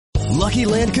Lucky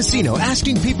Land Casino,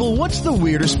 asking people, what's the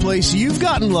weirdest place you've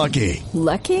gotten lucky?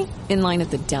 Lucky? In line at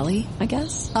the deli, I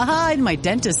guess? Aha, in my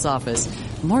dentist's office.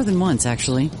 More than once,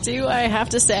 actually. Do I have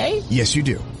to say? Yes, you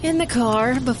do. In the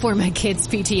car before my kids'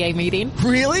 PTA meeting.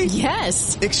 Really?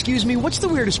 Yes. Excuse me, what's the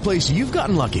weirdest place you've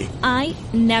gotten lucky? I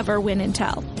never win and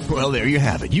tell. Well, there you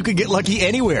have it. You can get lucky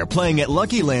anywhere, playing at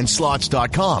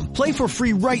LuckyLandSlots.com. Play for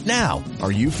free right now.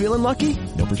 Are you feeling lucky?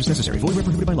 No purchase necessary. Void where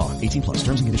prohibited by law. 18 plus.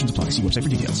 Terms and conditions apply. See website for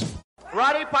details.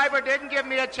 Roddy Piper didn't give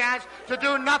me a chance to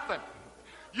do nothing.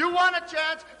 You want a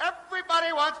chance?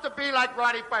 Everybody wants to be like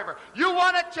Roddy Piper. You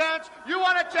want a chance? You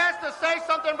want a chance to say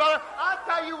something, brother? I'll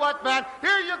tell you what, man.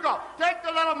 Here you go. Take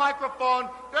the little microphone.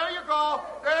 There you go.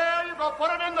 There you go.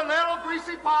 Put it in the little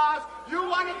greasy paws. You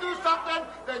want to do something?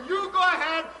 Then you go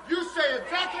ahead. You say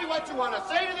exactly what you want to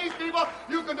say to these people.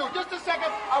 You can do. Just a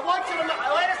second. I want you to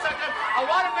wait a second. I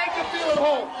want to make you feel at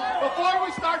home. Before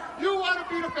we start, you want to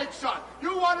be the big shot.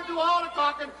 You want to do all the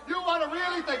talking. You want to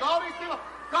really think. All these people.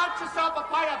 Got yourself a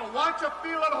pineapple. Want you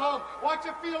feel at home. Want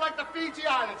you feel like the Fiji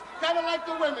Islands. Kind of like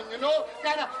the women, you know?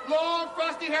 Kind of long,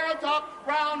 frosty hair on top,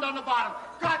 round on the bottom.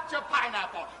 Got your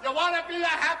pineapple. You want to be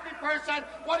a happy person?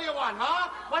 What do you want,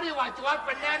 huh? What do you want? You want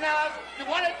bananas? You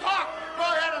want to talk? Go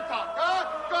ahead and talk,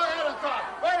 huh? Go ahead and talk.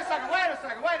 Wait a second. Wait.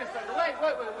 You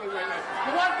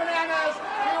want bananas?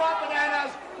 You want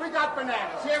bananas? We got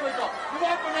bananas. Here we go. You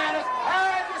want bananas?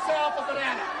 Have yourself a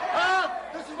banana. Huh?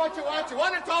 This is what you want. You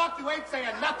want to talk? You ain't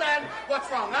saying nothing. What's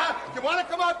wrong, huh? You want to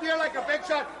come up here like a big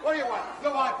shot? What do you want?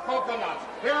 You want coconuts.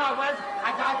 Here I went.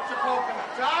 I got your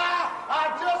coconuts.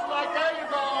 Just like, there you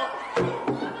go.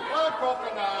 One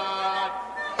coconut.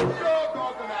 Two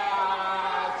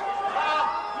coconuts.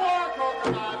 More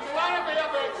coconuts. You want to be a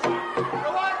big shot.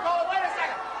 You want to go, wait a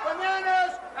second.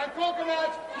 Bananas and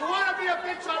coconuts. You want to be a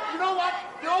big shot. You know what?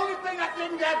 The only thing I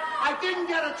didn't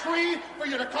get a tree for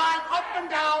you to climb up and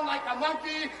down like a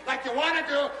monkey, like you want to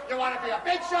do. You want to be a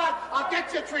big shot? I'll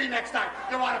get you a tree next time.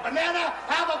 You want a banana?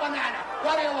 Have a banana.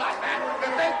 What do you want, man?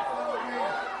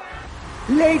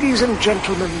 Ladies and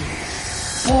gentlemen,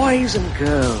 boys and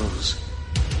girls,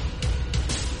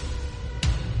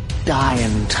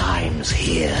 dying times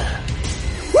here.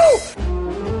 Woo!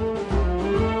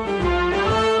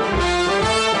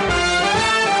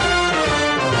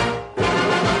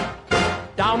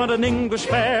 Down at an English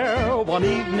fair, one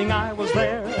evening I was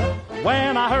there,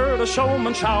 when I heard a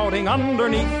showman shouting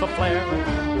underneath the flare,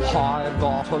 I've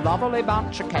got a lovely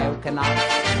bunch of coconuts.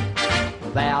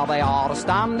 There they are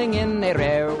standing in a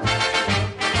row.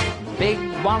 Big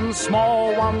ones,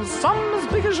 small ones, some as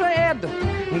big as your head.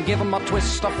 Give them a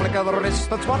twist, a flick of the wrist,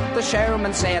 that's what the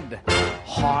showman said.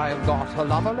 I've got a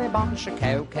lovely bunch of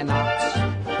coconuts.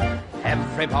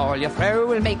 Every ball you throw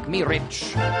will make me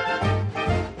rich.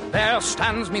 There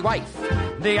stands me wife,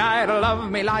 the idol of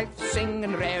me life,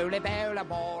 singing roly bowl, a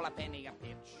ball, a penny, a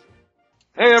pitch.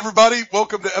 Hey everybody,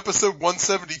 welcome to episode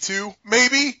 172,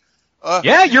 maybe?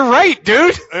 Yeah, you're right,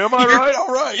 dude. Am I right?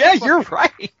 All right. Yeah, you're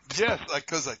right. Yes,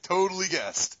 because I totally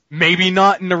guessed. Maybe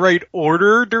not in the right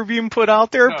order they're being put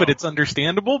out there, but it's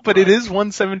understandable, but it is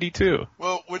 172.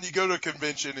 Well, when you go to a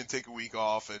convention and take a week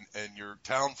off and your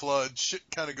town floods, shit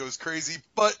kind of goes crazy,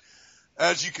 but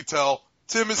as you can tell,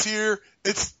 Tim is here,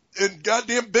 and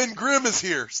goddamn Ben Grimm is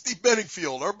here, Steve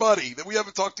Benningfield, our buddy that we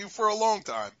haven't talked to for a long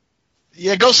time.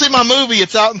 Yeah, go see my movie.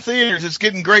 It's out in theaters. It's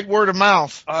getting great word of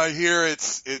mouth. I hear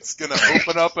it's going to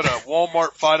open up at a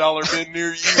Walmart $5 bin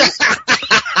near you.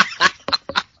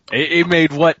 It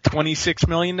made what, 26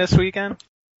 million this weekend?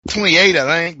 28, I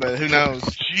think, but who knows?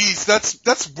 Jeez,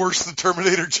 that's worse than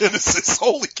Terminator Genesis.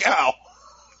 Holy cow!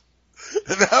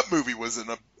 And that movie was an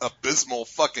abysmal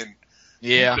fucking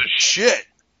piece of shit.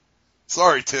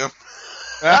 Sorry, Tim.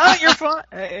 You're fine.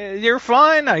 You're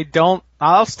fine.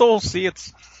 I'll still see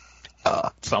it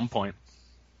at some point.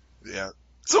 Yeah.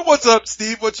 So what's up,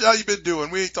 Steve? How you been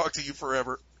doing? We ain't talked to you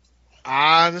forever.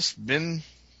 I just been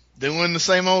doing the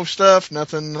same old stuff.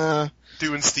 Nothing.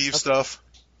 Doing Steve stuff.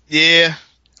 Yeah.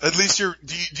 At least do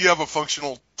you have a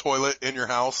functional toilet in your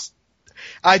house?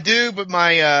 I do, but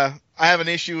I have an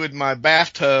issue with my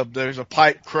bathtub. There's a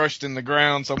pipe crushed in the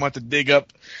ground, so I'm going to have to dig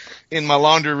up in my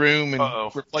laundry room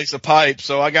and replace a pipe.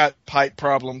 So I got pipe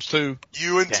problems too.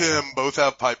 You and Tim both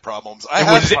have pipe problems.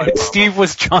 Steve,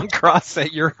 was John Cross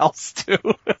at your house too?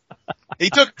 He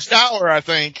took a shower, I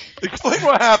think. Explain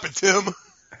what happened, Tim.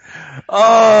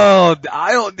 Oh,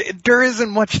 there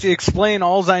isn't much to explain.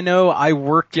 Alls I know, I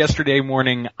worked yesterday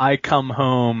morning, I come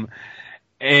home,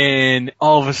 and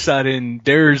all of a sudden,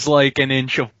 there's like an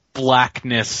inch of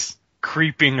blackness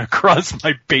creeping across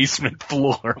my basement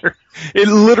floor. It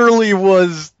literally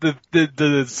was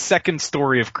the second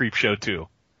story of Creepshow 2.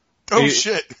 Oh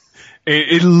shit.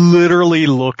 It literally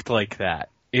looked like that.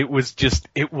 It was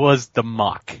the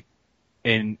muck,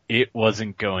 and it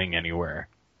wasn't going anywhere.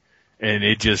 And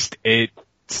it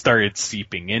started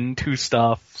seeping into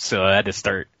stuff, so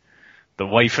the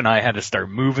wife and I had to start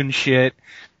moving shit.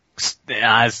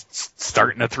 I was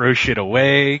starting to throw shit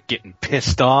away, getting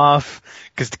pissed off,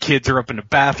 because the kids are up in the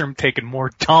bathroom taking more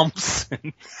dumps,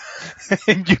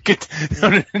 and you get,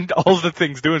 and all the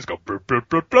things doing is go, blub, blub,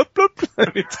 blub, blub, blub,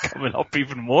 and it's coming up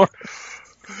even more.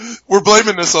 We're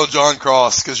blaming this on John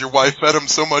Cross, because your wife fed him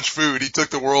so much food, he took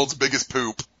the world's biggest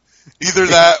poop. Either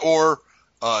that, or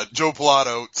Joe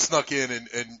Pilato snuck in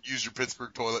and used your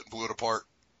Pittsburgh toilet and blew it apart.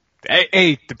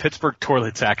 Hey, the Pittsburgh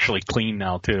toilet's actually clean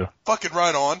now, too. Fucking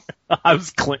right on. I was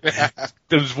clean. That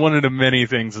was one of the many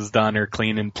things is down there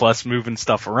cleaning, plus moving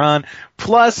stuff around,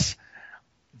 plus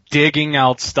digging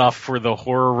out stuff for the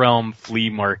Horror Realm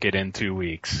flea market in 2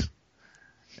 weeks.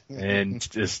 And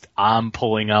I'm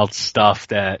pulling out stuff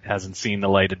that hasn't seen the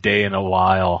light of day in a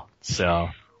while. So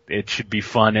it should be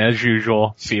fun as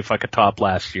usual. See if I could top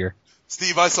last year.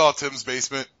 Steve, I saw Tim's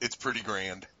basement. It's pretty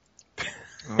grand.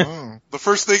 Oh. The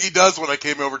first thing he does when I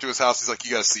came over to his house, he's like,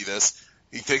 you gotta see this.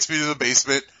 He takes me to the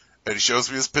basement, and he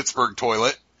shows me his Pittsburgh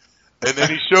toilet, and then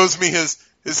he shows me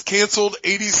his canceled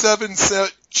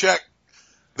 87-cent check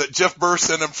that Jeff Burr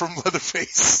sent him from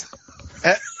Leatherface.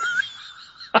 I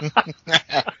was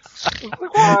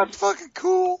like, wow, that's fucking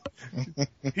cool.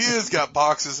 He has got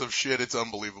boxes of shit, it's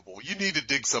unbelievable. You need to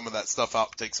dig some of that stuff out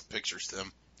and take some pictures,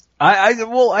 Tim. I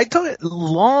took it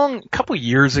couple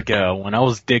years ago when I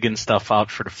was digging stuff out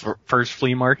for the first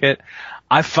flea market.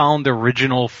 I found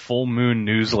original full moon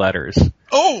newsletters.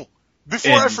 Oh,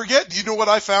 before I forget, do you know what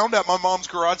I found at my mom's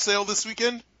garage sale this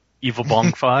weekend? Evil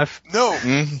Bong 5? No,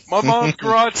 my mom's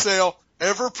garage sale,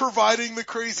 ever providing the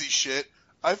crazy shit,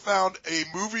 I found a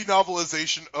movie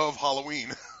novelization of Halloween.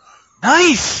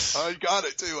 Nice! I got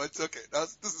it too. I took it.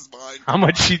 This is mine. How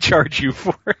much she charge you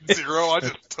for it? 0. I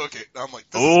just took it. I'm like,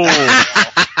 this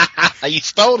is You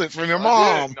stole it from your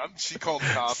mom. She called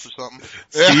the cops or something.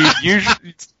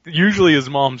 See, usually his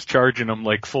mom's charging him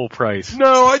like full price.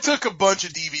 No, I took a bunch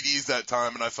of DVDs that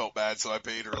time and I felt bad, so I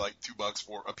paid her like $2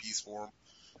 for a piece for them.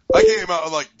 I came out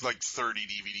with like 30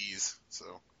 DVDs, so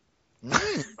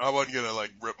I wasn't gonna like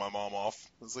rip my mom off.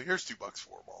 I was like, here's $2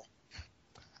 for them all.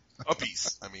 A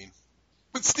piece, I mean.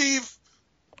 But Steve,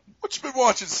 what you been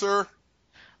watching, sir?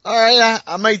 All right,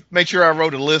 I made sure I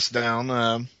wrote a list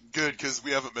down. Good, because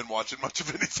we haven't been watching much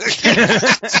of anything.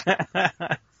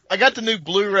 I got the new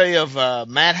Blu-ray of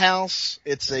Madhouse.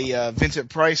 It's a Vincent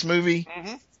Price movie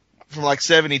from like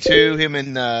 72. Him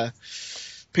and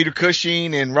Peter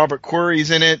Cushing and Robert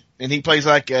Query's in it, and he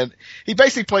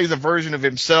basically plays a version of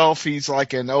himself. He's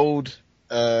like an old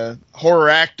horror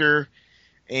actor.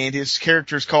 And his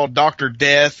character is called Dr.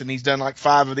 Death, and he's done like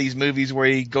 5 of these movies where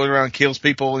he goes around and kills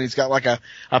people, and he's got like a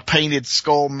painted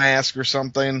skull mask or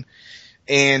something.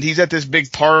 And he's at this big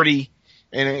party,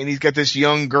 and he's got this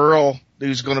young girl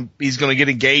he's gonna get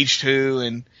engaged to,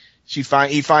 and he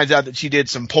finds out that she did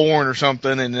some porn or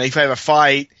something, and they have a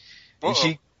fight.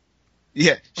 And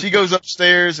she goes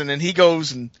upstairs, and then he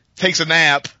goes and takes a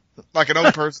nap like an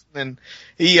old person, and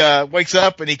he wakes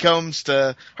up and he comes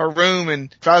to her room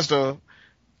and tries to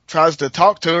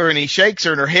talk to her, and he shakes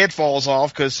her and her head falls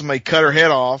off because somebody cut her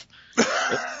head off.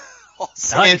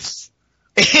 Nice.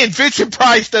 And Vincent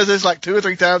Price does this like 2 or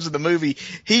 3 times in the movie.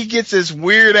 He gets this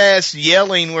weird ass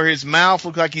yelling where his mouth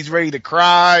looks like he's ready to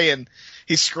cry, and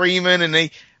he's screaming, and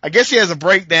I guess he has a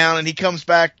breakdown, and he comes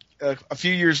back a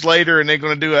few years later, and they're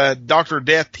going to do a Dr.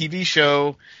 Death TV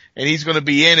show, and he's going to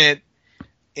be in it.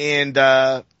 And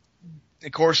of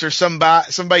course, there's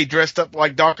somebody dressed up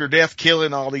like Dr. Death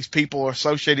killing all these people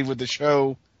associated with the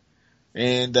show,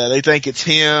 and they think it's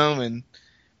him, and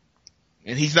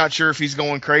he's not sure if he's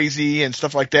going crazy and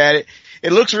stuff like that.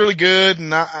 It looks really good,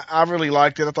 and I really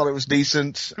liked it. I thought it was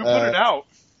decent. Who put it out?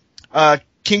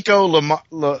 Kinko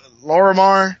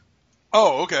Lorimar.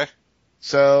 Oh, okay.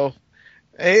 So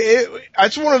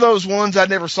it's one of those ones I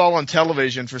never saw on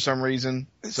television for some reason.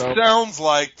 It sounds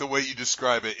like the way you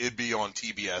describe it, it'd be on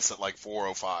TBS at like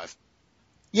 4:05.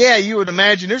 Yeah, you would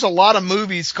imagine. There's a lot of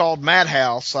movies called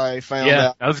Madhouse, I found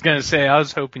out. I was going to say, I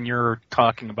was hoping you were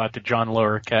talking about the John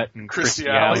Larroquette and Christy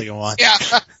Alley one. Yeah.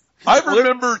 I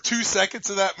remember 2 seconds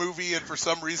of that movie, and for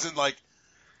some reason, like,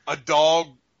 a dog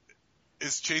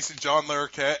is chasing John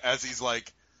Larroquette as he's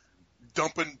like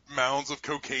dumping mounds of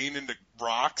cocaine into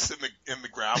rocks in the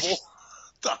gravel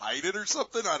to hide it or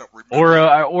something. I don't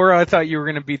remember. Or I thought you were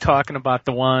going to be talking about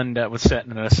the one that was set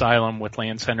in an asylum with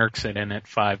Lance Henriksen in it,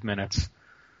 5 minutes.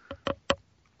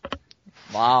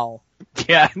 Wow.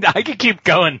 Yeah, I could keep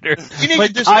going. You need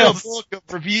to just do a book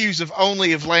of reviews of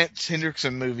Lance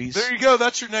Hendrickson movies. There you go.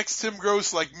 That's your next Tim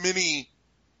Gross, like, mini.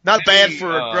 Not bad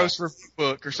for a Gross review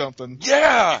book or something.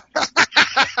 Yeah!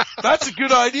 That's a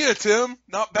good idea, Tim.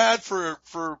 Not bad for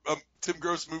a Tim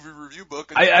Gross movie review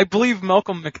book. I believe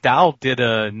Malcolm McDowell did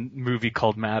a movie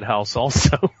called Madhouse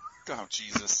also. Oh,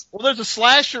 Jesus. Well, there's a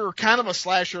slasher, kind of a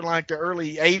slasher like the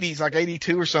early 80s, like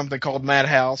 82 or something, called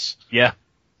Madhouse. Yeah.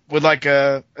 With like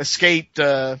a escaped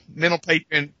mental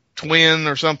patient twin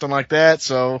or something like that.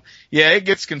 So, yeah, it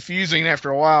gets confusing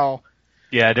after a while.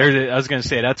 Yeah, I was going to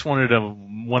say that's one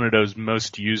of those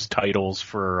most used titles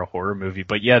for a horror movie.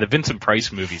 But yeah, the Vincent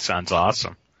Price movie sounds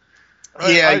awesome.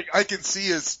 I can see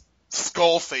his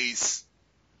skull face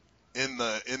in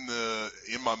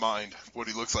my mind, what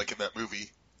he looks like in that movie.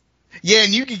 Yeah,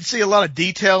 and you can see a lot of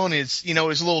detail in his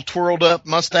little twirled up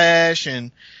mustache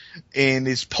and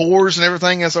his pores and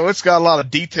everything. And so it's got a lot of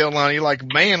detail on it. You're like,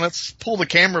 man, let's pull the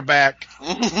camera back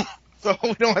so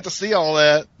we don't have to see all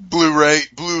that. Blu-ray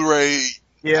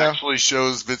actually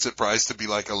shows Vincent Price to be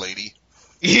like a lady.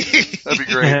 That'd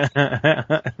be great.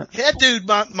 That dude,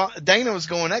 Dana was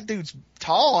going, that dude's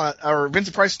tall, or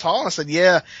Vincent Price is tall. And I said,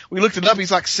 yeah. We looked it up.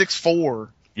 He's like 6'4".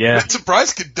 Yeah. Vincent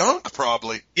Price could dunk,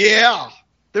 probably. Yeah.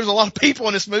 There's a lot of people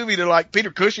in this movie that like Peter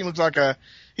Cushing looks like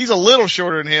he's a little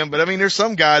shorter than him, but I mean, there's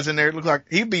some guys in there that look like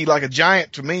he'd be like a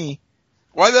giant to me.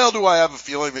 Why the hell do I have a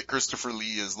feeling that Christopher Lee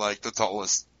is like the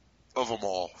tallest of them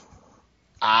all?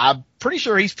 I'm pretty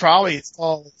sure he's probably as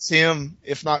tall as him,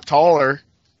 if not taller.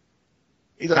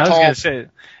 I was going to say,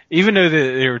 even though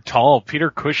they were tall, Peter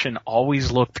Cushing always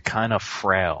looked kind of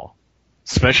frail,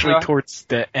 especially towards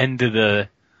the end of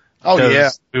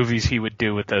those movies he would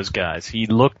do with those guys. He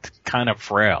looked kind of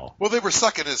frail. Well, they were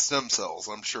sucking his stem cells,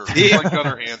 I'm sure. Like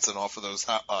Gunnar Hansen off of those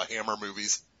Hammer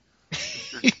movies.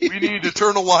 We need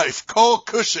eternal life. Call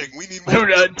Cushing. We need more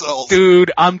stem cells.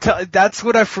 Dude, that's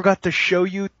what I forgot to show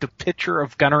you, the picture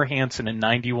of Gunnar Hansen in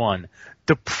 91.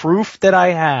 The proof that I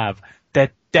have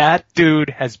that dude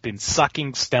has been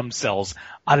sucking stem cells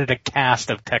out of the cast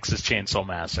of Texas Chainsaw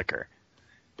Massacre.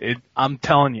 I'm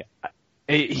telling you,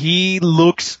 he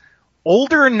looks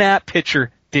older in that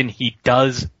picture than he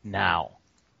does now.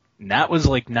 And that was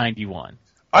like 91.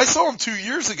 I saw him 2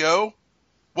 years ago.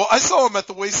 Well, I saw him at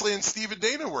the Wasteland Steve and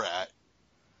Dana were at,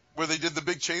 where they did the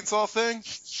big chainsaw thing.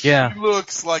 Yeah. He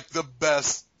looks like the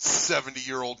best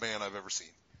 70-year-old man I've ever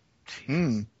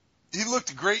seen. He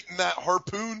looked great in that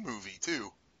Harpoon movie,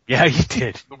 too. Yeah, he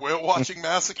did. The Whale Watching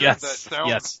Massacre? Yes.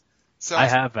 That sounds I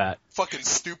have that. Fucking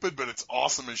stupid, but it's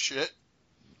awesome as shit.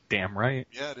 Damn right.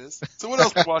 Yeah, it is. So what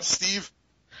else did you watch, Steve?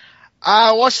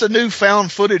 I watched a new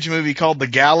found footage movie called The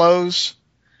Gallows.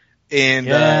 And,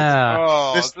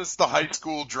 is this the high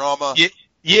school drama?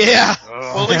 Yeah.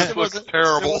 Well, at least it wasn't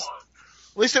terrible.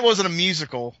 At least it wasn't a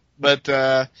musical. But,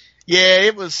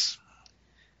 it was,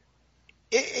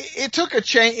 it took a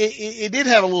change. It did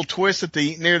have a little twist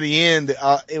near the end.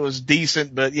 It was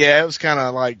decent, but yeah, it was kind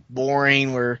of like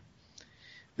boring where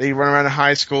they run around in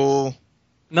high school.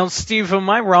 Now, Steve, am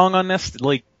I wrong on this?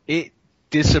 Like, it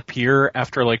disappear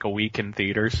after like a week in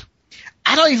theaters?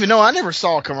 I don't even know. I never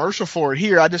saw a commercial for it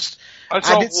here. I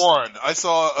saw one. I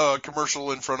saw a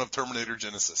commercial in front of Terminator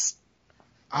Genesis.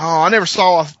 Oh, I never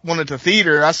saw one at the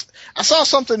theater. I saw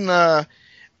something, I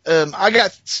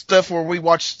got stuff where we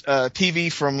watched,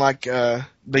 TV from like, the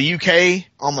UK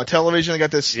on my television. I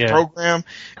got this program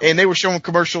and they were showing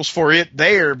commercials for it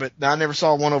there, but I never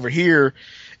saw one over here.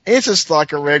 It's just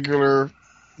like a regular,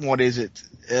 what is it?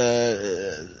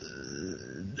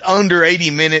 Under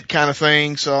 80-minute kind of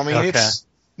thing. So, I mean, it's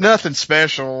nothing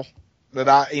special that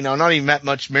not even that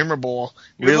much memorable,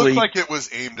 really. It looked like it was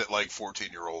aimed at like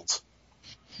 14-year-olds.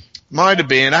 Might have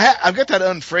been. I've got that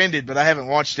unfriended, but I haven't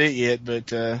watched it yet,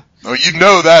 but, oh,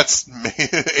 that's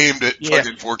aimed at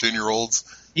fucking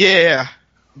 14-year-olds. Yeah.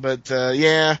 But,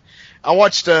 I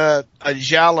watched, a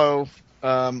Giallo,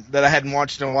 that I hadn't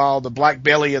watched in a while, The Black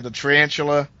Belly of the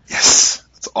Tarantula. Yes.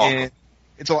 That's awesome. And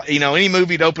it's, any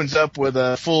movie that opens up with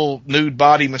a full nude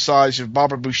body massage of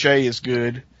Barbara Boucher is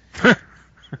good.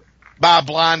 By a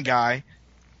blind guy.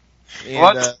 And,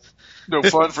 what? No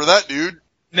fun for that dude.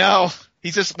 No.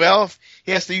 He's just,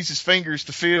 he has to use his fingers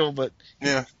to feel, but.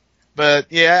 Yeah. But,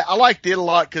 yeah, I liked it a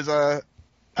lot because, I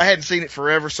hadn't seen it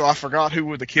forever, so I forgot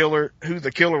who the killer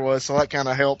was, so that kind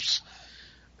of helps.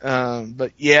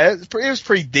 But yeah, it was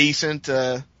pretty decent.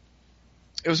 It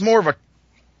was more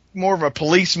of a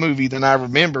police movie than I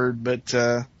remembered, but,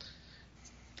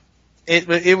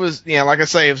 it was, like I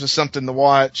say, it was just something to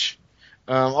watch.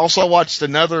 Also watched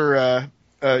another,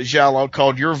 Giallo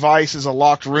called Your Vice is a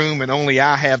Locked Room and Only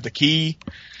I Have the Key.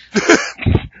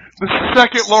 The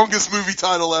second longest movie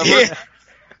title ever. Yeah.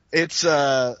 It's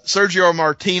Sergio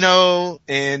Martino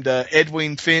and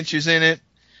Edwin Finch is in it.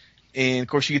 And of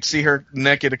course you get to see her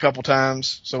naked a couple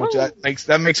times, so that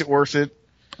makes it worth it.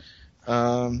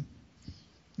 Then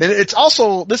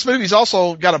this movie's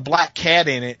also got a black cat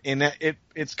in it, and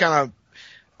it's kind of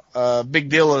a big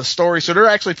deal of the story. So they're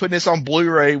actually putting this on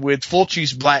Blu-ray with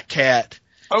Fulci's Black Cat.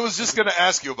 I was just gonna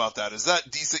ask you about that. Is that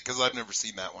decent? Because I've never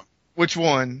seen that one. Which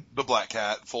one? The Black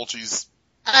Cat, Fulci's.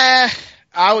 I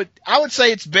would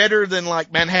say it's better than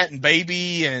like Manhattan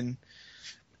Baby and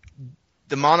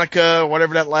Demonica,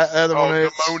 whatever that other one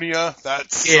is. Pneumonia.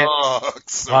 That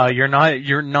sucks.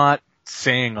 You're not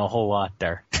saying a whole lot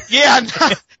there. Yeah,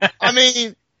 I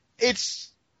mean,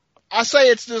 I say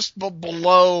it's just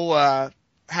below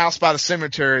House by the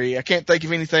Cemetery. I can't think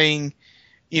of anything,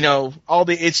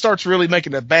 it starts really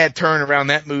making a bad turn around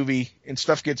that movie and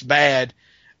stuff gets bad.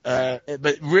 And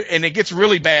it gets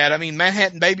really bad. I mean,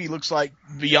 Manhattan Baby looks like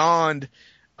beyond,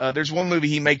 there's one movie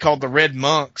he made called The Red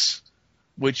Monks,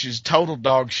 which is total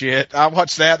dog shit. I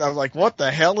watched that. I was like, what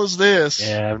the hell is this?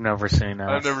 Yeah, I've never seen that.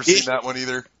 I've never seen that one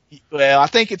either. Well, I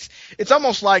think it's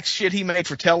almost like shit he made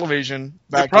for television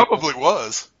back. It probably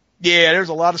was. Yeah, there's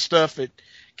a lot of stuff that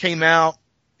came out,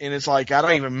 and it's like I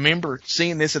don't even remember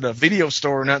seeing this at a video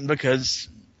store or nothing because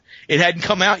it hadn't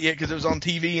come out yet because it was on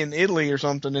TV in Italy or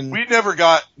something. And we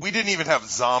didn't even have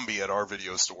Zombie at our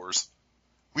video stores.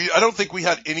 I don't think we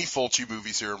had any Fulci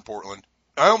movies here in Portland.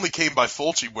 I only came by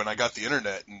Fulci when I got the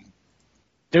internet.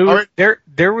 Dude,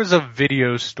 there was a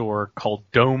video store called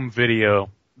Dome Video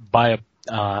by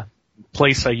a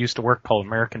place I used to work called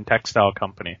American Textile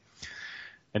Company.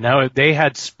 And now they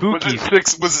had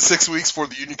Spookies. Was it 6 weeks before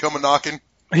the union come a knocking?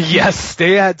 Yes,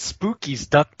 they had Spookies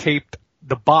duct taped,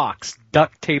 the box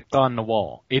duct taped on the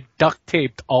wall. It duct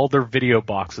taped all their video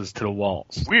boxes to the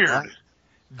walls. Weird.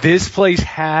 This place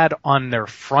had on their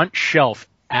front shelf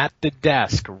at the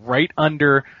desk, right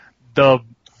under the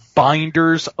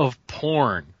binders of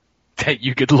porn that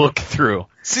you could look through.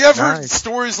 See, I've heard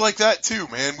stories like that too,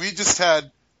 man. We just had.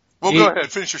 Well, go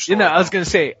ahead, finish your story. I was gonna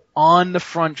say on the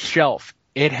front shelf,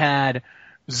 it had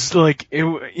it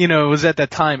was at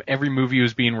that time every movie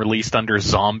was being released under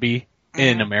Zombie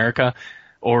in America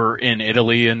or in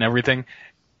Italy and everything.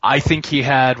 I think he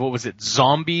had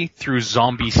Zombie through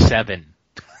Zombie 7.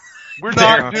 We're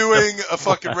not doing a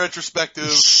fucking retrospective.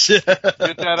 Get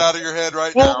that out of your head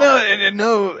right now. Well,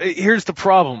 no, here's the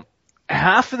problem.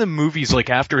 Half of the movies, like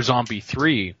after Zombie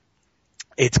 3,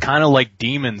 it's kind of like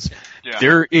Demons. Yeah.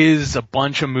 There is a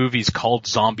bunch of movies called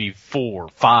Zombie 4,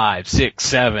 5, 6,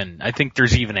 7. I think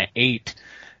there's even an 8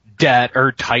 that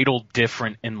are titled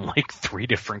different in like 3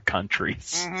 different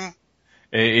countries. Mm-hmm.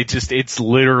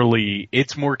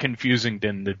 It's more confusing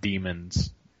than the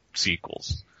Demons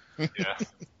sequels. Yeah.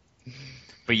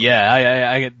 But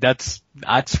yeah, that's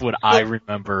what I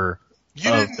remember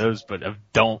of those, but I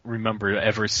don't remember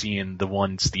ever seeing the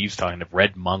one Steve's talking of,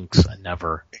 Red Monks. I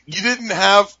never. You didn't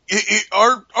have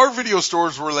our video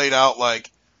stores were laid out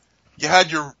like you had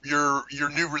your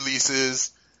new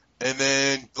releases, and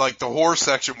then like the horror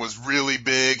section was really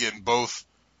big in both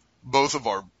of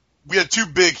our. We had 2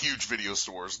 big, huge video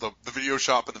stores, the Video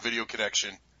Shop and the Video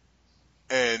Connection,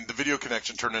 and the Video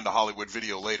Connection turned into Hollywood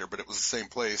Video later, but it was the same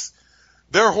place.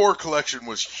 Their horror collection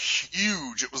was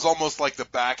huge. It was almost like the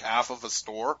back half of a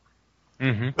store.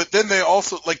 Mm-hmm. But then they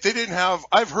also, they didn't have,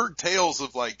 I've heard tales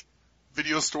of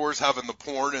video stores having the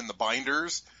porn and the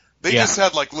binders. They just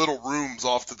had little rooms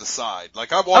off to the side.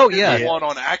 I walked into one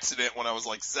on accident when I was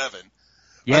 7.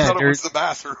 Yeah, I thought it was the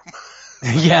bathroom.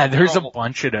 Yeah, there's a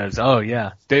bunch of those. Oh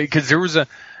yeah. Cause there was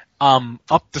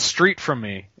up the street from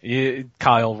me,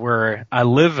 Kyle, where I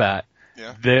live at,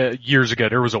 years ago,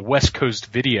 there was a West Coast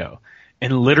Video.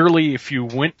 And literally, if you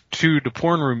went to the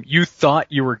porn room, you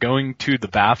thought you were going to the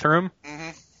bathroom.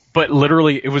 Mm-hmm. But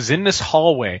literally, it was in this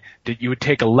hallway that you would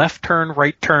take a left turn,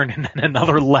 right turn, and then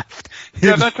another left.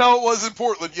 Yeah, that's how it was in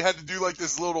Portland. You had to do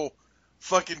this little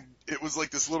it was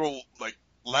this little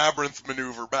labyrinth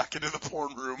maneuver back into the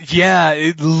porn room.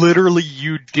 Yeah, literally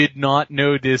you did not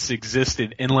know this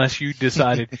existed unless you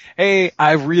decided, hey,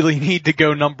 I really need to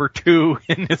go number 2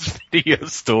 in this video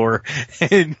store.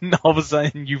 And all of a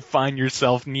sudden you find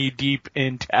yourself knee deep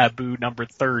in taboo number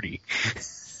 30.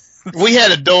 We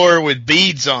had a door with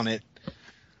beads on it.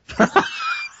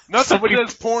 Nothing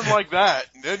says porn like that,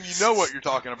 and then you know what you're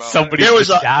talking about. Somebody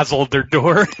dazzled their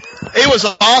door. It was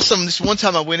awesome. This one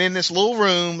time I went in this little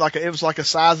room, it was like a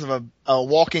size of a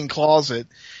walk-in closet,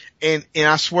 and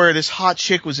I swear this hot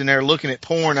chick was in there looking at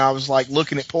porn. I was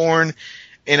looking at porn,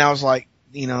 and I was like,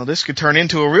 this could turn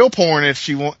into a real porn if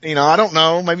she I don't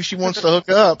know, maybe she wants to hook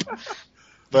up.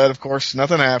 But of course,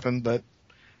 nothing happened. But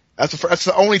that's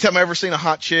the only time I've ever seen a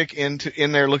hot chick in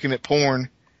there looking at porn.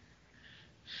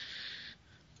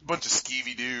 Bunch of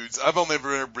skeevy dudes. I've only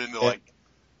ever been to like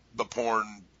the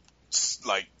porn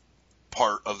like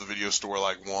part of the video store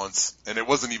like once, and it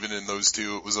wasn't even in those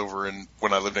two. It was over in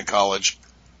when I lived in college.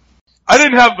 I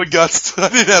didn't have the guts. I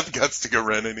didn't have the guts to go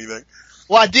rent anything.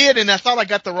 Well, I did, and I thought I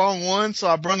got the wrong one, so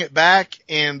I brung it back,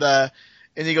 and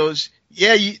he goes,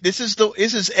 "Yeah, this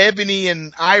is Ebony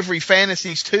and Ivory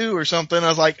Fantasies 2 or something." I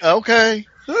was like, "Okay."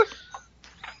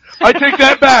 I take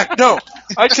that back. No,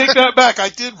 I take that back. I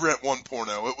did rent one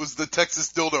porno. It was the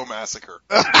Texas Dildo Massacre.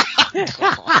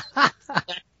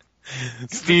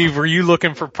 Steve, were you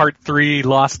looking for part 3,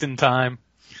 Lost in Time?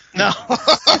 No.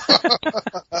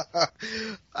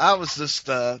 I was just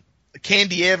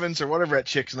Candy Evans or whatever that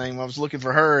chick's name. I was looking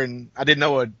for her, and I didn't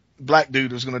know a black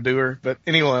dude was going to do her. But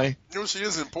anyway. No, she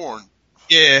is in porn.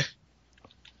 Yeah.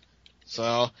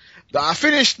 So I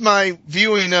finished my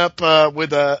viewing up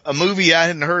with a movie I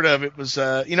hadn't heard of. It was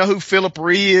you know who Philip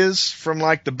Ree is from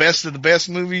like the Best of the Best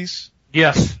movies?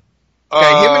 Yes.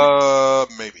 Okay,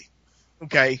 maybe.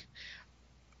 Okay.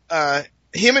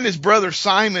 Him and his brother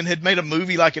Simon had made a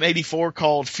movie like in '84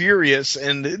 called Furious,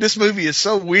 and this movie is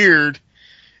so weird.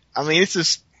 I mean, it's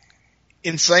just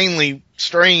insanely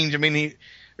strange. I mean,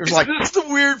 there's like this the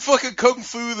weird fucking kung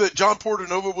fu that John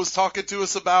Portanova was talking to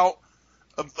us about.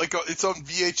 Like it's on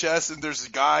VHS, and there's a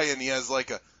guy, and he has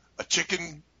like a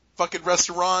chicken fucking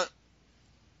restaurant.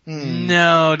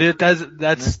 No,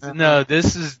 no.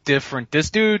 This is different. This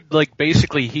dude, like,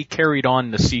 basically, he carried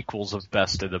on the sequels of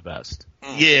Best of the Best.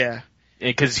 Yeah,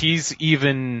 because he's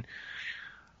even,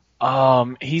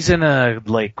 he's in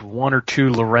like 1 or 2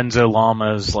 Lorenzo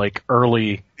Lamas, like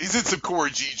early. He's in some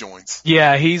Corey G joints.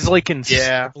 Yeah, he's like in.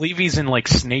 Yeah. I believe he's in like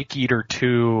Snake Eater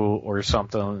 2 or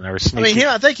something, or Snake. I mean,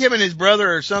 I think him and his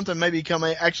brother or something may become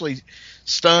actually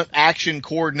stunt action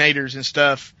coordinators and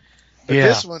stuff. But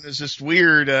this one is just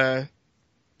weird. I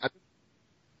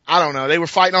don't know. They were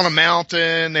fighting on a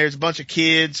mountain. There's a bunch of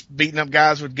kids beating up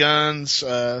guys with guns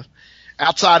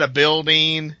outside a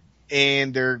building,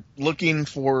 and they're looking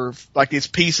for like this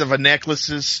piece of a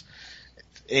necklaces.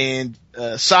 And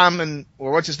Simon,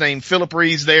 or what's his name, Philip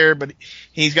Ree's there, but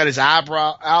he's got his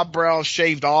eyebrows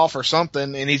shaved off or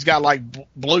something, and he's got like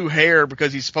blue hair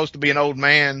because he's supposed to be an old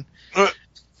man.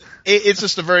 It's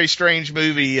just a very strange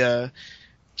movie.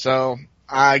 So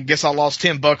I guess I lost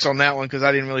 $10 on that one because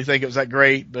I didn't really think it was that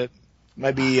great, but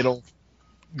maybe it'll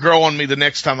grow on me the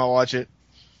next time I watch it.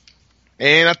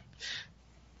 And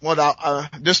I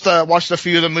just watched a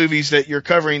few of the movies that you're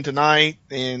covering tonight,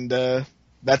 and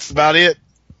that's about it.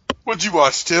 What'd you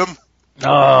watch, Tim?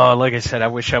 Oh, like I said, I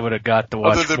wish I would have got to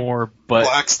watch more, but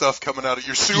black stuff coming out of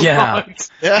your sewer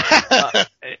lines.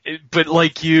 But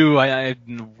like you, I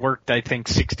worked, I think,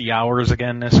 60 hours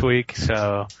again this week,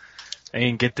 so I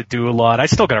didn't get to do a lot. I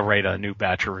still got to write a new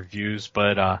batch of reviews,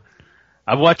 but I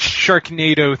watched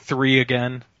Sharknado 3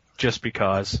 again just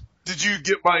because. Did you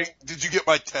get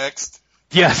my text?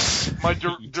 Yes. I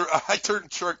turned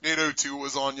Sharknado 2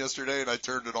 was on yesterday, and I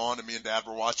turned it on, and me and Dad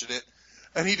were watching it.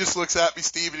 And he just looks at me,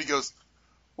 Steve, and he goes,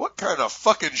 "What kind of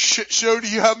fucking shit show do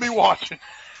you have me watching?"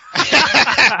 Like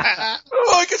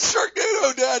a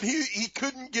Sharknado, Dad. He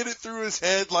couldn't get it through his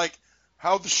head, like,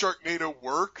 how the Sharknado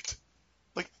worked.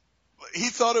 Like, he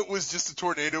thought it was just a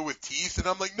tornado with teeth, and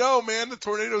I'm like, "No, man, the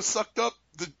tornado sucked up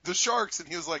the sharks." And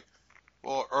he was like,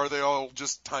 "Well, are they all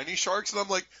just tiny sharks?" And I'm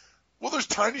like, "Well, there's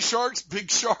tiny sharks,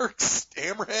 big sharks,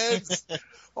 hammerheads,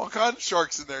 all kinds of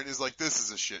sharks in there." And he's like, "This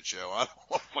is a shit show. I don't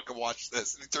want to fucking watch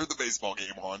this." And he turned the baseball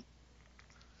game on.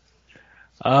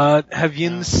 Have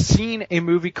you seen a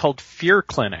movie called Fear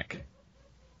Clinic?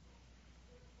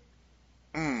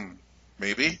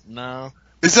 Maybe. No.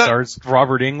 Stars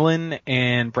Robert Englund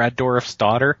and Brad Dourif's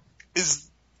daughter.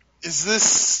 Is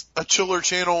this a Chiller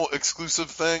Channel exclusive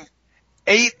thing?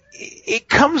 It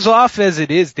comes off as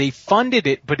it is. They funded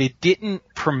it, but it didn't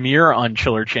premiere on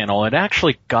Chiller Channel. It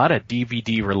actually got a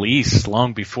DVD release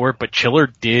long before, but Chiller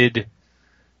did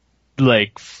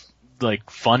like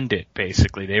fund it,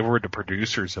 basically. They were the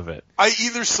producers of it. I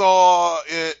either saw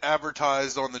it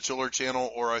advertised on the Chiller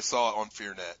Channel or I saw it on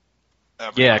FearNet.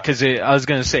 Yeah, because I was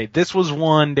going to say, this was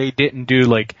one they didn't do,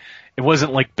 like, it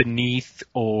wasn't like Beneath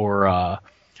or,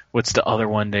 what's the other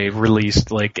one they released?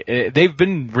 Like, they've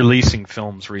been releasing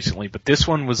films recently, but this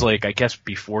one was like, I guess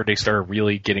before they started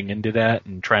really getting into that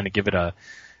and trying to give it a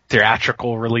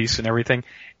theatrical release and everything.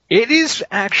 It is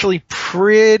actually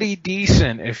pretty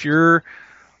decent if you're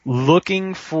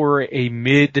looking for a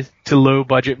mid to low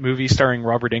budget movie starring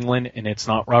Robert Englund, and it's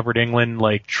not Robert Englund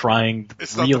like trying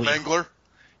it's really. It's not the Mangler?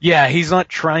 Yeah, he's not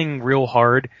trying real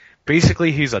hard,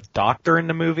 basically he's a doctor in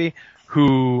the movie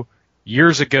who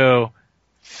years ago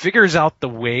figures out the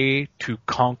way to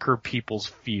conquer people's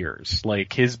fears.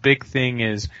 Like, his big thing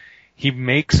is he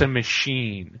makes a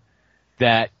machine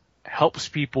that helps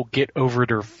people get over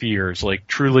their fears, like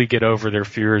truly get over their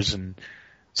fears and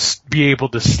be able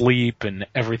to sleep and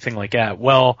everything like that.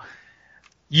 Well,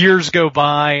 years go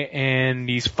by and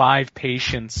these 5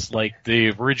 patients, like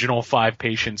the original 5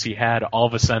 patients he had, all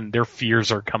of a sudden their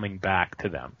fears are coming back to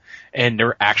them. And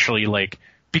they're actually like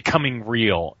becoming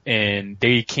real, and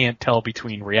they can't tell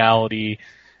between reality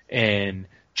and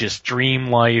just dream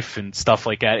life and stuff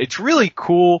like that. It's really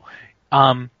cool.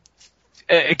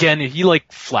 Again, if you like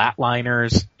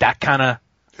flatliners, that kind of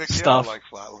stuff. I like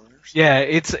flatliners. Yeah,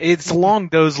 it's along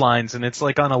those lines, and it's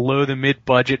like on a low to mid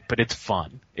budget, but it's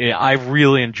fun. I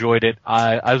really enjoyed it.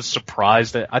 I was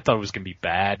surprised that I thought it was going to be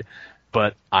bad,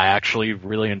 but I actually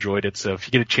really enjoyed it. So if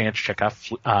you get a chance, check out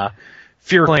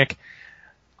Fear Clinic.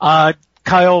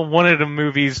 Kyle, one of the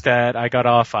movies that I got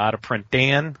off out of print,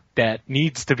 Dan, that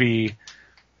needs to be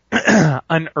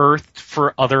unearthed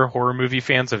for other horror movie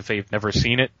fans if they've never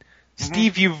seen it. Mm-hmm.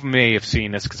 Steve, you may have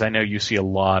seen this because I know you see a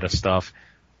lot of stuff.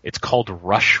 It's called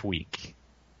Rush Week.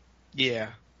 Yeah,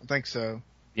 I think so.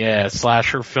 Yeah,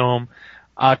 slasher film.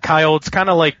 Kyle, it's kind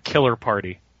of like Killer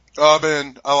Party. Oh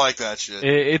man, I like that shit.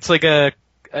 It's like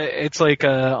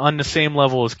on the same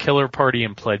level as Killer Party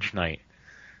and Pledge Night.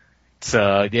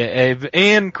 So yeah,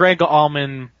 and Greg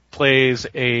Allman plays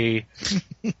a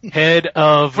head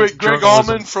of. Wait, Greg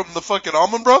Allman from the fucking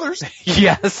Allman Brothers?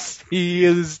 Yes, he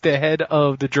is the head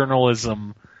of the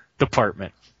journalism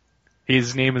department.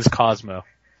 His name is Cosmo.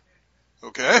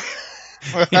 Okay.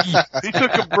 He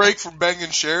took a break from Bang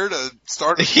and Share to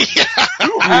start.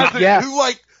 Who hasn't? Yeah. Who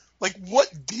like what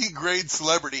D-grade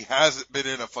celebrity hasn't been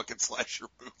in a fucking slasher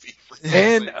movie?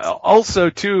 And also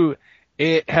too,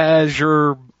 it has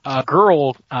your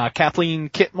girl, Kathleen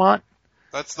Kitmont.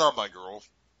 That's not my girl.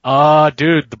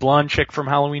 Dude, the blonde chick from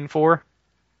Halloween 4?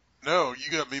 No, you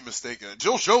got me mistaken.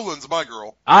 Jill Jolin's my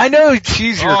girl. I know,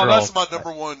 she's your girl. Oh, that's my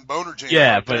number one boner jam.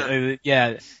 Yeah, right but,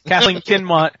 yeah. Kathleen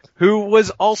Kinmont, who was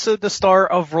also the star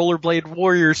of Rollerblade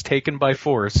Warriors Taken by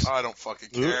Force. I don't fucking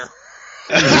care.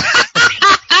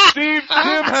 Steve,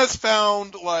 Tim has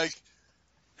found, like,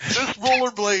 this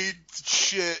Rollerblade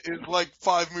shit is like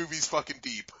 5 movies fucking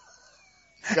deep.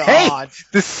 God. Hey,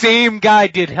 the same guy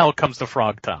did Hell Comes to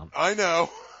Frogtown. I know.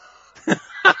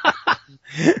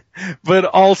 But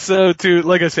also, too,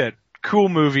 like I said, cool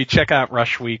movie. Check out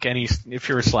Rush Week. If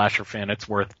you're a slasher fan, it's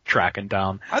worth tracking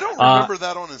down. I don't remember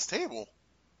that on his table.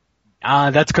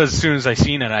 That's because as soon as I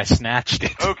seen it, I snatched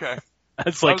it. Okay.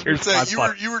 That's like, here's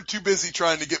 $5. You were too busy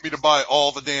trying to get me to buy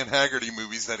all the Dan Haggerty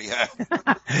movies that he had.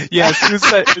 Yeah, as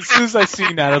soon as I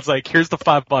seen that, I was like, here's the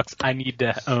 $5. I need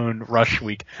to own Rush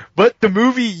Week. But the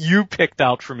movie you picked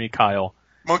out for me, Kyle.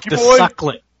 Monkey the Boy?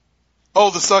 Suckling.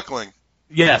 Oh, The Suckling.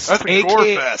 Yes. That's a gore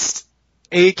fest.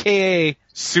 AKA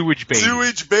Sewage Baby.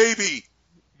 Sewage Baby.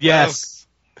 Yes.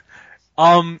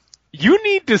 You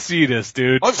need to see this,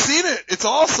 dude. I've seen it. It's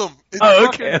awesome. It's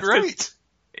fucking great.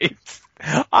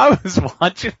 I was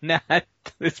watching that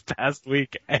this past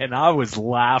week and I was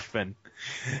laughing.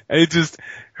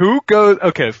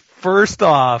 First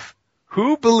off,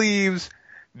 who believes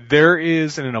there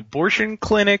is an abortion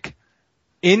clinic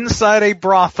inside a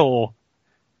brothel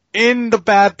in the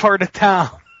bad part of town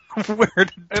where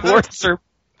the doors are...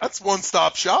 That's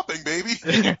one-stop shopping, baby.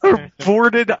 They're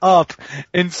boarded up,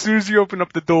 and as soon as you open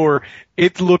up the door,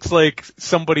 it looks like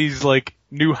somebody's, like,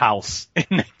 new house in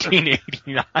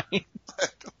 1989.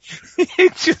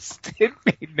 It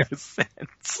made no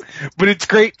sense. But it's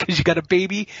great because you got a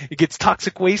baby, it gets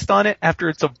toxic waste on it after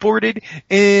it's aborted,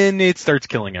 and it starts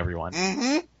killing everyone.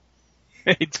 Mm-hmm.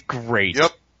 It's great.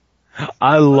 Yep.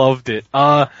 I loved it.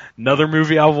 Another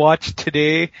movie I watched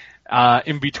today,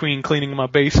 in between cleaning my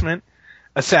basement,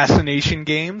 Assassination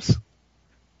Games.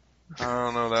 I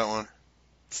don't know that one.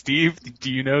 Steve, do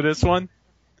you know this one?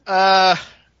 It's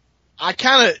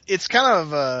kind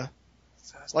of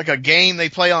like a game they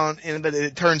play on, and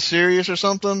it turns serious or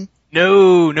something.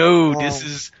 No, this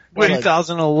is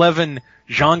 2011.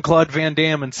 Jean-Claude Van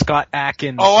Damme and Scott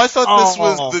Adkins. Oh, I thought this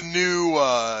was the new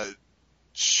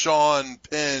Sean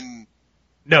Penn.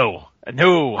 No,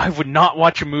 I would not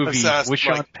watch a movie with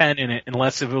Sean Penn in it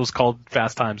unless if it was called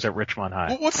Fast Times at Richmond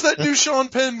High. What's that new Sean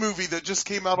Penn movie that just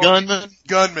came out?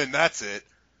 Gunman, that's it.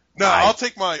 No, I'll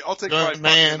take my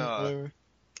fucking,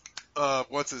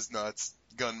 what's his nuts?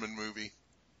 Gunman movie.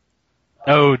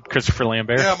 Oh, Christopher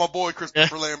Lambert? Yeah, my boy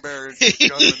Christopher Lambert.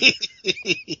 Gunman.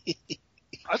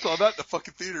 I saw that in the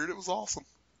fucking theater and it was awesome.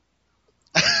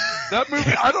 That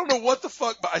movie, I don't know what the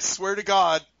fuck, but I swear to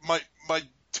God, my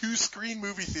 2-screen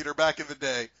movie theater back in the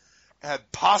day.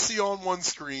 Had Posse on one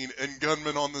screen and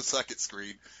Gunman on the second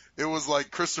screen. It was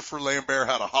like Christopher Lambert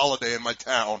had a holiday in my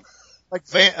town. Like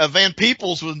Van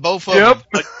Peebles was both of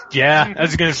them. Yeah, I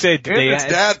was gonna say, did and his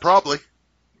dad probably.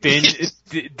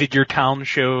 Did your town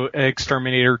show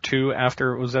Exterminator 2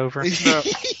 after it was over? No.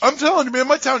 I'm telling you, man,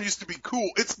 my town used to be cool.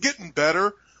 It's getting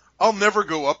better. I'll never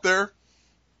go up there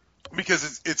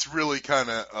because it's really kind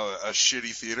of a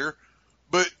shitty theater.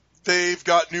 But they've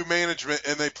got new management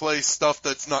and they play stuff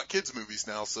that's not kids movies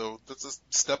now, so that's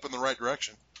a step in the right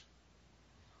direction.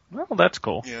 Well, that's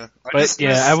cool. Yeah.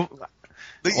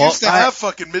 They used to have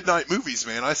fucking midnight movies,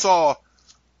 man. I saw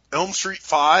Elm Street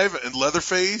 5 and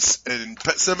Leatherface and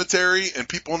Pet Sematary and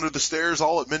People Under the Stairs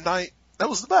all at midnight. That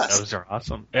was the best. Those are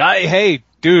awesome. Hey,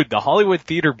 dude, the Hollywood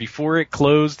Theater, before it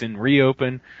closed and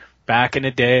reopened back in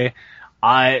the day,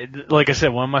 like I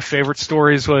said, one of my favorite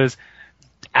stories was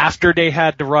after they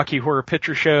had the Rocky Horror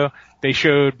Picture Show, they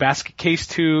showed Basket Case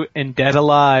 2 and Dead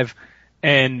Alive,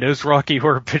 and those Rocky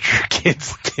Horror Picture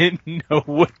kids didn't know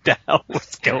what the hell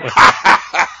was going on.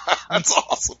 That's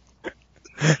awesome.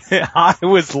 I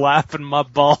was laughing my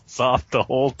balls off the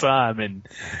whole time, and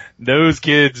those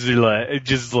kids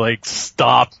just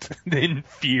stopped in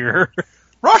fear.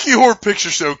 Rocky Horror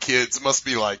Picture Show kids must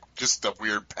be just a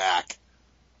weird pack.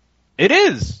 It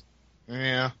is.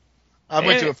 Yeah. I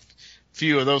went to a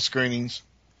few of those screenings.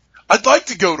 I'd like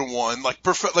to go to one,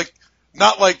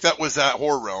 not like that was at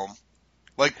Horror Realm.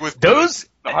 With those,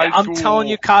 I'm telling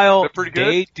you, Kyle,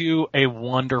 they do a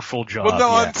wonderful job. Well, no,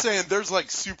 I'm saying there's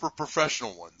super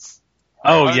professional ones.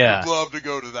 Oh, I would love to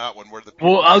go to that one where the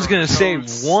people. Well, I was going to say,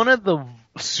 one of the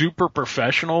super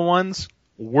professional ones,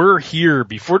 we're here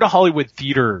before the Hollywood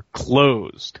Theater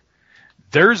closed.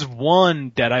 There's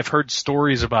one that I've heard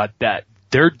stories about that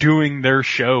they're doing their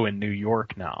show in New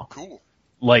York now. Cool.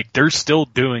 They're still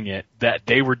doing it, that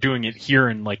they were doing it here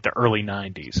in the early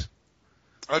 90s.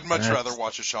 I'd much rather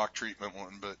watch a Shock Treatment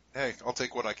one, but hey, I'll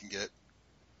take what I can get.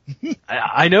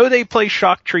 I know they play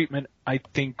Shock Treatment, I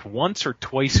think, once or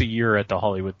twice a year at the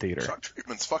Hollywood Theater. Shock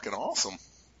Treatment's fucking awesome.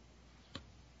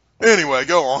 Anyway,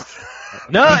 go on.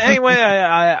 No, anyway,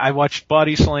 I watched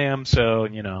Body Slam, so,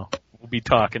 we'll be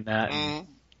talking that. And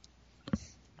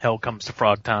Hell Comes to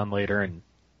Frogtown later, and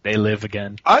they live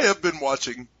again. I have been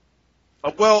watching...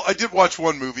 I did watch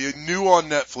one movie, new on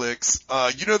Netflix.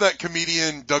 You know that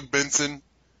comedian Doug Benson?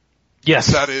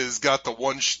 Yes. That is got the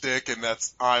one shtick, and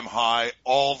that's I'm high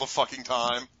all the fucking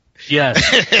time. Yes.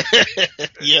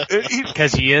 Yeah.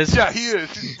 Because he is? Yeah, he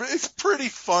is. It's pretty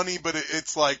funny, but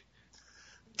it's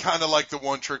kind of like the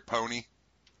One Trick Pony.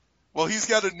 Well, he's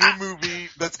got a new movie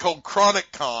that's called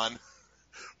Chronic Con,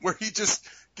 where he just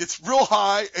gets real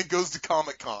high and goes to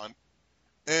Comic Con.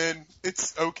 And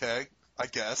it's okay, I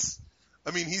guess.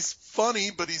 I mean, he's funny,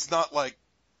 but he's not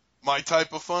my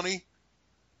type of funny.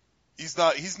 He's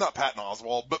not Patton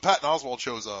Oswalt, but Patton Oswalt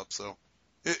shows up, so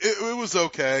it was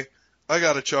okay. I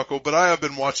got a chuckle, but I have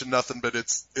been watching nothing but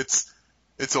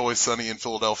it's Always Sunny in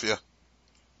Philadelphia.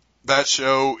 That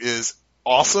show is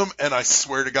awesome, and I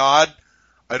swear to God,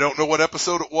 I don't know what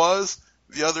episode it was.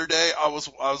 The other day, I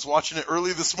was watching it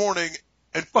early this morning,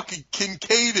 and fucking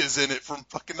Kincaid is in it from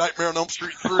fucking Nightmare on Elm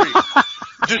Street 3.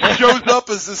 Just shows up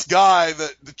as this guy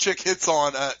that the chick hits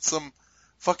on at some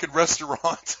fucking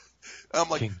restaurant. I'm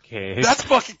like, Kincaid. That's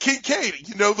fucking Kincaid.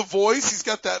 You know the voice? He's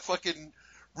got that fucking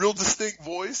real distinct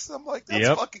voice. I'm like, that's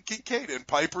fucking Kincaid. And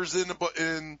Piper's in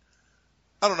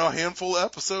I don't know, a handful of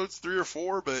episodes, 3 or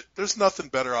 4, but there's nothing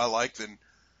better I like than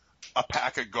a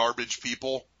pack of garbage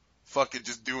people fucking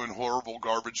just doing horrible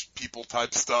garbage people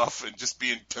type stuff and just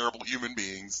being terrible human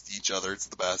beings to each other. It's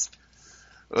the best.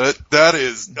 That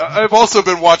is, I've also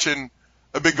been watching,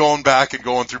 I've been going back and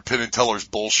going through Penn and Teller's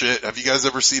bullshit. Have you guys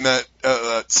ever seen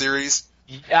that series?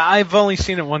 Yeah, I've only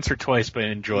seen it once or twice, but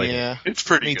enjoyed it. It's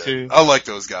pretty Me good. too. I like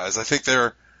those guys. I think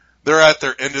they're at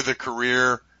their end of the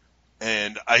career,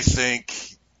 and I think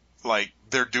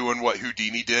they're doing what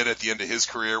Houdini did at the end of his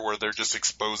career, where they're just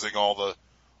exposing all the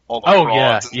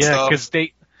frauds and stuff.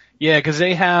 Because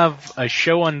they have a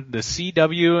show on the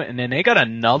CW, and then they got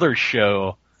another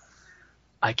show.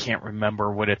 I can't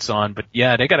remember what it's on, but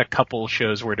yeah, they got a couple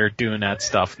shows where they're doing that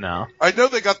stuff now. I know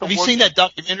they got the. Have you seen that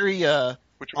documentary,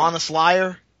 Honest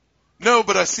Liar? No,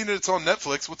 but I've seen it. It's on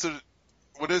Netflix.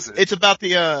 What is it? It's about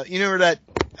the, you know that,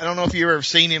 I don't know if you've ever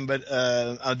seen him, but,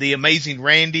 the Amazing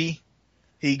Randy.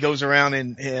 He goes around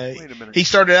and, he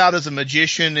started out as a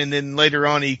magician, and then later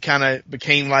on he kind of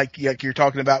became like you're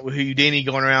talking about with Houdini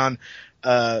going around,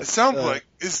 it sounds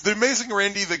is the Amazing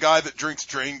Randy the guy that drinks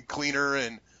drain cleaner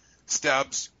and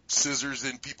stabs scissors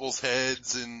in people's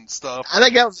heads and stuff. I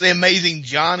think that was the Amazing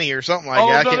Johnny or something like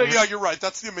that. Oh, no, yeah, you're right.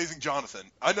 That's the Amazing Jonathan.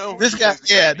 I know. This guy,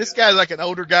 this guy's like an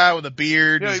older guy with a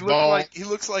beard. Yeah, and he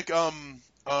looks like Al,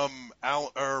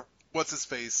 or what's his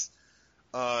face?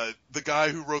 The guy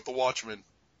who wrote The Watchmen.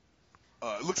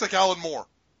 It looks like Alan Moore.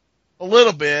 A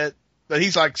little bit, but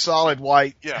he's like solid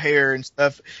white hair and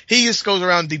stuff. He just goes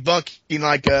around debunking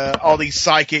like all these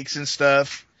psychics and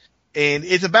stuff. And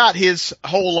it's about his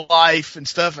whole life and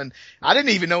stuff. And I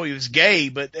didn't even know he was gay,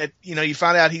 but you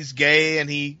find out he's gay and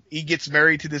he gets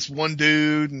married to this one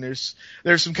dude, and there's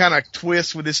some kind of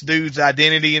twist with this dude's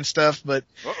identity and stuff. But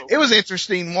it was an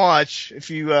interesting watch. If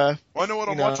you, well, I know what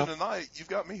I'm watching tonight. You've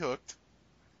got me hooked.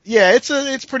 Yeah,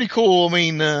 it's pretty cool. I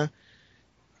mean,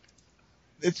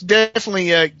 it's definitely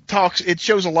it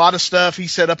shows a lot of stuff. He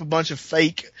set up a bunch of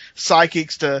fake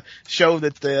psychics to show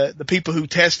that the people who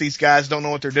test these guys don't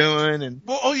know what they're doing. And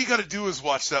well, all you got to do is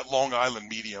watch that Long Island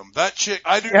Medium. That chick,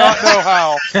 I do not know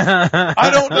how.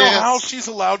 I don't know how she's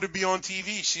allowed to be on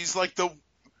TV. She's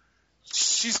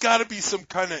got to be some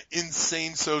kind of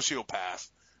insane sociopath.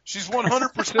 She's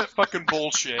 100% fucking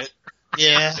bullshit.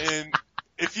 Yeah. And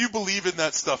if you believe in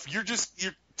that stuff, you're just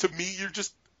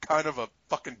kind of a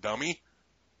fucking dummy.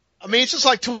 I mean, it's just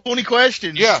like 20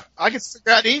 questions. Yeah. I could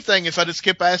figure out anything if I just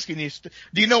kept asking you.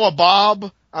 Do you know a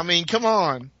Bob? I mean, come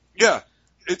on. Yeah.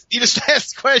 You just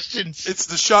ask questions. It's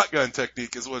the shotgun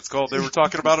technique is what it's called. They were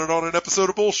talking about it on an episode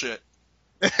of Bullshit.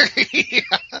 Yeah.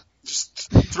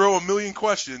 Just throw a million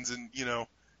questions and,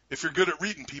 if you're good at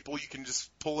reading people, you can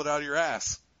just pull it out of your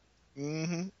ass.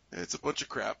 Mm-hmm. It's a bunch of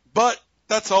crap. But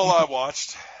that's all I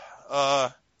watched.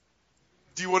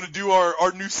 Do you want to do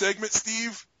our new segment,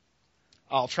 Steve?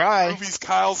 I'll try. Movies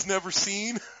Kyle's never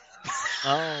seen.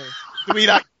 Oh. Do we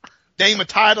like name a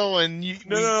title and you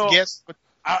guess?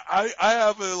 I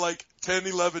have 10,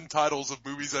 11 titles of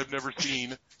movies I've never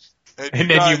seen. And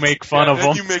then you make fun of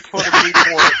them. And you make fun of me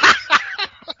for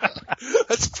it.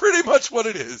 That's pretty much what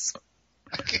it is.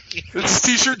 This is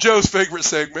T-Shirt Joe's favorite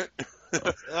segment.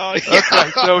 Oh,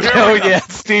 yeah. Okay, so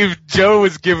Steve, Joe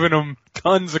was giving him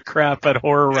tons of crap at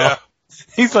Horror Row.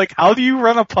 He's like, how do you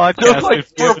run a podcast? Like,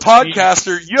 for a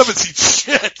podcaster, you haven't seen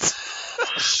shit.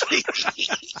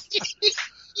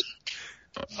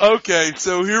 Okay,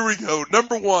 so here we go.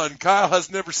 Number 1, Kyle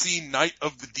has never seen Night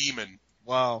of the Demon.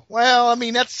 Wow. Well, I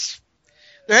mean, there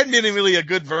hadn't been really a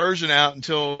good version out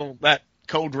until that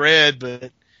Code Red,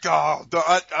 but... God,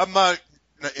 I'm not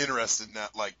interested in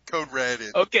that, like, Code Red.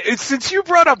 Okay, since you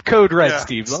brought up Code Red,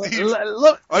 Steve,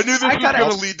 look, I knew this was going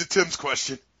to lead to Tim's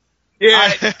question.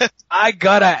 Yeah. I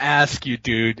gotta ask you,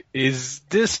 dude, is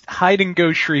this Hide and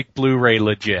Go Shriek Blu-ray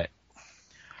legit?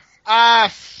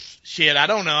 Shit, I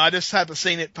don't know. I just haven't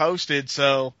seen it posted,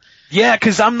 so... Yeah,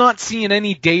 because I'm not seeing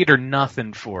any date or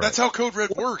nothing for it. That's how Code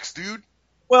Red works, dude.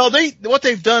 Well, what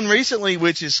they've done recently,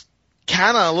 which is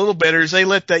kind of a little better, is they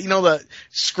let the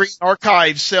Screen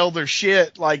Archives sell their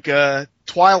shit like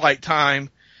Twilight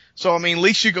Time. So, I mean, at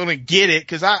least you're going to get it,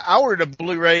 because I ordered a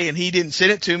Blu-ray and he didn't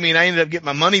send it to me and I ended up getting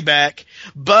my money back.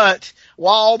 But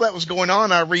while all that was going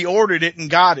on, I reordered it and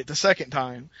got it the second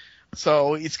time.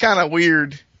 So it's kind of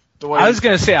weird. I was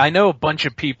going to say, I know a bunch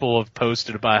of people have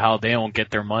posted about how they don't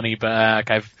get their money back.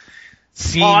 I've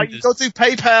seen... Oh, you go through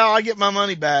PayPal, I get my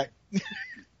money back.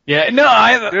 Yeah, no,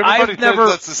 I've never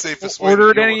that's the safest way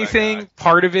ordered to deal with anything. that guy.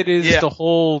 Part of it is the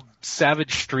whole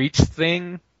Savage Streets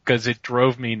thing, because it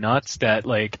drove me nuts that,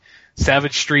 like,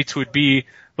 Savage Streets would be,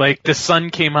 like, the sun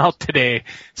came out today,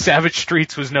 Savage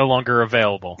Streets was no longer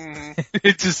available.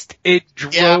 Mm-hmm. It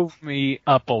drove me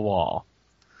up a wall.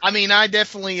 I mean, I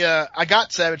definitely, I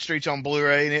got Savage Streets on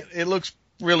Blu-ray and it looks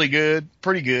really good,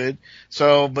 pretty good.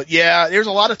 So, but yeah, there's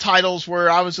a lot of titles where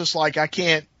I was just like, I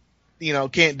can't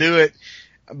do it.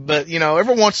 But,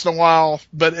 every once in a while,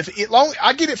 but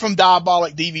I get it from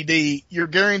Diabolic DVD, you're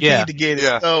guaranteed to get it.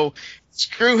 Yeah. So,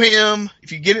 screw him.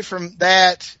 If you get it from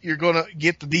that, you're gonna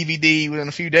get the DVD within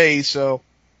a few days, so.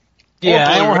 Yeah,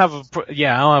 I don't have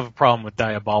a problem with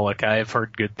Diabolic. I have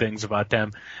heard good things about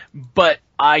them. But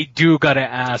I do gotta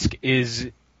ask is,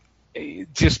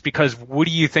 just because, what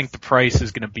do you think the price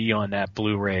is gonna be on that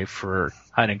Blu-ray for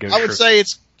Hide and Go Shriek? I would say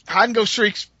it's Hide and Go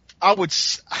Shrieks,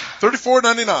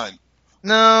 $34.99.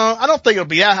 No, I don't think it'll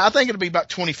be that. I think it'll be about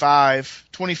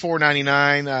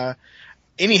 $24.99.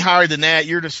 Any higher than that,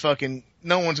 you're just fucking,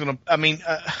 no one's gonna,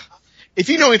 if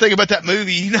you know anything about that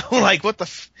movie, you know, like, what the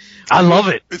I love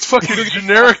it. It's fucking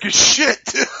generic as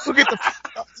shit.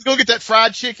 Go get that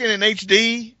fried chicken in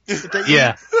HD.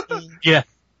 Yeah. Yeah.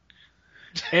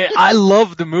 I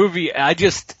love the movie.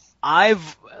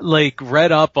 I've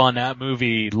read up on that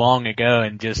movie long ago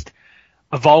and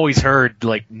I've always heard,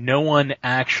 like, no one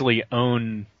actually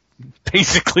owned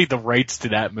basically the rights to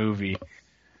that movie.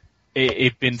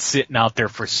 It's been sitting out there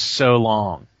for so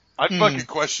long. I'd fucking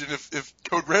question if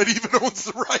Code Red even owns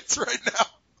the rights right now.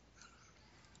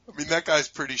 I mean, that guy's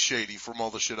pretty shady from all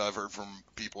the shit I've heard from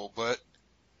people, but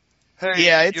hey,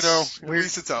 yeah, at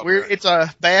least it's out there. It's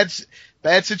a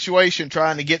bad situation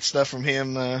trying to get stuff from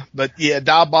him, but yeah,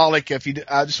 Diabolic, if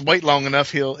I just wait long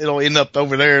enough, it'll end up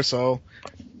over there, so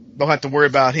don't have to worry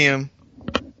about him.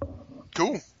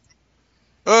 Cool.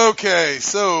 Okay,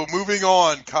 so moving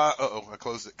on. I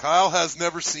closed it. Kyle has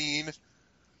never seen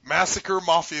Massacre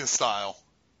Mafia Style.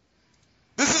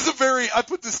 This is I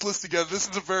put this list together. This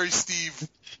is a very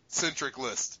Steve-centric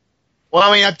list. Well,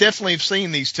 I mean, I definitely have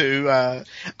seen these two.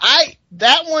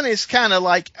 That one is kind of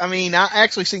like, I mean, I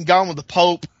actually seen Gone with the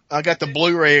Pope. I got the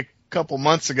Blu-ray a couple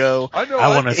months ago. I know. I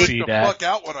want to see the that. Fuck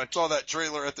out when I saw that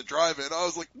trailer at the drive-in. I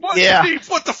was like, "What, yeah. Steve?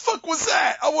 What the fuck was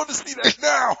that? I want to see that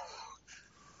now."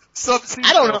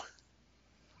 I don't know.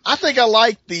 I think I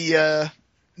like the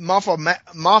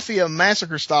Mafia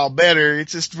Massacre Style better.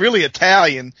 It's just really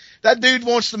Italian. That dude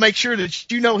wants to make sure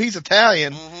that you know he's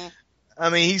Italian. Mm-hmm. I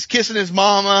mean, he's kissing his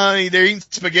mama, they're eating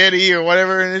spaghetti or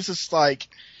whatever, and it's just like,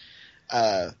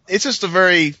 it's just a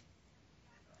very,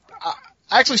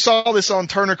 I actually saw this on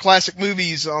Turner Classic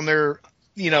Movies on their,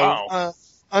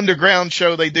 underground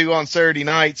show they do on Saturday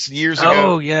nights years ago.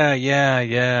 Oh,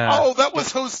 yeah. Oh, that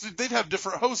was hosted, they'd have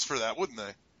different hosts for that, wouldn't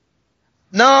they?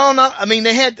 No, I mean,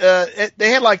 they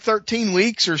had like 13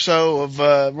 weeks or so of,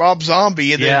 Rob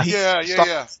Zombie and then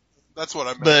yeah. That's what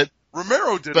I meant. But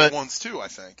Romero did it once too, I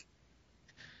think.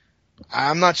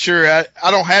 I'm not sure. I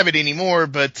don't have it anymore,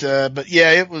 but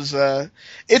yeah, it was,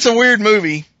 it's a weird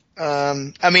movie. I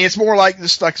mean, it's more like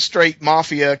just like a straight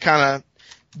mafia kind of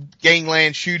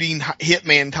gangland shooting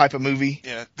hitman type of movie.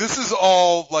 Yeah. This is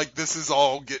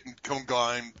all getting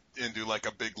combined into like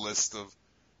a big list of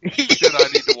shit I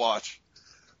need to watch.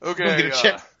 Okay.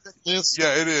 Check this.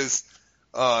 Yeah, it is.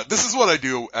 This is what I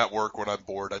do at work when I'm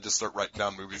bored. I just start writing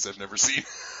down movies I've never seen.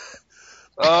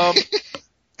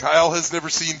 Kyle has never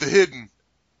seen The Hidden.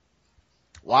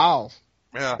 Wow.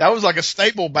 Yeah. That was like a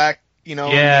staple back,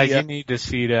 Yeah, you need to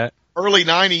see that. Early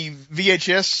 90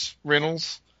 VHS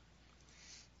rentals.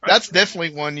 That's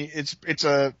definitely one. It's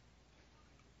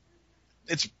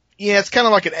kind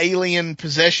of like an alien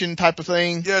possession type of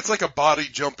thing. Yeah, it's like a body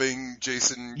jumping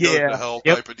Jason Goes to Hell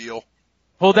type of deal.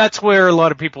 Well, that's where a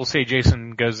lot of people say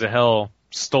Jason Goes to Hell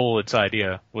stole its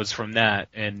idea, was from that,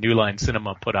 and New Line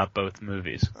Cinema put out both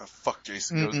movies. Oh, fuck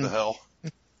Jason Goes to Hell.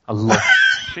 I love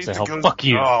Jason Goes to Hell. Fuck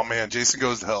you. Oh man, Jason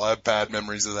Goes to Hell. I have bad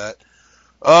memories of that.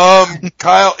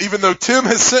 Kyle, even though Tim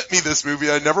has sent me this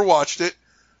movie, I never watched it.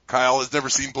 Kyle has never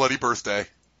seen Bloody Birthday.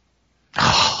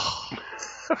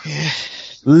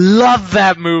 Love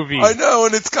that movie. I know,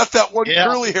 and it's got that one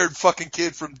curly-haired fucking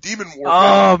kid from Demon War.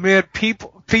 Oh man,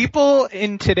 people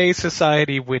in today's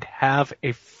society would have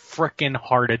a frickin'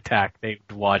 heart attack. They'd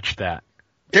watch that.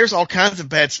 There's all kinds of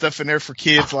bad stuff in there for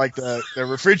kids, like the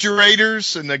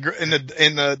refrigerators and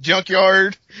the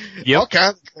junkyard. Yep. All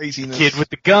kinds of craziness. Kid with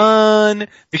the gun.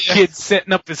 The kid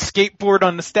setting up his skateboard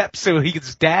on the steps so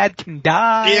his dad can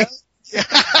die. Yeah.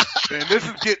 Man, this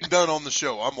is getting done on the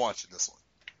show. I'm watching this one.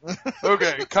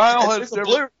 Okay, Kyle has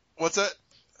never. What's that?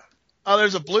 Oh,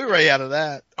 there's a Blu-ray out of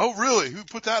that. Oh, really? Who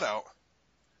put that out?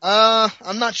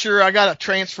 I'm not sure. I got a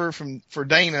transfer for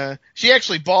Dana. She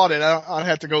actually bought it. I'll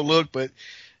have to go look, but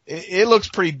it looks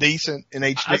pretty decent in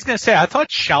HD. I was gonna say, I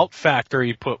thought Shout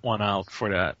Factory put one out for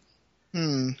that.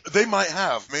 They might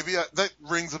have. Maybe that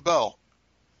rings a bell.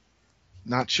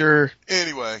 Not sure.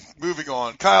 Anyway, moving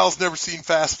on. Kyle's never seen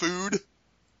Fast Food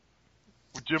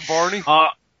with Jim Varney.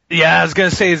 Yeah, I was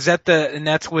gonna say, and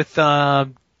that's with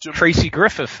Tracy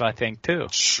Griffith, I think, too.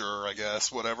 Sure, I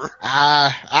guess, whatever.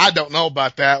 I don't know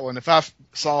about that one. If I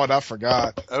saw it, I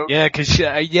forgot. Okay.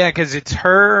 Yeah, cause it's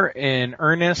her and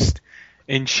Ernest,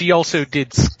 and she also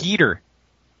did Skeeter.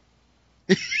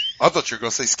 I thought you were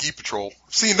gonna say Ski Patrol.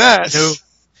 I've seen that.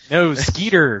 No,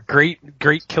 Skeeter, great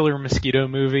killer mosquito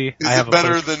movie. Is it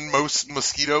better than most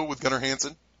Mosquito with Gunnar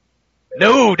Hansen?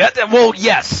 No,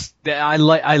 yes. I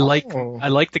like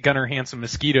the Gunnar Hansen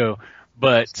Mosquito,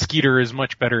 but Skeeter is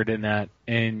much better than that.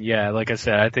 And yeah, like I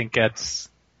said, I think that's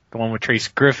the one with Tracy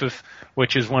Griffith,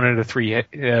 which is one of the three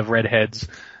redheads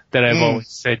that I've always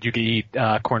said you could eat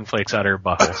cornflakes out of her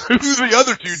butthole. Who's the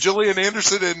other two? Gillian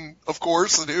Anderson and, of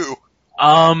course, and who?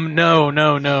 No.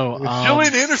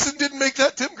 Gillian Anderson didn't make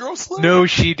that Tim Gross list? No,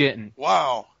 she didn't.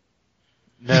 Wow.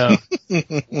 No.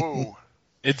 Whoa.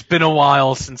 It's been a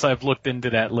while since I've looked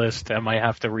into that list. I might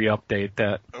have to re-update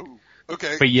that. Oh,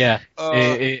 okay. But yeah,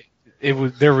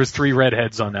 there was three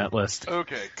redheads on that list.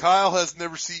 Okay, Kyle has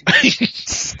never seen.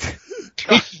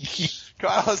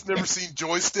 Kyle has never seen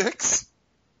Joysticks.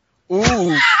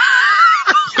 Ooh.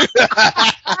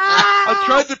 I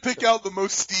tried to pick out the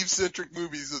most Steve-centric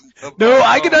movies. No,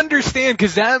 I can understand,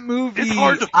 because that movie... It's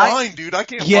hard to find, dude. I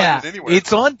can't find it anywhere.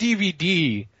 It's on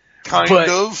DVD. Kind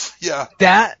of, yeah.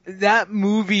 That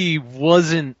movie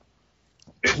wasn't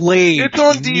played It's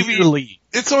on nearly.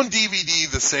 It's on DVD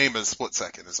the same as Split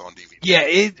Second is on DVD. Yeah,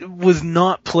 it was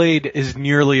not played as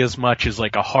nearly as much as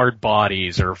like a Hard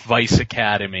Bodies or Vice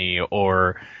Academy,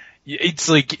 or it's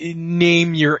like,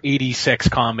 name your 86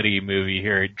 comedy movie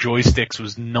here. Joysticks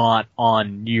was not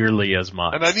on nearly as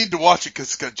much. And I need to watch it because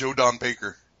it's got Joe Don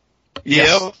Baker.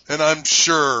 Yeah. And I'm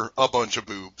sure a bunch of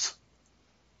boobs.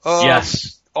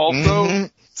 Yes. Also,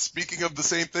 speaking of the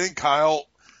same thing, Kyle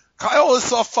has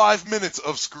saw 5 minutes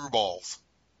of Screwballs.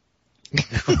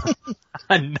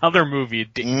 Another movie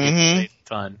it didn't get played a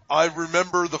ton. I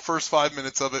remember the first 5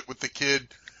 minutes of it with the kid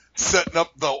setting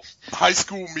up the high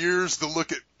school mirrors to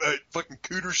look at fucking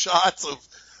cooter shots of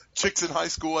chicks in high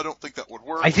school. I don't think that would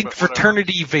work. I think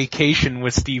Fraternity Vacation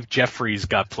with Steve Jeffries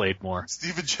got played more.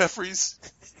 Stephen Jeffries?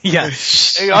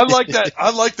 Yes. Hey, I like that.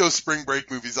 I like those Spring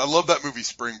Break movies. I love that movie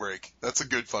Spring Break. That's a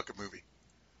good fucking movie.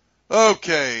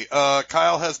 Okay,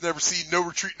 Kyle has never seen No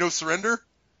Retreat, No Surrender.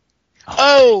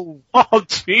 Oh,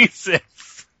 Jesus.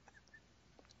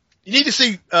 You need to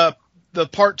see the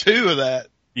part 2 of that.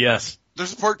 Yes.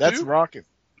 There's a part 2? That's rocking.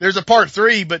 There's a part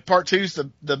 3, but part 2's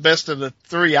the best of the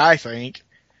 3, I think.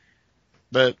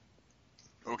 But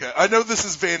okay, I know this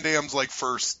is Van Damme's like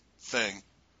first thing.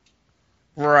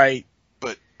 Right.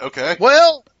 But okay.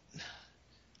 Well,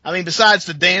 I mean, besides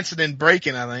the dancing and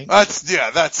breaking, I think.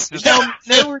 That's just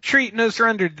No Retreat, No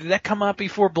Surrender. Did that come out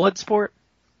before Bloodsport?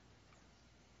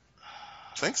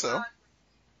 I think so.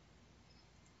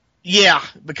 Yeah,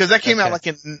 because that came out like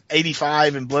in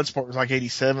 85 and Bloodsport was like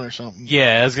 87 or something.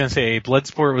 Yeah, I was gonna say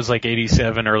Bloodsport was like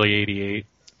 87, early 88.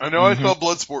 I know I saw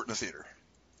Bloodsport in the theater.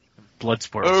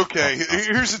 Bloodsport. Okay,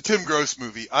 here's a Tim Gross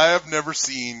movie. I have never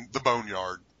seen The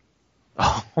Boneyard.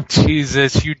 Oh,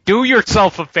 Jesus, you do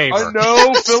yourself a favor. I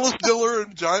know, Phyllis Diller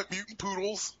and Giant Mutant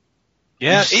Poodles.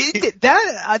 Yeah,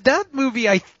 that movie,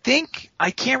 I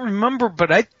can't remember,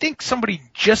 but I think somebody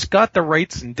just got the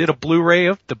rights and did a Blu-ray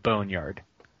of The Boneyard.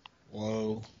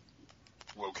 Whoa.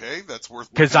 Okay, that's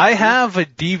worth. Because I have a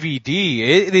DVD.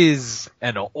 It is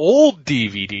an old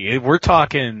DVD. We're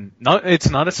talking, it's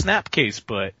not a snap case,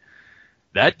 but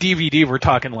that DVD, we're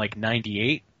talking like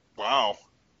 98. Wow.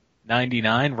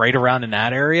 99, right around in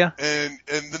that area. And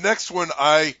the next one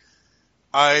I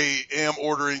am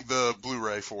ordering the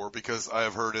Blu-ray for because I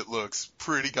have heard it looks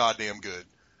pretty goddamn good.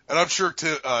 And I'm sure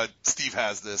Steve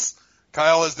has this.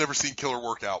 Kyle has never seen Killer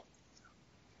Workout.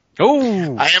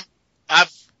 Oh.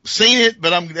 I've seen it,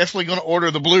 but I'm definitely going to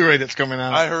order the Blu-ray that's coming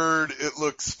out. I heard it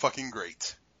looks fucking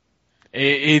great.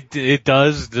 It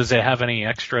does. Does it have any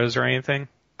extras or anything?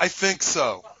 I think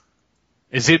so.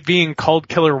 Is it being called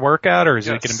Killer Workout, or is it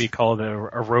going to be called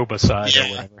Aerobicide or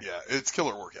whatever? Yeah, it's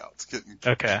Killer Workout. It's getting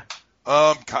okay.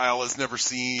 Kyle has never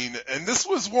seen, and this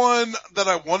was one that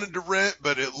I wanted to rent,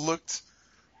 but it looked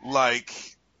like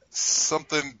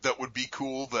something that would be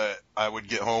cool that I would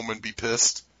get home and be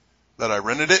pissed that I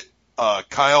rented it.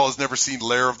 Kyle has never seen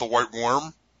Lair of the White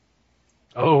Worm.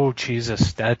 Oh,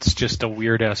 Jesus. That's just a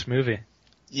weird-ass movie.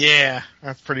 Yeah,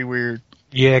 that's pretty weird.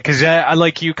 Yeah, because I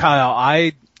like you, Kyle.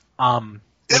 When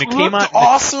it came out,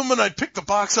 awesome, and I picked the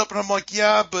box up, and I'm like,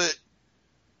 yeah, but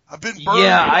I've been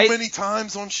burned many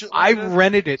times on shit like that. I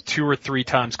rented it 2 or 3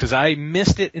 times because I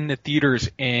missed it in the theaters,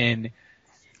 and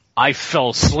I fell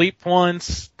asleep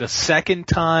once. The second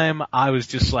time, I was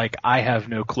just like, I have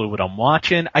no clue what I'm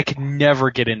watching. I could never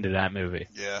get into that movie.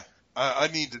 Yeah, I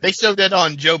need to. They showed that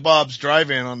on Joe Bob's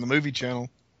Drive-In on the movie channel.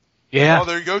 Yeah. Oh,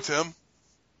 there you go, Tim.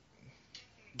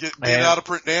 Get out of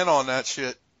print Dan on that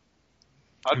shit.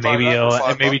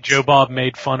 Maybe Joe Bob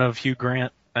made fun of Hugh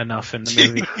Grant enough in the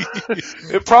movie.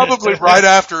 It probably right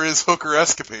after his hooker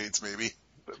escapades, maybe.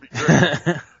 That'd be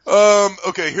great.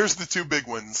 Okay, here's the 2 big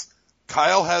ones.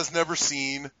 Kyle has never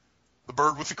seen The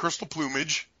Bird with the Crystal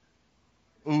Plumage.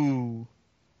 Ooh.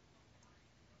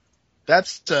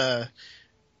 That's,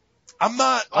 I'm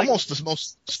not. Almost the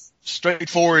most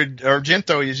straightforward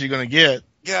Argento as you're gonna get.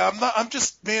 Yeah,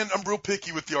 I'm real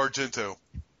picky with the Argento.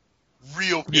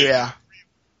 Real picky. Yeah.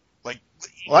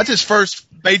 Well, that's his first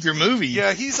major movie.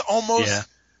 Yeah, he's almost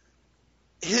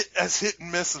hit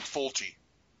and miss as Fulci.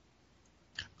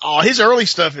 Oh, his early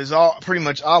stuff is all pretty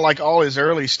much. I like all his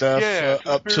early stuff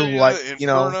up to like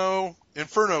Inferno.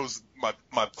 Inferno's my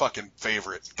fucking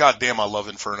favorite. God damn, I love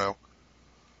Inferno.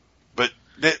 But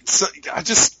I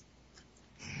just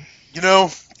you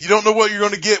don't know what you're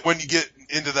going to get when you get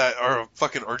into that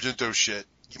fucking Argento shit.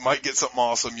 You might get something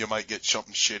awesome. You might get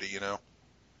something shitty, you know.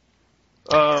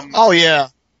 Oh yeah.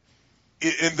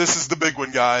 And this is the big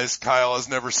one, guys. Kyle has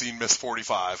never seen Miss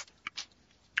 45.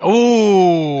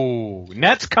 Oh,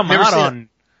 that's come out on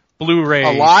Blu-ray.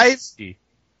 Alive?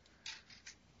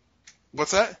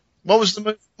 What's that? What was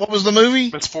the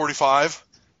movie? Miss 45.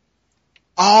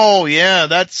 Oh yeah,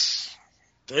 that's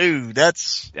a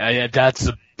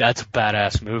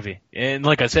badass movie. And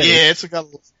like I said,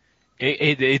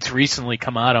 it's recently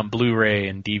come out on Blu-ray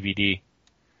and DVD.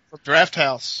 Draft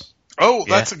House. Oh,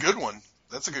 that's a good one.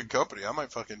 That's a good company. I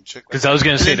might fucking check that. Because I was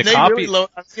going to say the copy. Really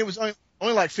it was only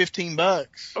like $15.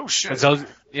 Oh shit. Because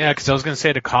I was going to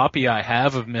say the copy I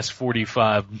have of Miss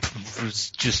 45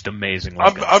 was just amazing.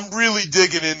 I'm really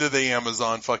digging into the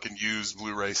Amazon fucking used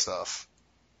Blu-ray stuff.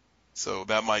 So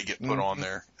that might get put on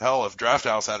there. Hell, if Draft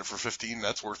House had it for 15,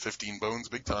 that's worth 15 bones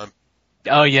big time.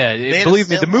 Oh yeah, believe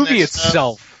me, the movie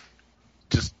itself,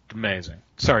 just amazing.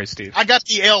 Sorry, Steve. I got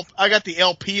the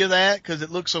LP of that because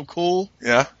it looks so cool.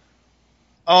 Yeah.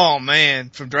 Oh man,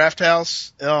 from Draft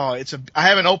House. Oh, I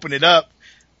haven't opened it up.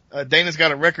 Dana's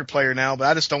got a record player now, but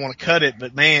I just don't want to cut it.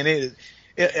 But man,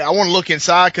 I want to look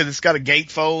inside because it's got a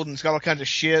gatefold and it's got all kinds of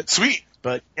shit. Sweet.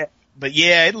 But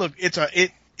yeah, it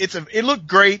looked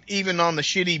great even on the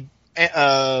shitty,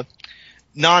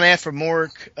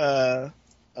 non-Afromork,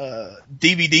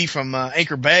 DVD from,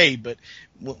 Anchor Bay. But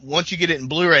once you get it in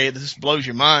Blu-ray, it just blows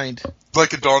your mind.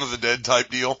 Like a Dawn of the Dead type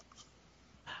deal.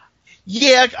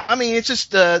 Yeah, I mean, it's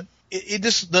just,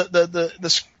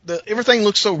 everything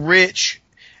looks so rich.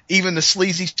 Even the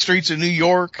sleazy streets of New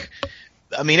York.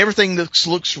 I mean, everything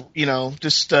looks, you know,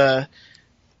 just the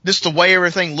way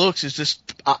everything looks is just,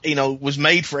 you know, was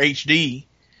made for HD.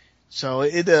 So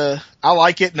I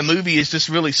like it, and the movie is just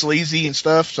really sleazy and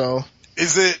stuff, so.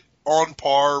 Is it on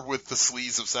par with the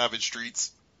sleaze of Savage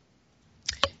Streets?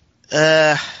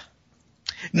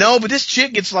 No, but this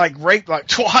chick gets like raped like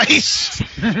twice.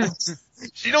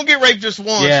 She don't get raped just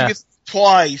once. Yeah. She gets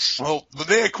twice. Well,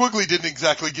 Linnea Quigley didn't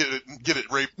exactly get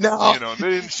it raped. No. You know,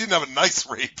 she didn't have a nice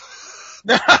rape.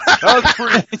 That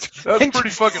was pretty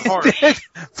fucking hard.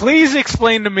 Please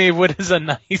explain to me what is a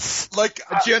nice, like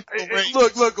a gentle rape.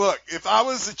 Look. If I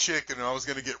was a chick and I was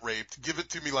gonna get raped, give it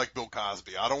to me like Bill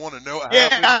Cosby. I don't want to know what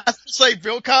happened. I say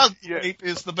Bill Cosby rape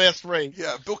is the best rape.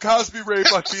 Yeah, Bill Cosby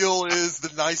rape I feel is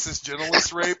the nicest,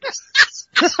 gentlest rape.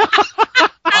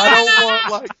 I don't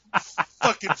want like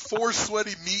fucking 4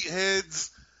 sweaty meatheads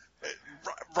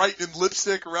writing in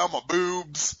lipstick around my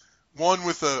boobs. One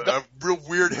with a real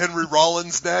weird Henry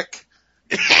Rollins neck.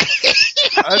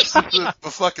 That's just a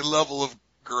fucking level of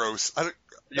gross.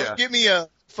 Don't give me a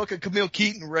fucking Camille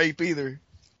Keaton rape either.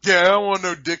 Yeah, I don't want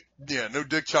no dick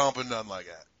chomping, nothing like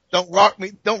that.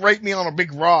 Don't rape me on a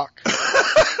big rock.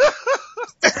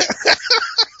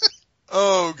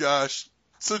 Oh gosh.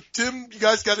 So Tim, you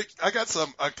guys I got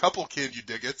a couple Can You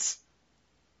Dig It's.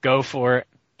 Go for it.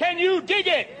 Can you dig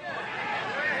it?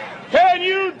 Can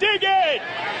you dig it?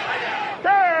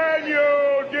 Can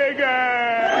you dig it?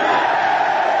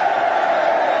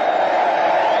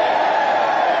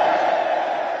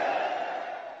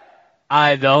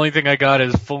 The only thing I got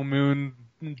is Full Moon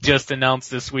just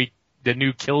announced this week the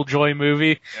new Killjoy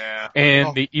movie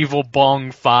and the Evil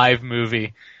Bong 5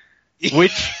 movie,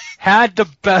 which had the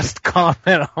best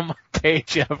comment on my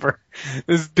page ever.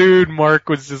 This dude, Mark,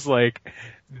 was just like,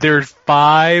 there's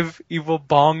 5 Evil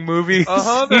Bong movies. There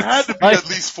had to be at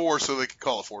least 4 so they could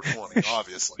call it 420,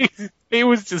 obviously. He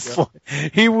was just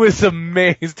he was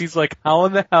amazed. He's like, how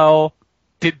in the hell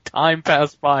did time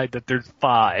pass by that there's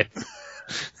 5?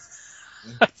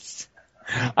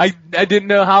 I didn't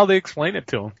know how they explained it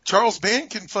to him. Charles Band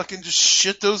can fucking just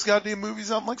shit those goddamn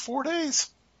movies out in like 4 days.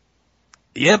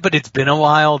 Yeah, but it's been a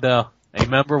while though. I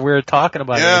remember we were talking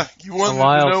about it. Yeah, you wanted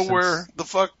to know where the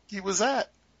fuck he was at.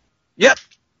 Yep.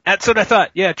 That's what I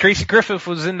thought. Yeah, Tracy Griffith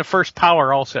was in the first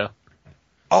Power also.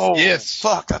 Oh, yes.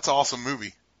 Fuck, that's an awesome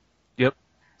movie. Yep.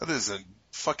 That is a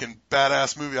fucking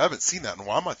badass movie. I haven't seen that in a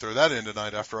while. I might throw that in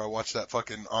tonight after I watch that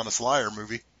fucking Honest Liar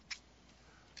movie.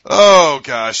 Oh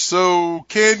gosh, so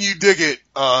Can You Dig It?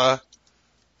 I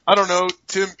don't know,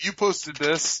 Tim, you posted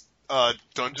this.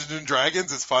 Dungeons and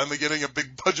Dragons is finally getting a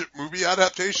big budget movie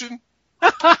adaptation.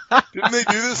 Didn't they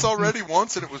do this already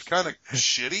once and it was kind of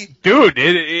shitty? Dude,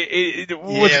 it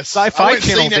was Sci-Fi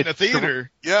Channel did in the theater.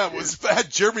 Yeah, it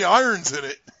had Jeremy Irons in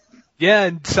it. Yeah,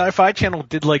 and Sci-Fi Channel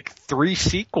did like 3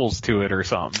 sequels to it or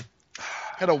something.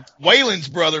 Had a Wayland's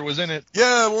brother was in it.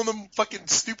 Yeah, one of them fucking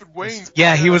stupid Wayne's.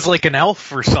 Yeah, he was like an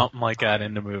elf or something like that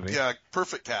in the movie. Yeah,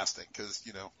 perfect casting, because,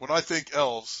 you know, when I think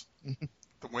elves,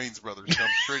 the Wayne's brothers come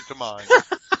straight to mind.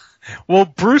 Well,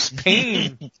 Bruce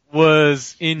Payne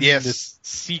was in this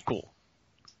sequel.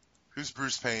 Who's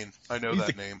Bruce Payne? I know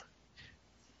that name.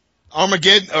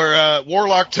 Armageddon or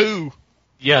Warlock 2.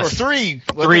 Yes. Or 3.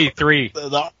 Three.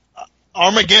 The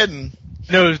Armageddon.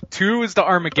 No, 2 is the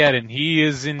Armageddon. He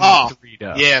is in 3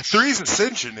 though. Yeah. 3's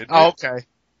Ascension, isn't it? Oh, okay.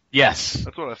 Yes.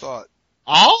 That's what I thought.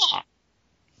 Ah.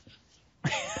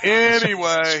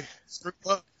 Anyway,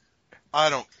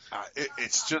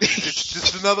 it's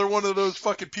just another one of those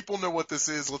fucking people know what this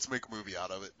is. Let's make a movie out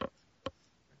of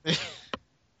it.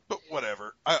 But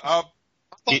whatever.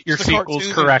 Get your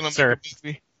sequels correct, sir.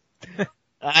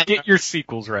 Get your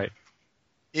sequels right.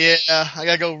 Yeah, I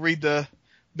gotta go read the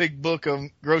big book of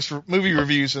gross movie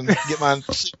reviews and get my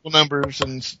sequel numbers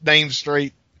and names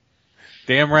straight.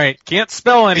 Damn right. Can't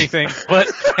spell anything, but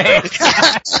thanks.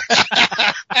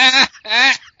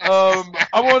 I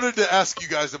wanted to ask you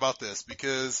guys about this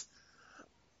because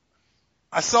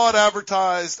I saw it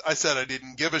advertised. I said I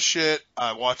didn't give a shit.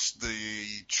 I watched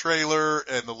the trailer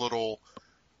and the little,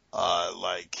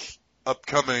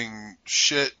 upcoming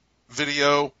shit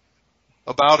video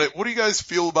about it. What do you guys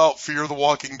feel about Fear the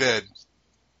Walking Dead?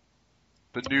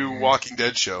 The new Walking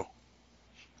Dead show.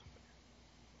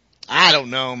 I don't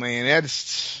know, man.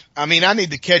 I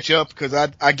need to catch up because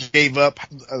I gave up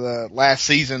the last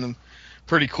season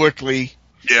pretty quickly.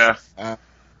 Yeah.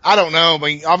 I don't know. I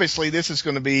mean, obviously this is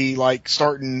going to be like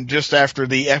starting just after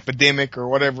the epidemic or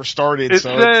whatever started.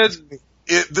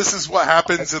 This is what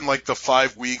happens in like the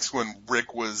 5 weeks when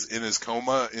Rick was in his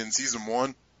coma in season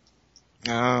 1.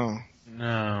 Oh.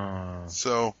 No.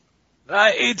 So.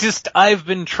 I've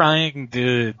been trying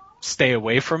to stay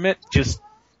away from it just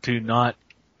to not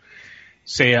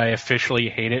say I officially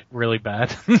hate it really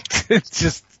bad. It's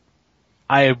just,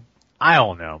 I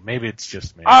don't know. Maybe it's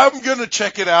just me. I'm gonna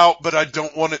check it out, but I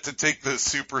don't want it to take the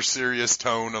super serious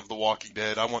tone of The Walking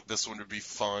Dead. I want this one to be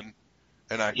fun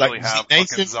and actually have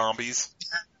fucking zombies.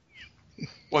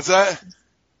 What's that?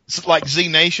 It's like Z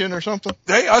Nation or something?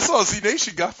 Hey, I saw Z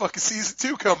Nation got fucking season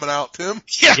 2 coming out, Tim.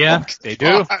 Yeah, they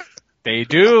do. They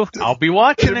do. I'll be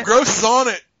watching it. Gross is on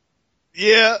it.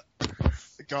 Yeah.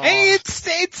 God. Hey,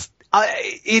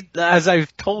 as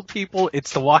I've told people,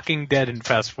 it's The Walking Dead and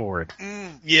fast forward.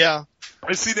 Yeah.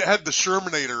 I seen it had the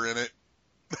Shermanator in it.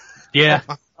 Yeah.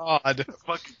 Oh my God.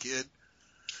 Fucking kid.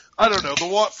 I don't know.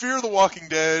 Fear of the Walking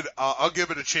Dead, I'll give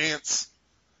it a chance.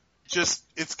 Just,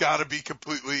 it's gotta be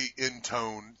completely in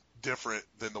tone different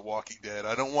than The Walking Dead.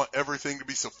 I don't want everything to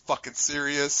be so fucking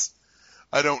serious.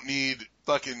 I don't need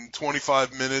fucking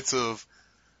 25 minutes of,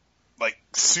 like,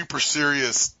 super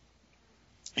serious,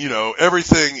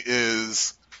 everything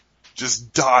is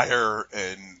just dire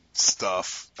and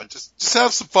stuff. I just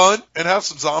have some fun and have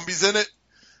some zombies in it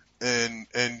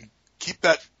and keep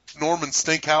that Norman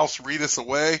Stinkhouse Reedus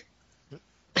away.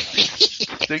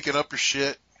 Stinking up your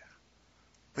shit.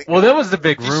 Well, that was the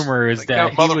big rumor is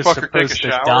that he was supposed to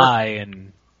die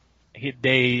and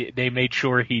they made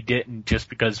sure he didn't just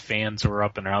because fans were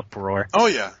up in an uproar. Oh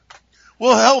yeah.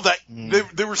 Well, hell,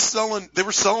 they were selling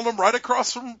them right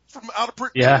across from out of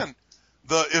print can.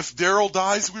 The "If Daryl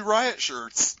Dies, We Riot"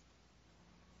 shirts.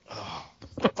 Oh,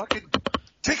 fucking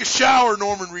take a shower,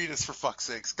 Norman Reedus, for fuck's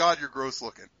sakes. God, you're gross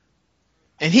looking.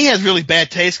 And he has really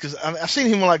bad taste because I've seen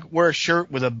him wear a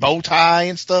shirt with a bow tie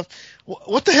and stuff.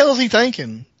 What the hell is he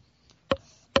thinking?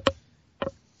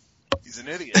 He's an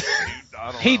idiot,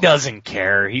 dude. He doesn't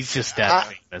care. He's just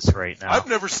that famous right now. I've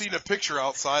never seen a picture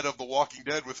outside of The Walking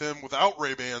Dead with him without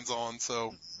Ray-Bans on,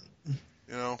 so,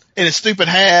 And a stupid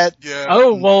hat. Yeah.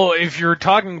 Oh, well, if you're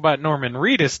talking about Norman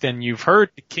Reedus, then you've heard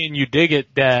Can You Dig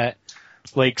It that,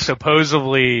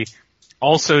 supposedly,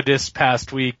 also this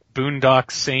past week,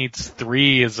 Boondock Saints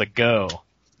 3 is a go.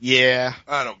 Yeah.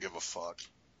 I don't give a fuck.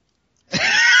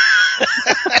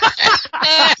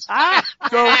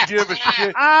 Don't give a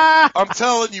shit. I'm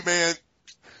telling you, man,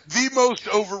 the most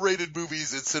overrated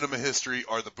movies in cinema history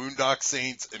are the Boondock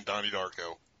Saints and Donnie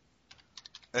Darko.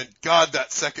 And God,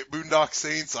 that second Boondock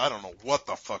Saints, I don't know what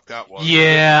the fuck that was.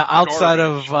 Yeah, outside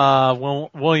of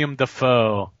William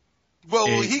Dafoe. Well,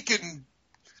 he can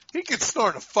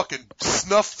start a fucking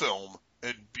snuff film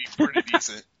and be pretty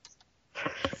decent.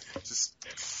 Just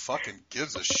fucking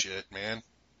gives a shit, man.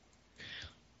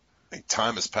 I think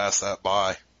time has passed that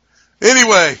by.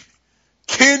 Anyway,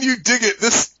 Can You Dig It?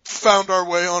 This found our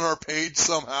way on our page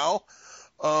somehow.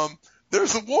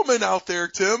 There's a woman out there,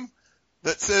 Tim,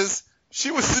 that says she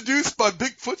was seduced by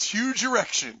Bigfoot's huge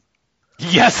erection.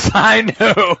 Yes, I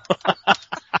know.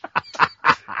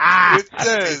 It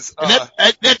says,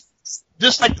 that's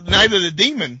just like the Night of the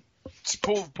Demon.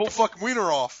 Pull fucking wiener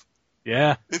off.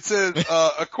 Yeah. It says,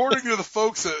 according to the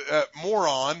folks at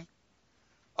Moron,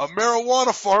 a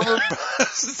marijuana farmer,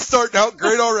 starting out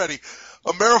great already.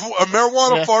 A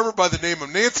marijuana farmer by the name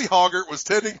of Nancy Hoggart was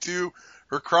tending to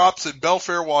her crops in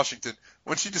Belfair, Washington,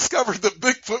 when she discovered that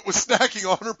Bigfoot was snacking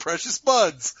on her precious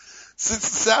buds. Since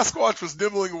the Sasquatch was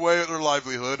nibbling away at her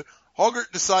livelihood,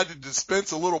 Hoggart decided to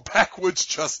dispense a little backwoods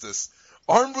justice.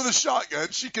 Armed with a shotgun,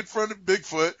 she confronted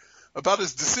Bigfoot about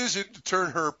his decision to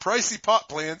turn her pricey pot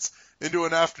plants into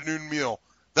an afternoon meal.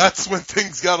 That's when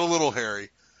things got a little hairy.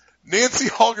 Nancy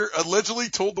Hoggart allegedly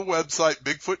told the website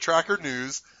Bigfoot Tracker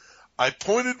News, "I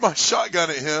pointed my shotgun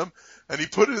at him, and he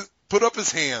put up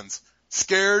his hands,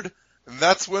 scared, and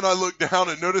that's when I looked down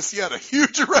and noticed he had a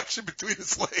huge erection between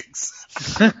his legs."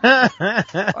 I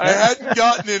hadn't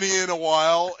gotten any in a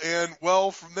while, and,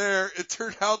 well, from there, it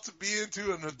turned out to be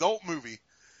into an adult movie.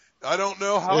 I don't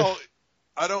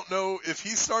know if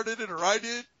he started it or I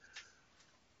did.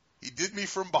 He did me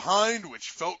from behind,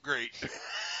 which felt great.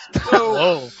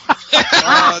 So,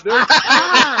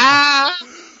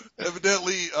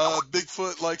 evidently,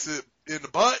 Bigfoot likes it in the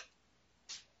butt,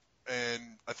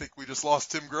 and I think we just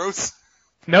lost Tim Gross.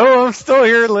 No, I'm still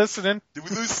here listening. Did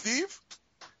we lose Steve?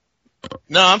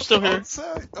 No, I'm still here. I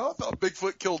thought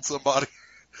Bigfoot killed somebody.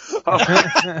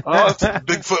 It's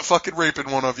Bigfoot fucking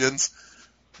raping one of yins.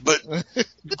 But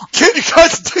can you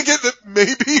guys dig it that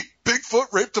maybe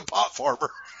Bigfoot raped a pot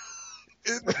farmer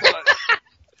in the butt?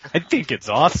 I think it's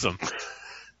awesome.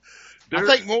 I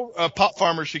think more pot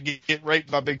farmers should get raped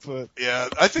by Bigfoot. Yeah,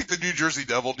 I think the New Jersey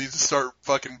Devil needs to start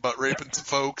fucking butt raping some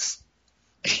folks.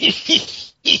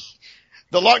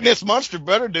 The Loch Ness Monster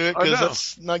better do it because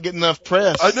that's not getting enough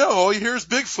press. I know. All you hear is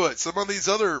Bigfoot. Some of these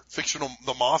other fictional,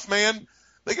 the Mothman,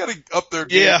 they got to up their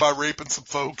game by raping some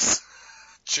folks.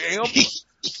 Champ,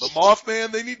 the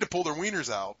Mothman, they need to pull their wieners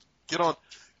out.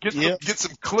 Get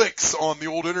some clicks on the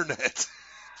old internet.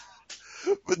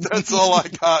 But that's all I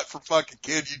got for fucking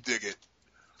Can You Dig It?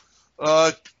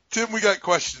 Tim, we got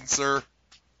questions, sir.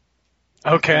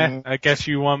 Okay, I guess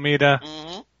you want me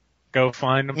to go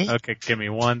find them? Okay, give me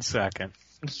 1 second.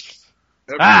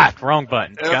 Wrong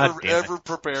button. God damn it. Ever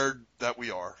prepared that we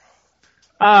are.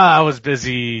 I was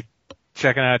busy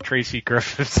checking out Tracy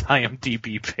Griffith's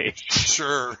IMDb page.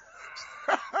 Sure.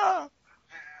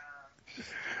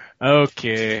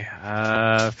 Okay,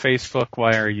 Facebook,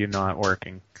 why are you not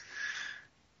working?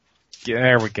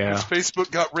 There we go. Facebook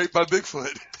got raped by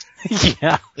Bigfoot.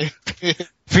 Yeah.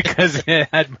 Because it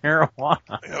had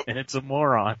marijuana, and it's a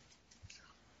moron.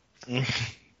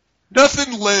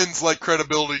 Nothing lends like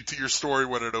credibility to your story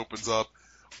when it opens up.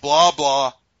 Blah,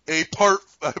 blah, a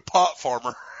pot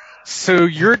farmer. So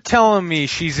you're telling me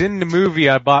she's in the movie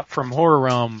I bought from Horror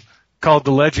Realm called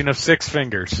The Legend of Six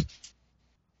Fingers?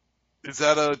 Is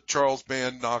that a Charles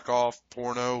Band knockoff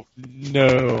porno?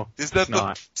 No. Is that the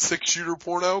not. 6-shooter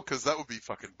porno? Because that would be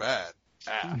fucking bad.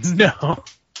 No.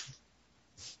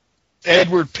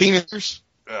 Edward Penis.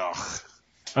 Ugh.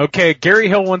 Okay, Gary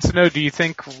Hill wants to know, do you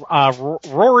think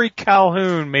Rory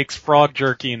Calhoun makes frog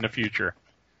jerky in the future?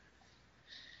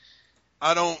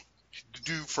 I don't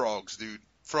do frogs, dude.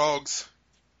 Frogs.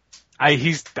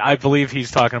 I believe he's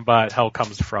talking about Hell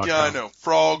Comes to Frog. Yeah, I know.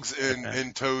 Frogs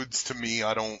and toads, to me,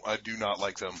 I do not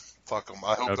like them. Fuck them.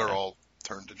 I hope they're all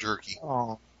turned to jerky.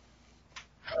 Oh.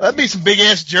 That'd be some big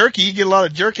ass jerky. You get a lot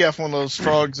of jerky off one of those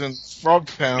frogs in Frog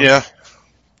Town. Yeah.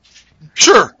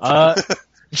 Sure.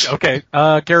 Okay.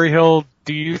 Gary Hill,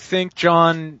 do you think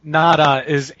John Nada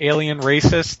is alien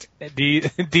racist?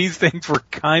 These things were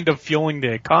kind of fueling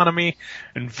the economy,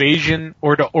 invasion,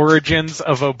 or the origins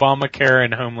of Obamacare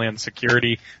and Homeland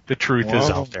Security. The truth is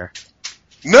out there.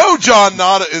 No, John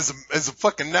Nada is a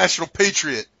fucking national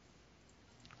patriot.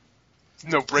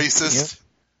 No racist. Yep.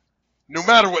 No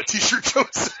matter what T-shirt Joe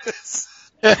says.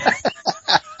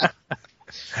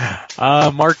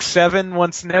 Mark 7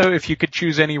 wants to know if you could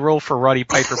choose any role for Roddy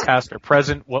Piper, past or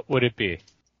present, what would it be?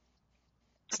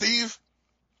 Steve?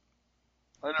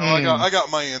 I know, I got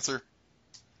my answer.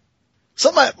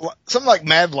 Something like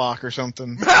Madlock or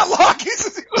something. Madlock?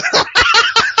 He's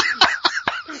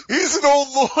an old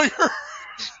lawyer.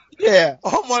 Yeah.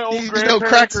 Oh, my old grandparents. No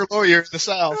cracker lawyer in the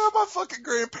South. Yeah, my fucking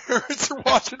grandparents are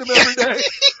watching him every day.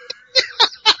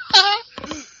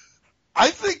 I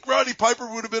think Roddy Piper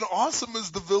would have been awesome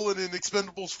as the villain in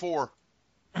Expendables 4.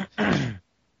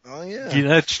 Oh, yeah.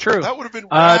 That's true. That would have been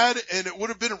rad, and it would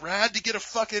have been rad to get a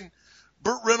fucking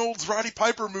Burt Reynolds, Roddy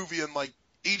Piper movie in, like,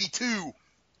 82.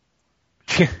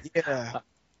 Yeah.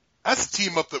 That's a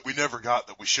team-up that we never got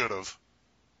that we should have.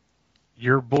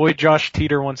 Your boy Josh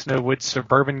Teeter wants to know, would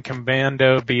Suburban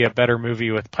Commando be a better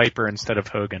movie with Piper instead of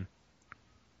Hogan?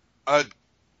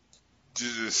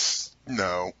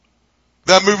 No.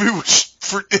 That movie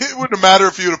it wouldn't matter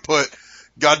if you would have put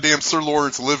goddamn Sir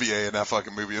Laurence Olivier in that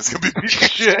fucking movie. It's gonna be a piece of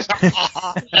shit.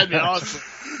 That'd be awesome.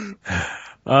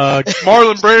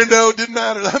 Marlon Brando, didn't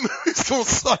matter. That movie's gonna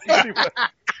suck anyway.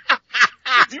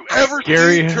 Have you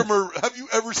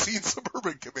ever seen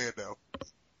Suburban Commando?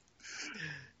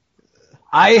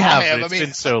 I have. It's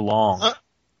been so long.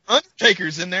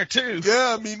 Undertaker's in there too.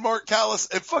 Yeah, I mean Mark Callis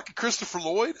and fucking Christopher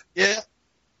Lloyd. Yeah.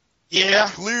 Yeah.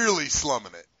 Clearly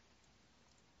slumming it.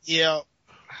 Yeah.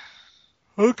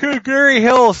 Okay, Gary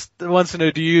Hill wants to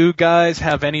know, do you guys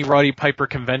have any Roddy Piper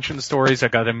convention stories? I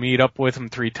got to meet up with him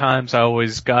 3 times. I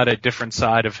always got a different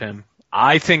side of him.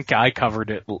 I think I covered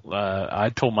it.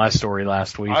 I told my story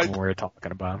last week when we were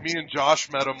talking about him. Me and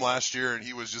Josh met him last year, and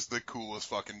he was just the coolest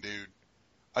fucking dude.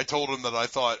 I told him that I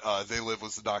thought They Live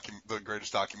was the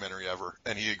greatest documentary ever,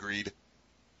 and he agreed.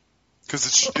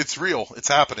 Because it's real. It's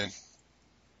happening.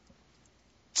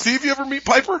 Steve, you ever meet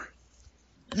Piper?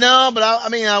 No, but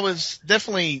I was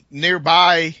definitely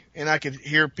nearby, and I could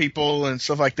hear people and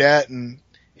stuff like that, and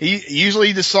he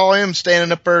usually just saw him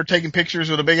standing up there taking pictures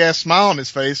with a big ass smile on his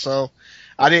face, so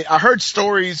I heard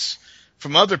stories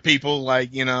from other people,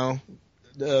 like, he would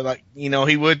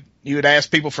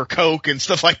ask people for Coke and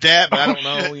stuff like that, but I don't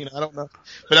know, I don't know.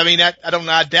 But I mean,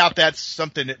 I doubt that's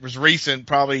something that was recent,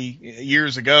 probably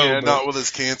years ago. Yeah, not with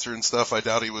his cancer and stuff. I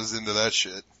doubt he was into that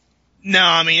shit. No,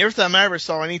 I mean, every time I ever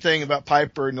saw anything about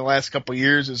Piper in the last couple of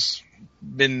years it's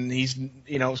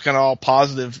kind of all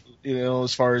positive,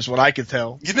 as far as what I could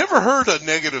tell. You never heard a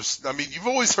negative, I mean, you've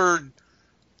always heard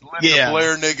Linda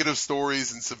Blair negative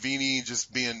stories and Savini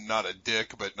just being not a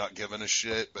dick, but not giving a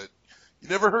shit, but you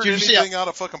never heard anything out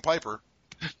of fucking Piper.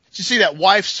 Did you see that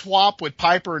wife swap with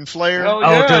Piper and Flair? Oh,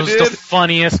 yeah, that was the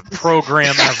funniest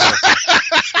program ever.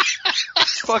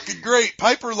 Fucking great.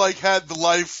 Piper, had the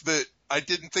life that I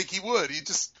didn't think he would. He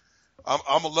just,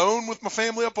 I'm alone with my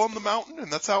family up on the mountain, and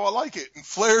that's how I like it. And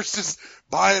Flair's just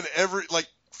buying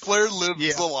Flair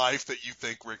lives the life that you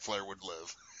think Ric Flair would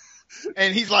live.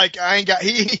 And he's like,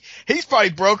 he's probably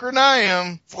broker than I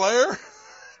am. Flair?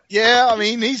 Yeah, I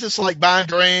mean, he's just buying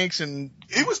drinks and...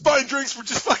 He was buying drinks for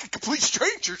just fucking complete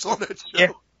strangers on that show.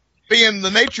 Yeah. Being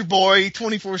the nature boy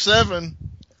 24/7.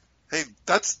 Hey,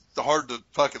 that's hard to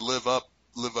fucking live up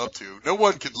to. No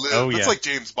one could live. Oh, yeah. It's like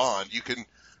James Bond. You can...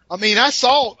 I mean, I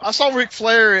saw Ric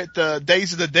Flair at the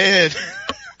Days of the Dead.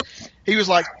 He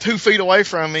was 2 feet away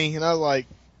from me, and I was like,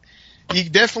 you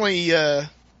definitely,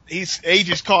 his age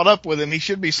is caught up with him. He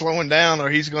should be slowing down or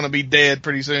he's going to be dead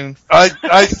pretty soon. I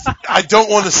don't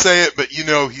want to say it, but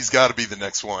he's got to be the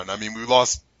next one. I mean, we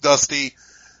lost Dusty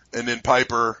and then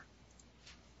Piper.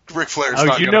 Ric Flair's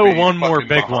not going to be one more big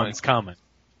behind. one's coming.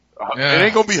 It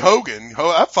ain't going to be Hogan.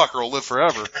 That fucker will live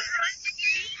forever.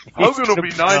 Hogan will be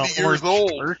 90 years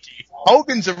old. Turkey.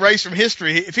 Hogan's erased from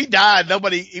history. If he died,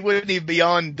 he wouldn't even be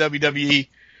on WWE.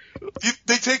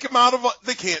 They take him out of,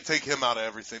 they can't take him out of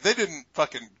everything. They didn't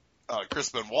fucking, Chris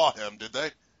Benoit him, did they?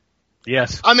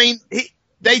 Yes. I mean,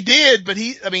 they did, but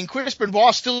Chris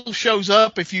Benoit still shows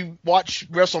up if you watch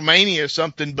WrestleMania or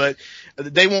something, but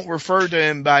they won't refer to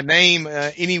him by name,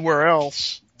 anywhere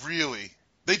else. Really?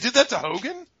 They did that to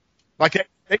Hogan?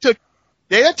 They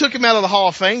took him out of the Hall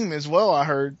of Fame as well, I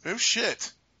heard. No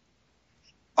shit.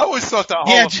 I always thought that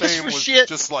Hall of Fame was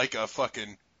just like a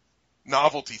fucking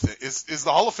novelty thing. Is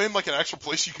the Hall of Fame an actual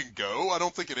place you can go? I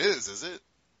don't think it is it?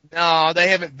 No, they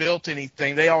haven't built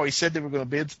anything. They always said they were going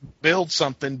to build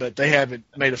something, but they haven't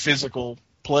made a physical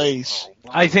place.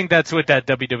 I think that's what that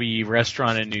WWE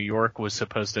restaurant in New York was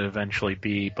supposed to eventually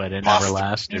be, but it never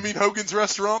lasted. You mean Hogan's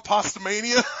Restaurant,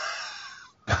 Pastamania?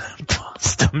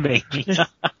 Pastamania.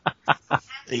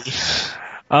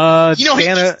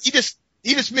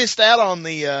 He just missed out on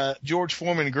the George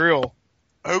Foreman grill.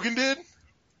 Hogan did?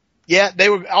 Yeah, they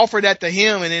were offered that to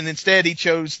him, and then instead he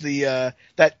chose the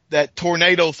that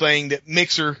tornado thing, that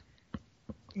mixer,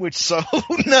 which sold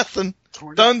nothing.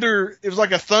 Thunder, it was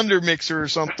like a thunder mixer or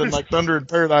something, like Thunder in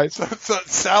Paradise.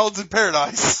 Salads in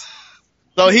Paradise.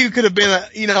 So he could have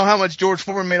been how much George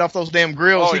Foreman made off those damn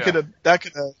grills.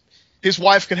 His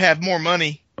wife could have more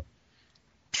money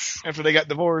after they got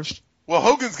divorced. Well,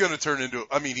 Hogan's going to turn into,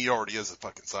 he already is a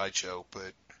fucking sideshow,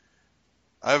 but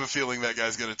I have a feeling that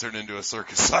guy's going to turn into a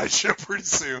circus sideshow pretty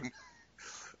soon.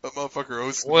 That motherfucker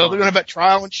owes. Well, they're going to have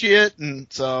trial and shit, and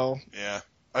so. Yeah.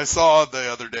 I saw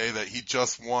the other day that he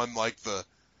just won, the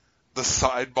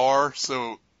sidebar,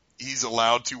 so he's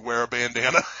allowed to wear a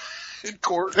bandana in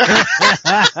court. They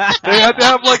had to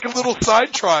have, a little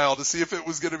side trial to see if it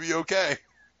was going to be okay.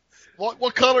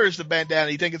 What color is the bandana?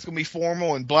 You think it's going to be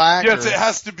formal and black? Yes, it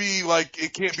has to be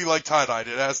it can't be tie-dyed.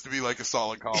 It has to be a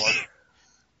solid collar.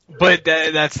 But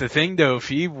that's the thing, though. If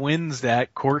he wins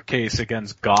that court case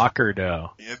against Gawker,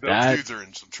 though, Yeah, those dudes are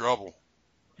in some trouble.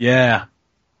 Yeah.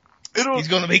 He's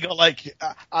going to be like,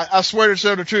 I swear to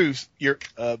tell the truth, your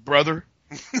brother.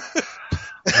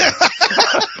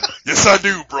 Yes, I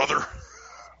do, brother.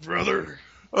 Brother.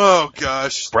 Oh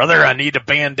gosh, brother, I need a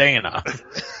bandana.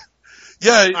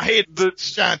 Yeah, I hate the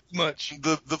shine too much.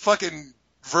 The fucking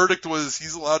verdict was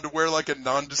he's allowed to wear like a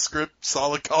nondescript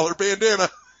solid collar bandana.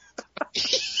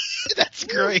 That's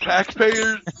great.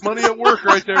 Taxpayers' money at work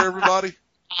right there, everybody.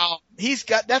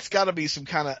 That's got to be some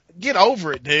kind of get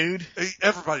over it, dude.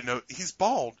 Everybody knows he's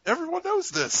bald. Everyone knows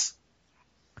this.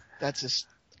 That's just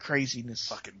craziness.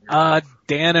 Fucking weird.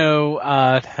 Dano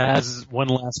has one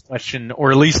last question,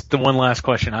 or at least the one last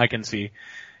question I can see.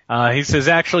 He says,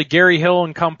 actually, Gary Hill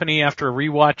and company, after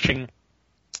rewatching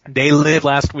They Live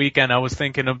last weekend, I was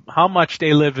thinking of how much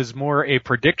They Live is more a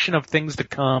prediction of things to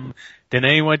come than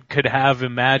anyone could have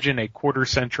imagined a quarter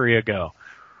century ago.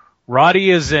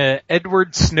 Roddy is an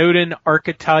Edward Snowden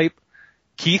archetype.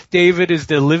 Keith David is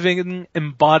the living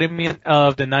embodiment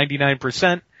of the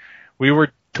 99%. We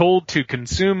were told to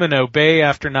consume and obey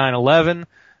after 9/11.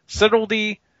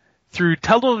 Subtlety through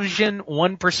television,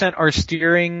 1% are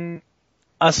steering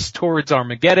us towards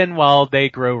Armageddon while they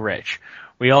grow rich.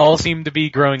 We all seem to be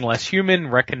growing less human,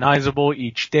 recognizable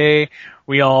each day.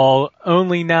 We all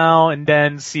only now and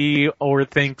then see or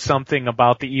think something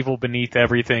about the evil beneath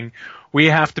everything. We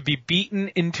have to be beaten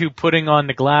into putting on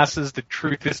the glasses. The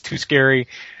truth is too scary.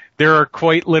 There are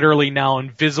quite literally now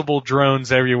invisible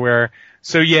drones everywhere.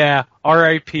 So yeah,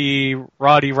 R.I.P.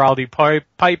 Roddy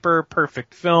Piper,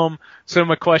 perfect film. So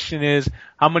my question is,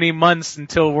 how many months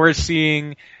until we're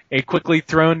seeing a quickly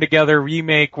thrown together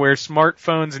remake where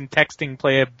smartphones and texting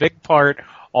play a big part?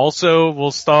 Also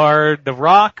will star The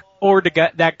Rock or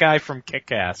that guy from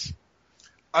Kick-Ass?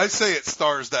 I say it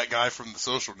stars that guy from The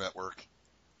Social Network.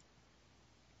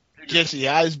 Jesse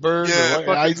Eisenberg? Yeah,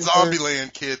 fucking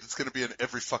Zombieland kid that's going to be in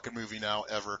every fucking movie now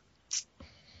ever.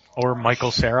 Or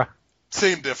Michael Cera?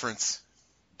 Same difference.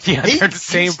 Yeah, they're the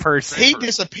same person. He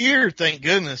disappeared, thank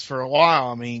goodness, for a while.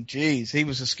 I mean, geez, he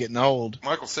was just getting old.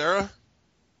 Michael Cera?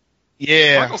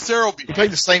 Yeah. Michael Cera will be... He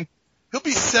played the same... He'll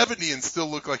be 70 and still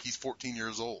look like he's 14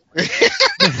 years old.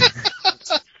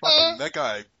 That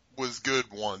guy was good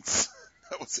once.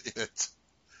 That was it.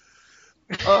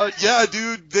 Yeah,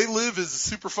 dude, They Live is a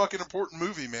super fucking important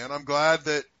movie, man. I'm glad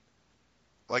that,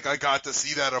 like, I got to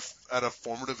see that at a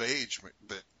formative age.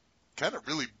 That kind of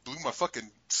really blew my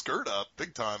fucking skirt up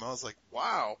big time. I was like,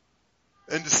 wow.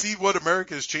 And to see what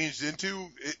America has changed into,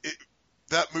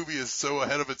 that movie is so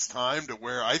ahead of its time to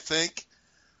where I think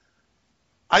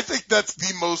that's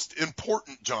the most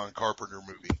important John Carpenter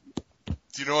movie.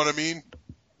 Do you know what I mean?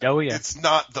 Oh, yeah. It's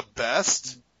not the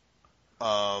best.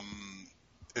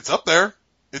 It's up there.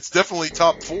 It's definitely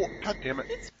top 4. God damn it.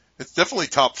 It's definitely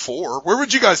top 4. Where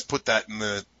would you guys put that in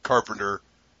the Carpenter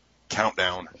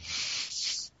countdown?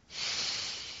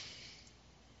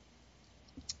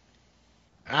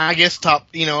 I guess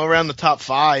around the top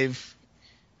 5.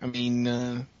 I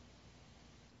mean,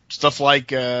 stuff like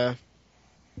Prince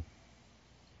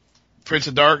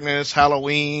of Darkness,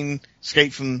 Halloween,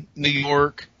 Escape from New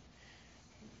York.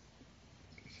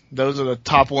 Those are the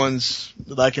top ones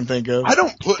that I can think of.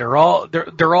 They're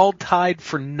all tied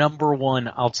for number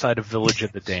 1 outside of Village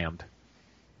of the Damned.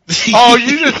 Oh,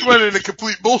 you just went into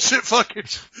complete bullshit fucking...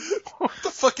 What the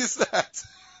fuck is that?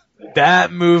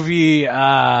 That movie,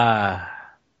 I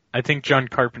think John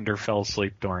Carpenter fell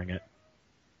asleep during it.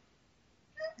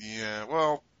 Yeah,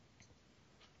 well,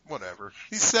 whatever.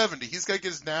 He's 70. He's got to get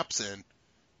his naps in.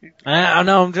 I don't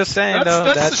know, I'm just saying,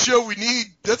 that's the show we need.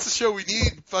 That's the show we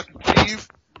need, fucking Steve.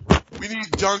 We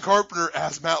need John Carpenter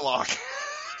as Matlock.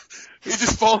 He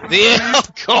just falls asleep. Yeah,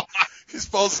 God. He just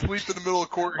falls asleep in the middle of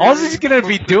court. All he's going to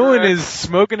be doing is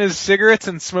smoking his cigarettes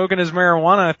and smoking his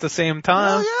marijuana at the same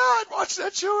time. Oh, yeah, I'd watch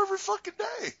that show every fucking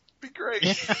day. Be great.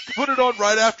 Yeah. Put it on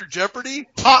right after Jeopardy.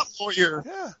 Pot lawyer.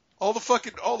 Yeah. All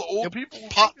the old people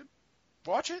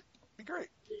watch it. Be great.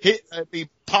 Be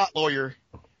pot lawyer.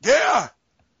 Yeah.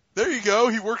 There you go.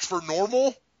 He works for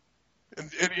Normal. And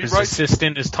his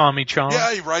assistant is Tommy Chong.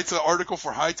 Yeah, he writes an article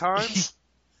for High Times.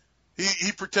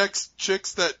 He protects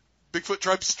chicks that Bigfoot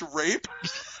tries to rape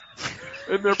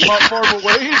in their pot farmer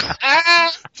ways.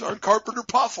 John Carpenter,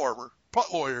 pot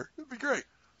lawyer. It'd be great.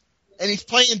 And he's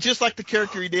playing just like the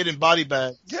character he did in Body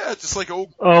Bag. Yeah, just like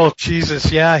old. Oh,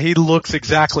 Jesus, yeah, he looks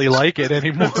exactly like it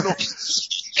anymore.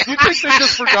 You think they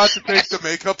just forgot to take the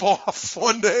makeup off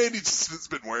one day and he's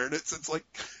been wearing it since like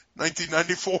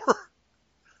 1994?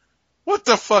 What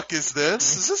the fuck is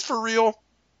this? Is this for real?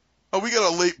 Oh, we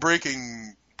got a late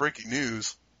breaking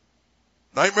news.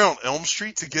 Nightmare on Elm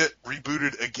Street to get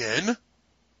rebooted again?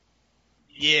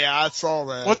 Yeah, I saw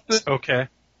that. What the? Okay.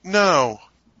 No.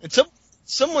 And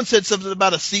someone said something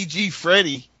about a CG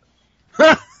Freddy.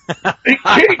 It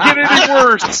can't get any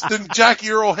worse than Jackie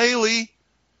Earle Haley.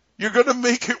 You're gonna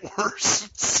make it worse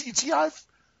with CGI.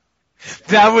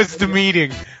 That was the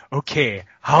meeting. Okay,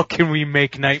 how can we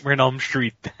make Nightmare on Elm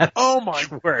Street that Oh my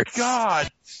worse? God.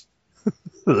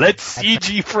 Let's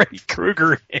CG Freddy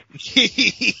Krueger in.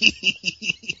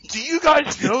 Do you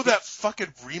guys know that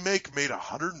fucking remake made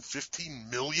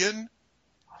 $115 million?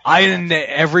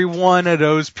 Every one of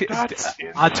those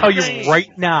I'll tell you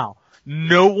right now,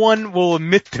 no one will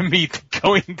admit to me to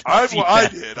going to see that. I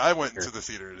did. I went into the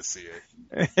theater to see it.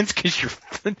 It's because you're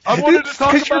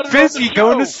you're busy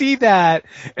going to see that,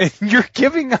 and you're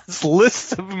giving us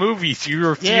lists of movies you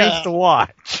refuse to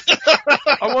watch.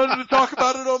 I wanted to talk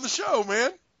about it on the show,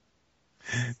 man.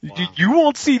 Wow. You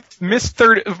won't see Miss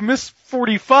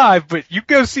 45, but you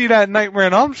go see that Nightmare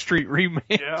on Elm Street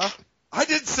remake. Yeah. I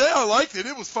didn't say I liked it.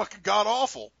 It was fucking god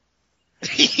awful.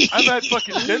 I've had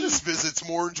fucking dentist visits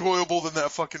more enjoyable than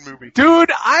that fucking movie.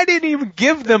 Dude, I didn't even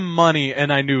give them money,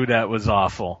 and I knew that was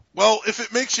awful. Well, if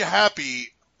it makes you happy,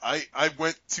 I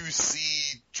went to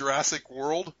see Jurassic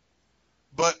World,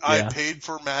 but I paid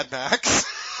for Mad Max.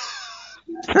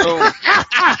 So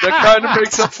that kind of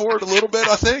makes up for it a little bit,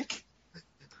 I think.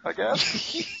 I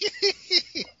guess.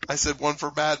 I said one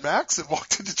for Mad Max and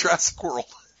walked into Jurassic World.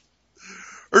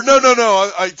 Or no,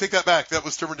 I take that back. That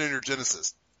was Terminator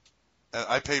Genesis.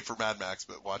 I paid for Mad Max,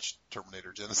 but watched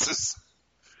Terminator Genesis.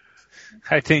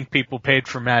 I think people paid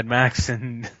for Mad Max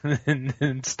and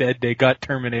instead they got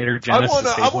Terminator Genesis.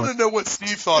 I want to know what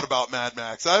Steve thought about Mad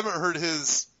Max. I haven't heard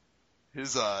his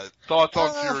thoughts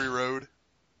on Fury Road.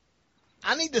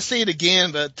 I need to see it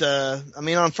again, but I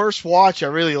mean, on first watch, I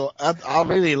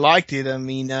really liked it. I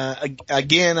mean,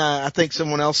 again, I think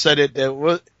someone else said it.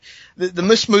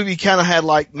 This movie kind of had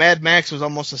like Mad Max was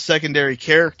almost a secondary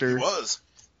character. It was.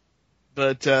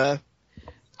 But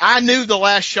I knew the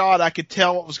last shot, I could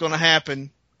tell what was going to happen.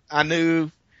 I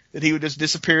knew that he would just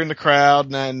disappear in the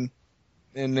crowd and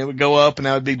it would go up and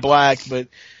that would be black. But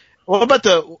what about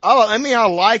I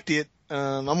liked it.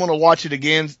 I'm going to watch it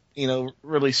again,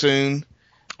 really soon.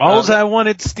 All I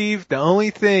wanted, Steve, the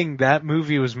only thing that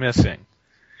movie was missing,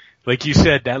 like you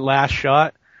said, that last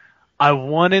shot, I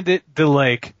wanted it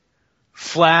to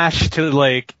flash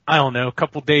to I don't know, a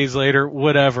couple days later,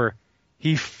 whatever.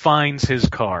 He finds his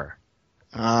car.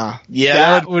 Yeah.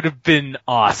 That would have been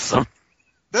awesome.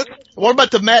 What about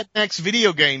the Mad Max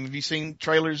video game? Have you seen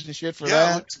trailers and shit for that?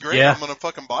 Yeah, it looks great. Yeah. I'm gonna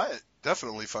fucking buy it.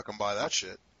 Definitely fucking buy that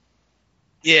shit.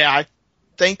 Yeah, I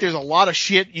think there's a lot of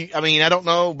shit. I don't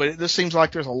know, but it just seems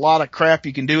like there's a lot of crap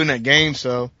you can do in that game,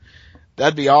 so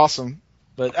that'd be awesome.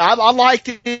 But I liked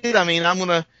it. I mean, I'm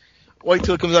gonna wait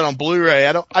till it comes out on Blu-ray.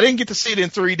 I didn't get to see it in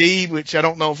 3D, which I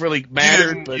don't know if really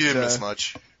mattered. You didn't miss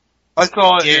much. I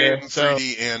saw it in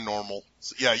 3D and normal.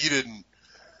 So, yeah, you didn't.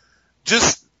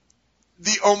 Just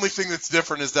the only thing that's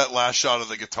different is that last shot of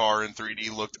the guitar in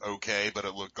 3D looked okay, but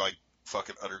it looked like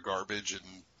fucking utter garbage in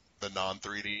the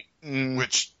non-3D,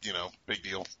 which, big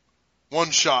deal.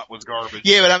 One shot was garbage.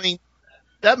 Yeah, but I mean,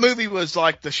 that movie was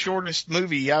like the shortest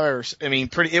movie I ever. I mean,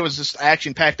 it was just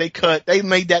action-packed. They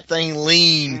made that thing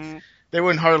lean. Mm-hmm. There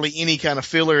wasn't hardly any kind of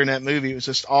filler in that movie. It was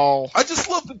just all. I just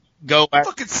love the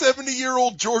fucking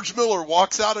 70-year-old George Miller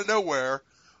walks out of nowhere,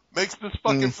 makes this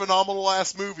fucking phenomenal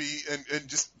ass movie, and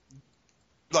just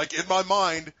in my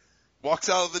mind, walks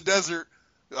out of the desert,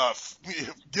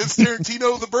 gives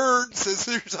Tarantino the bird, says,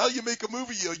 "Here's how you make a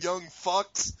movie, you young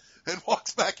fucks," and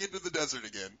walks back into the desert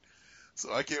again.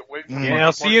 So I can't wait.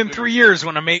 I'll see you in 3 years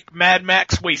when I make Mad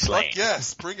Max Wasteland. Fuck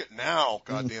yes, bring it now,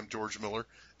 goddamn George Miller.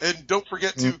 And don't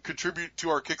forget to contribute to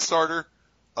our Kickstarter.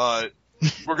 We're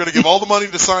going to give all the money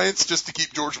to science just to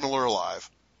keep George Miller alive.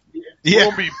 Yeah.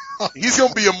 He's going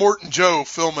to be a Morton Joe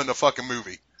filming a fucking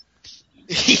movie.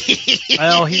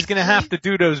 Well, he's going to have to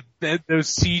do those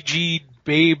CG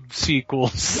Babe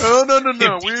sequels. No.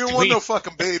 We don't want no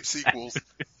fucking Babe sequels.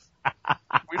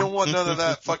 We don't want none of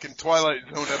that fucking Twilight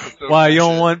Zone episode. Why, you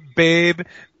don't want Babe,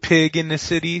 Pig in the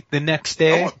City the next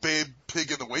day? I want Babe,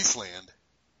 Pig in the Wasteland.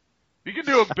 You can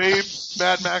do a Babe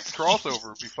Mad Max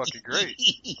crossover. It'd be fucking great.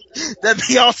 That'd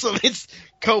be awesome. It's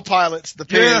co-pilots, the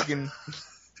pig, and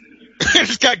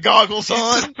just got goggles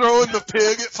on. Just throwing the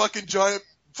pig at fucking giant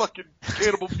fucking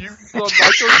cannibal mutants on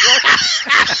Nitro.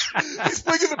 He's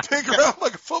swinging the pig around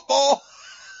like a football.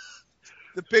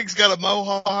 The pig's got a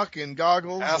mohawk and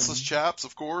goggles. Assless chaps,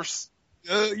 of course.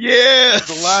 Yeah.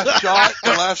 The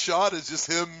last shot is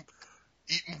just him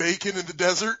eating bacon in the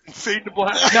desert and fade to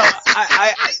black.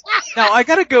 I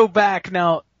gotta go back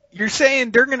now. you're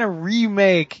saying they're gonna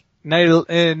remake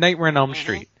Nightmare on Elm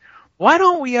Street. Why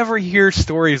don't we ever hear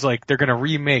stories like they're gonna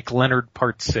remake Leonard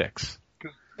Part 6?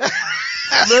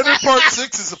 Leonard Part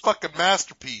 6 is a fucking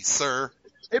masterpiece, sir.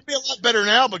 It'd be a lot better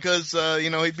now because,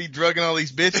 he'd be drugging all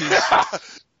these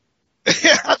bitches.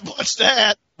 Yeah, I'd watch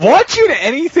that. Watching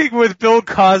anything with Bill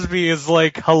Cosby is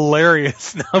like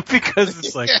hilarious now because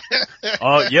it's like,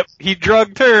 oh, yep, he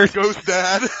drugged her. Ghost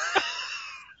Dad.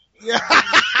 Yeah.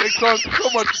 They cause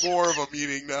so much more of a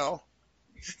meaning now.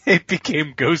 It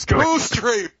became Ghost Raper.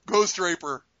 Ghost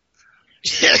Raper.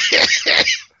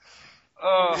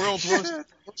 World's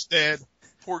worst dad.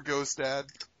 Poor Ghost Dad.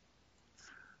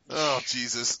 Oh,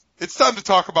 Jesus. It's time to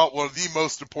talk about one of the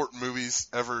most important movies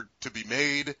ever to be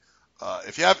made.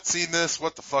 If you haven't seen this,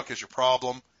 what the fuck is your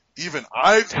problem? Even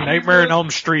I've Nightmare on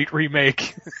Elm Street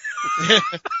remake. Even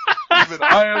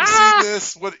I have seen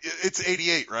this. It's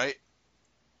 88, right?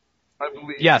 I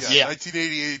believe. Yes. Yeah.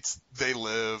 1988's They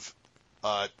Live.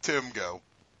 Tim, go.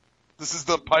 This is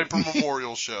the Piper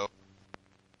Memorial Show.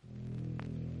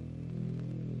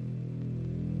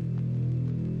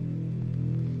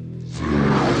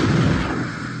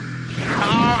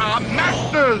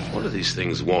 Masters! What do these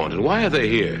things want, and why are they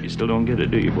here? You still don't get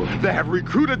it, do you, boy? They have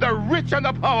recruited the rich and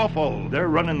the powerful. They're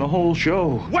running the whole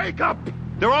show. Wake up!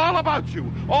 They're all about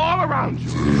you, all around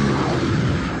you.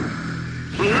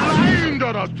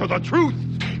 Blinded us to the truth.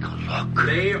 Take a look.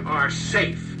 They are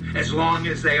safe as long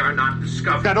as they are not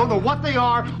discovered. I don't know what they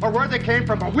are or where they came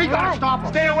from, but we gotta stop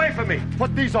them. Stay away from me.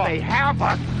 Put these on. They have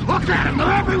us. Look at them.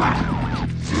 They're everywhere.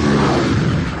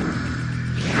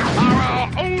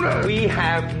 Our owners. We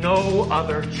have no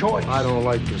other choice. I don't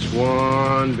like this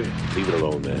one bit. Leave it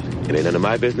alone, man. It ain't none of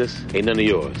my business. Ain't none of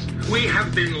yours. We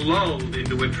have been lulled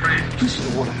into a trance.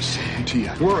 Listen to what I'm saying to you.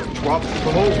 We're in trouble.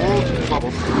 The whole world's in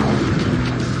trouble.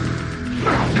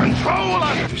 Control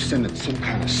us! You're sending some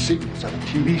kind of signals out of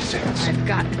TV sets. I've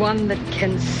got one that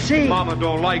can see. Mama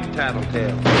don't like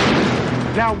tattletale.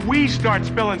 Now we start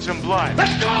spilling some blood.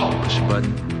 Let's go! Push a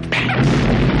button.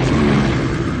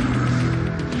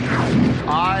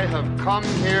 I have come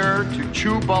here to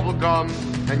chew bubblegum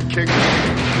and kick.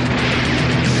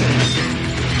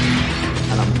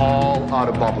 And I'm all out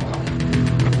of bubblegum.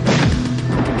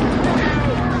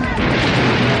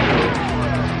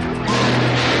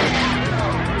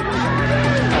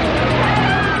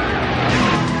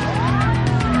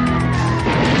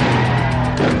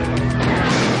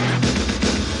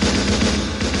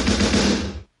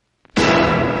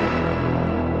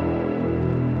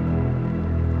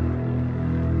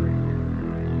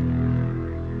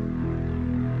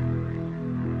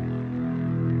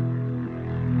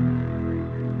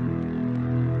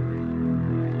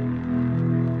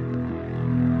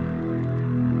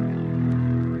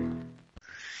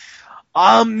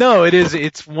 No, it is.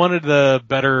 It's one of the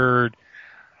better.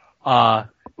 Not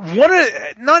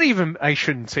even. I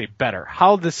shouldn't say better.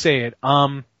 How to say it?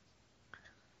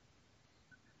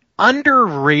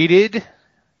 Underrated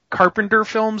Carpenter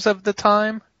films of the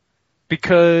time,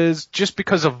 because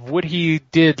of what he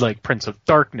did, like Prince of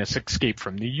Darkness, Escape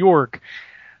from New York,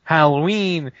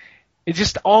 Halloween. It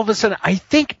just all of a sudden, I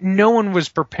think no one was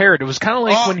prepared. It was kind of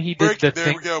like when he did the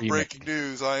Thing. There we go. Breaking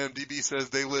news. IMDb says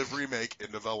They Live remake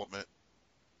in development.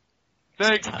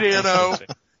 Thanks, Dano.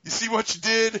 You see what you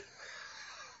did?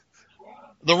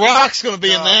 The Rock's going to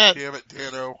be in that. Damn it,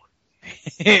 Dano.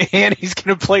 And he's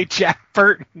going to play Jack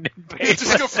Burton. They're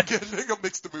just going to forget. They're going to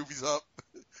mix the movies up.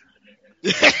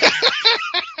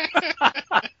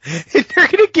 And they're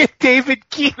going to get David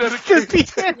Keith to be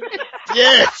in it.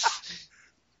 Yes.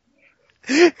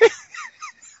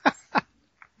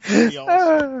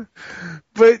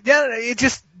 But yeah, it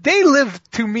just, They Live,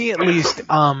 to me at least,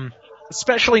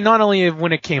 especially not only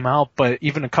when it came out, but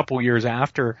even a couple years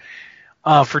after,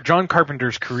 for John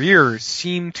Carpenter's career,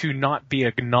 seemed to not be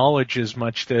acknowledged as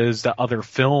much as the other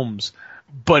films,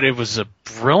 but it was a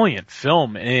brilliant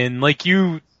film. And like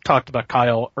you talked about,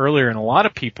 Kyle, earlier, and a lot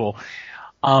of people,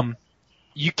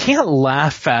 you can't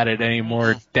laugh at it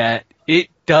anymore, that it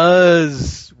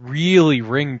does really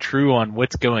ring true on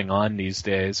what's going on these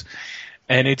days.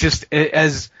 And it just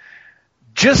as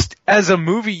a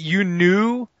movie, you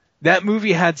knew that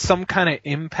movie had some kind of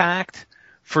impact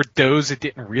for those that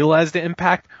didn't realize the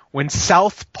impact. When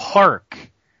South Park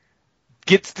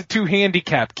gets the two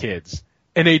handicapped kids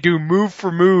and they do move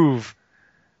for move,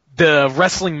 the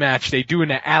wrestling match they do in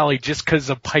the alley just because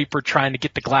of Piper trying to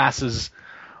get the glasses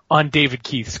on David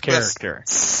Keith's character.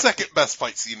 Second best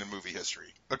fight scene in movie history,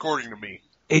 according to me.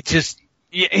 It's just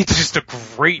a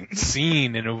great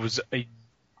scene, and it was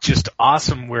just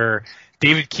awesome where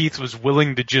David Keith was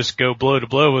willing to just go blow to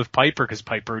blow with Piper because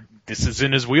Piper, this is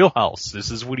in his wheelhouse.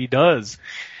 This is what he does.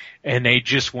 And they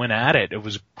just went at it. It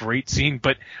was a great scene.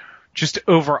 But just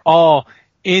overall,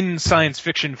 in science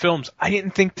fiction films, I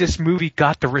didn't think this movie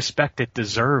got the respect it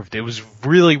deserved. It was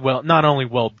really not only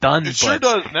well done, it sure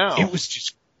does now. It was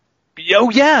just, oh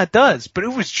yeah, it does. But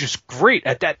it was just great.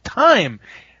 At that time,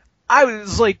 I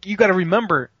was like, you gotta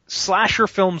remember, slasher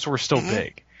films were still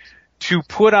big. To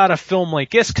put out a film like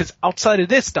this, because outside of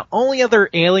this, the only other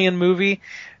Alien movie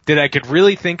that I could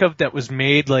really think of that was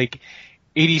made like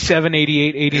 87,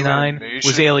 88, 89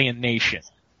 was Alien Nation.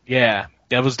 Yeah.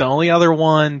 That was the only other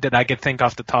one that I could think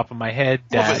off the top of my head.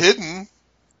 Well, The Hidden.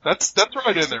 That's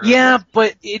right in there. Yeah,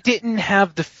 but it didn't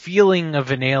have the feeling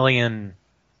of an Alien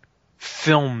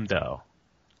film, though.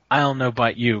 I don't know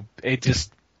about you. It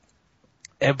just...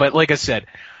 But like I said,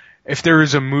 if there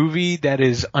is a movie that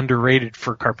is underrated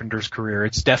for Carpenter's career,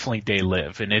 it's definitely They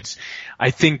Live. And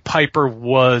I think Piper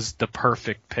was the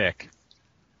perfect pick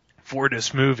for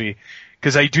this movie,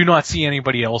 because I do not see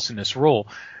anybody else in this role.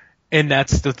 And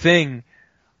that's the thing.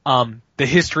 The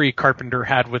history Carpenter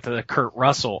had with Kurt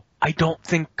Russell, I don't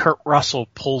think Kurt Russell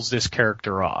pulls this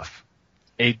character off.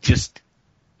 It just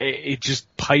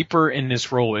Piper in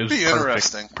this role, it was be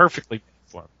interesting. Perfectly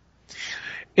for him.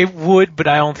 It would, but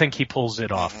I don't think he pulls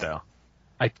it off though.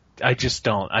 I just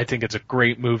don't. I think it's a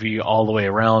great movie all the way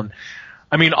around.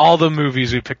 I mean, all the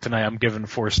movies we picked tonight, I'm giving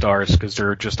 4 stars because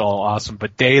they're just all awesome.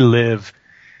 But They Live,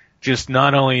 just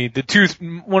not only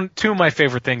two of my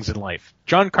favorite things in life,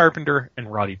 John Carpenter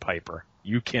and Roddy Piper.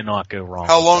 You cannot go wrong.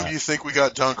 How long do you think we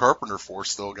got John Carpenter for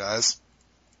still, guys?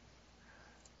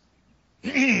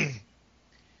 It's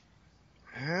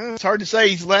hard to say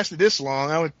he's lasted this long.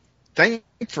 I would think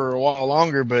for a while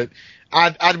longer, but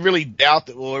I'd really doubt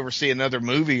that we'll ever see another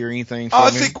movie or anything from him.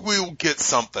 I think we'll get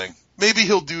something. Maybe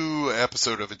he'll do an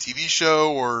episode of a TV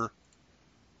show or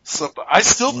something.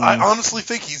 I honestly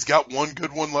think he's got one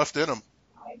good one left in him.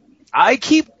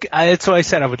 That's why I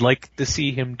said I would like to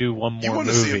see him do one more movie. You want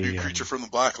to see him do Creature from the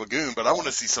Black Lagoon, but I want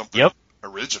to see something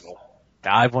original.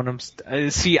 I want him, I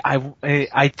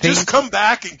think. Just come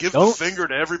back and give the finger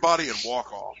to everybody and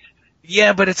walk off.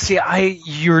 Yeah, but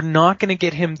you're not going to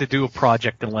get him to do a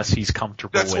project unless he's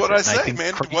comfortable with it. That's what I say,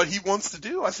 man. What he wants to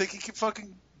do, I think he can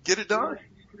fucking get it done.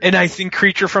 And I think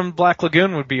Creature from the Black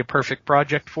Lagoon would be a perfect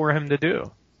project for him to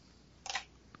do.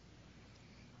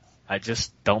 I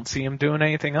just don't see him doing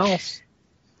anything else.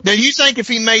 Now, you think if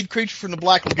he made Creature from the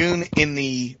Black Lagoon in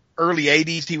the early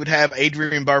 80s, he would have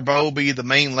Adrienne Barbeau be the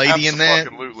main lady in that?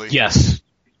 Absolutely. Yes.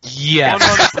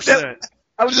 100%.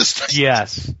 I was just...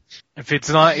 Yes. If it's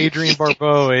not Adrienne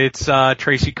Barbeau, it's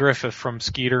Tracy Griffith from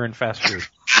Skeeter and Fast Food.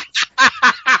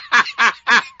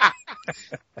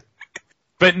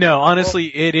 But no, honestly,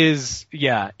 it is,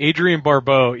 Adrienne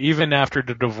Barbeau, even after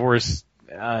the divorce,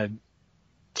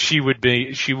 she would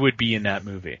be in that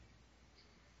movie.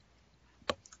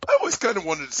 I always kind of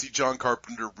wanted to see John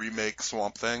Carpenter remake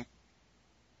Swamp Thing.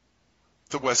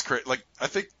 The Wes Craven, I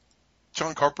think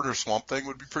John Carpenter's Swamp Thing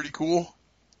would be pretty cool.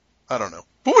 I don't know.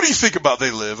 But what do you think about They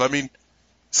Live? I mean,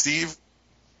 Steve?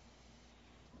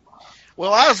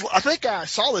 Well, I think I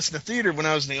saw this in the theater when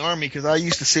I was in the Army because I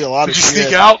used to see a lot of shit. Did you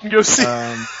sneak out and go see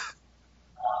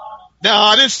No,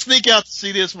 I didn't sneak out to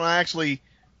see this when I actually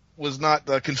was not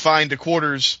confined to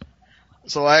quarters.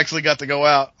 So I actually got to go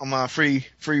out on my free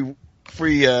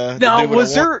Now,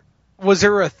 was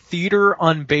there a theater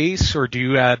on base, or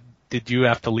did you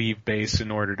have to leave base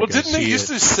in order to go see it? Well, didn't they used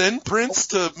to send prints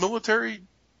to military?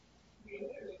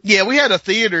 Yeah, we had a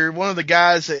theater. One of the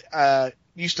guys that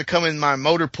used to come in my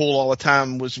motor pool all the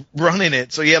time was running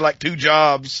it. So he had 2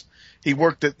 jobs. He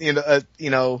worked at, and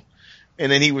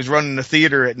then he was running the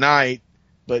theater at night.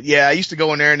 But yeah, I used to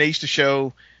go in there and they used to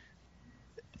show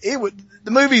the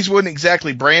movies weren't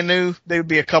exactly brand new. They would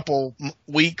be a couple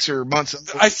weeks or months.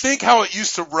 I think how it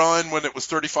used to run when it was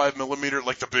 35 millimeter,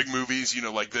 like the big movies,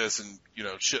 like this and,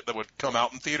 shit that would come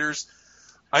out in theaters.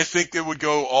 I think it would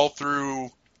go all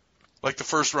through the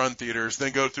first run theaters,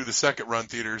 then go through the second run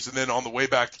theaters, and then on the way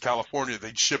back to California,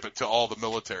 they'd ship it to all the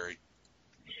military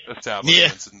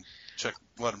establishments and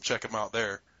let them check them out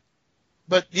there.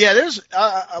 But yeah,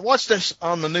 I watched this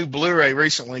on the new Blu-ray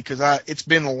recently because it's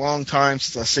been a long time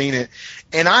since I've seen it,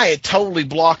 and I had totally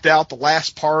blocked out the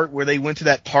last part where they went to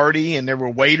that party and there were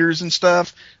waiters and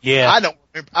stuff. Yeah,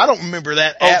 I don't remember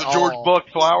that at all. Oh, the George Buck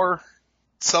Flower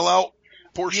sellout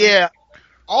portion. Yeah,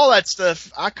 all that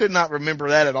stuff. I could not remember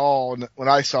that at all when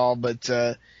I saw. But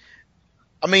I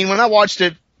mean, when I watched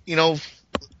it,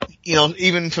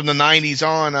 even from the 90s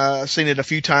on, I've seen it a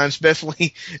few times.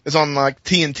 Definitely it's on like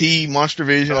TNT, Monster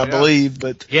Vision, I believe.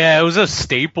 But yeah, it was a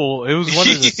staple. It was one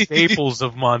of the staples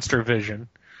of Monster Vision.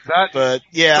 But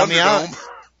yeah,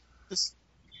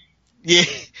 yeah,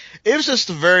 it was just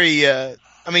a very,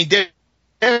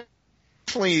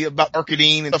 definitely about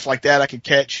marketing and stuff like that I could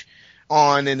catch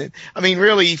on. And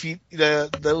really, if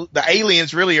the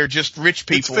aliens really are just rich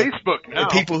people. It's Facebook now.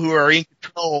 People who are in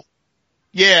control.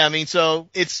 Yeah, so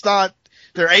it's not,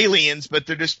 they're aliens, but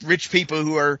they're just rich people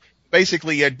who are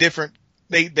basically a different,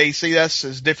 they see us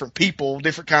as different people,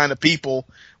 different kind of people.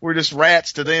 We're just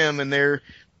rats to them, and they're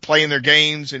playing their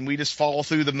games, and we just fall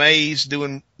through the maze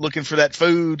looking for that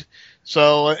food.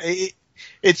 So I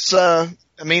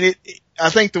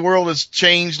think the world has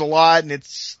changed a lot, and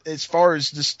it's as far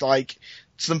as just like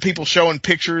some people showing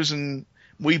pictures and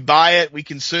we buy it, we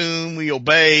consume, we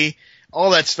obey.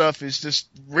 All that stuff is just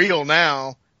real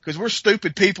now because we're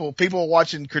stupid people. People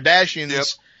watching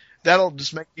Kardashians, that'll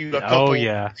just make you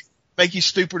make you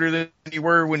stupider than you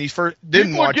were when you first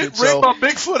didn't watch it. People are getting raped by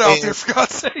Bigfoot out there, for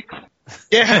God's sake.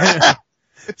 Yeah.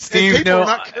 Steve,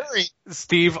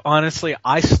 honestly,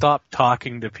 I stopped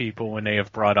talking to people when they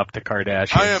have brought up the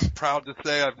Kardashians. I am proud to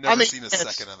say I've never seen a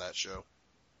second of that show.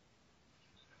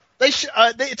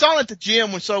 It's on at the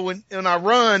gym, when I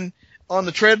run on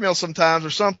the treadmill sometimes or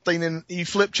something, and you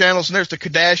flip channels and there's the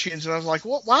Kardashians, and I was like,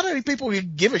 why do people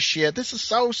give a shit? This is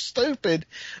so stupid.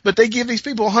 But they give these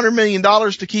people $100 million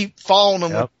to keep following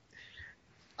them. Yep.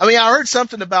 I heard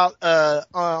something about,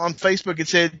 on Facebook. It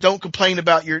said, don't complain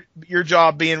about your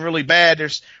job being really bad.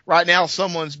 Right now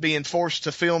someone's being forced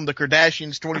to film the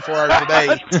Kardashians 24 hours a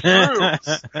day.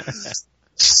 That's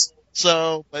true.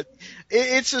 So, but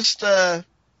it's just, like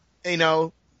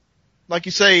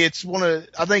you say, I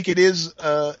think it is,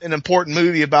 an important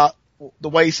movie about the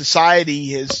way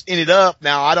society has ended up.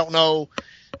 Now, I don't know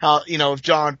how, if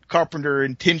John Carpenter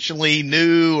intentionally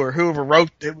knew or whoever wrote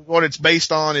what it's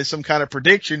based on is some kind of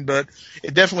prediction, but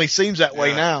it definitely seems that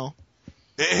way now.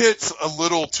 It hits a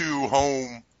little too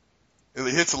home.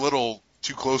 It hits a little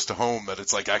too close to home that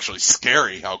it's like actually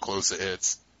scary how close it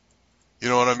hits. You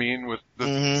know what I mean? With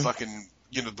the fucking,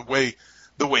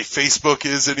 the way Facebook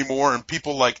is anymore, and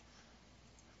people like,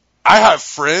 I have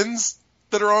friends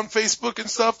that are on Facebook and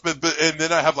stuff, but and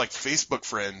then I have like Facebook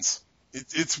friends.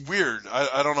 It's weird.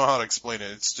 I don't know how to explain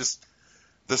it. It's just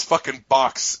this fucking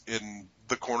box in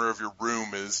the corner of your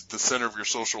room is the center of your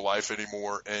social life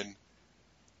anymore, and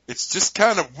it's just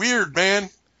kind of weird, man.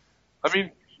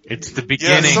 It's the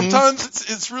beginning. Yeah, sometimes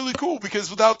it's really cool because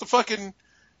without the fucking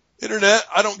internet,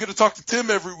 I don't get to talk to Tim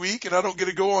every week, and I don't get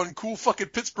to go on cool fucking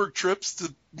Pittsburgh trips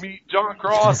to meet John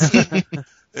Cross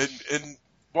and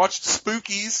watch the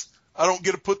Spookies. I don't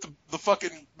get to put the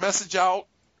fucking message out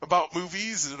about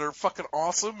movies that are fucking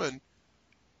awesome,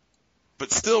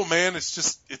 but still, man,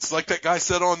 it's like that guy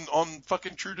said on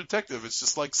fucking True Detective. It's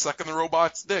just like sucking the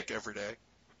robot's dick every day.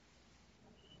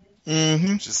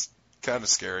 Mm-hmm. It's just kind of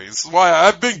scary. This is why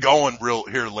I've been going real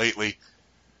here lately.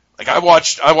 Like I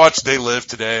watched They Live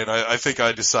today, and I think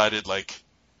I decided, like,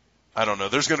 I don't know,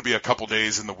 there's going to be a couple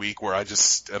days in the week where I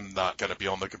just am not going to be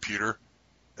on the computer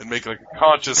and make like a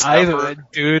conscious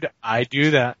effort. Dude, I do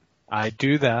that.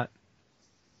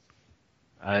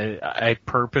 I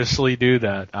purposely do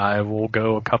that. I will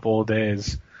go a couple of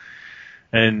days,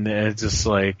 and it's just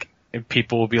like,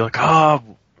 people will be like, "Oh,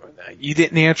 you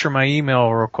didn't answer my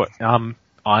email real quick."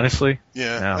 Honestly,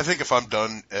 yeah. No. I think if I'm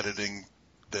done editing,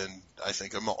 then I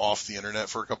think I'm off the internet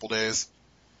for a couple days.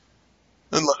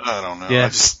 And I don't know. Yeah.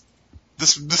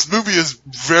 This movie is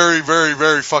very, very,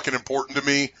 very fucking important to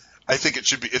me. I think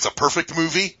it's a perfect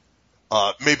movie.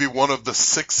 Maybe one of the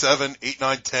 6, 7, 8,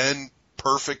 9, 10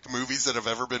 perfect movies that have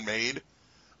ever been made.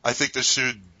 I think this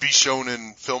should be shown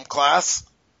in film class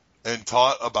and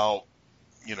taught about,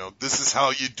 this is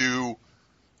how you do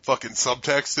fucking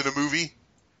subtext in a movie.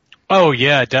 Oh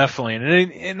yeah,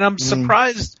 definitely. And I'm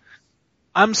surprised.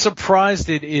 I'm surprised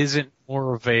it isn't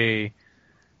more of a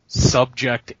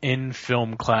subject in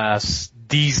film class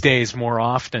these days more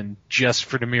often, just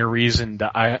for the mere reason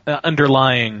the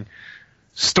underlying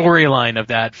storyline of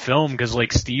that film, because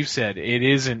like Steve said, it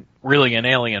isn't really an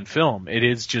alien film. It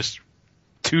is just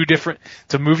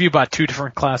it's a movie about two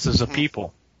different classes of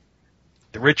people.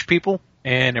 The rich people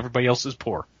and everybody else is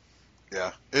poor.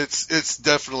 Yeah, it's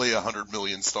definitely a $100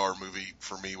 million star movie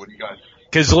for me. What do you guys?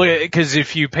 Because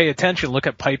if you pay attention, look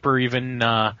at Piper. Even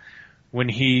when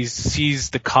he sees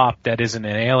the cop that isn't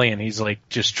an alien, he's like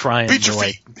just trying to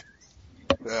like,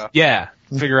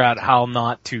 figure out how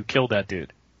not to kill that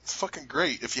dude. It's fucking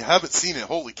great. If you haven't seen it,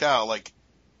 holy cow! Like,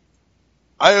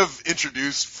 I have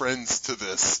introduced friends to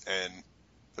this, and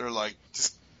they're like,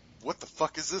 just what the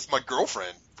fuck is this? My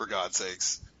girlfriend, for God's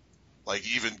sakes. Like,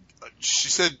 even, she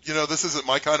said, you know, this isn't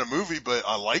my kind of movie, but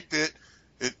I liked it.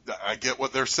 I get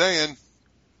what they're saying,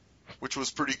 which was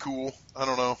pretty cool. I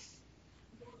don't know.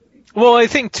 Well, I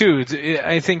think too.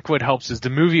 I think what helps is the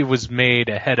movie was made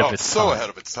ahead of its time. So ahead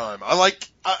of its time. I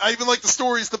even like the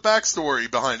stories, the backstory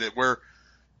behind it, where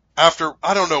after,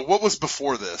 I don't know, what was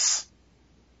before this?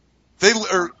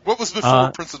 What was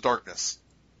before Prince of Darkness?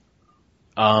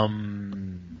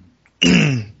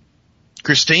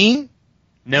 Christine?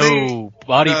 No, wasn't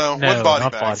Body not Bags. That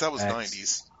Body was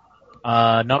Bags.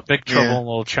 90s. Not Big Trouble in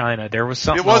Little China. There was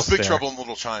something else. It was else Big there. Trouble in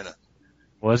Little China.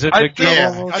 Was it Big Trouble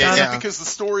in Little China? I think because the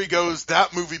story goes,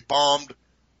 that movie bombed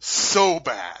so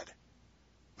bad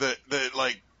that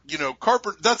like, you know,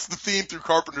 that's the theme through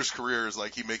Carpenter's career, is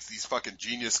like he makes these fucking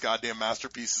genius goddamn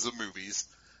masterpieces of movies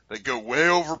that go way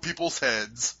over people's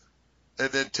heads,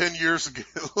 and then 10 years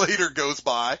later goes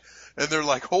by, and they're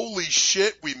like, holy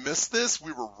shit, we missed this,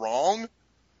 we were wrong,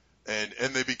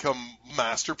 and they become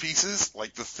masterpieces,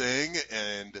 like The Thing,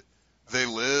 and They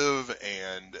Live,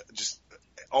 and just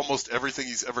almost everything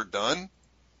he's ever done.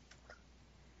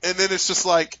 And then it's just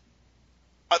like,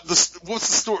 what's the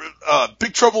story?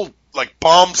 Big Trouble, like,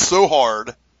 bombed so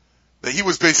hard that he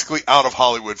was basically out of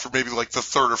Hollywood for maybe like the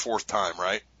third or fourth time,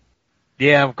 right?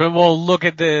 Yeah, well, look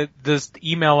at this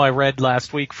email I read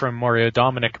last week from Mario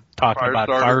Dominic talking about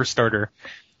Firestarter.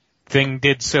 Thing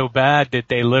did so bad that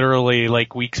they literally,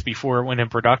 like, weeks before it went in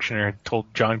production,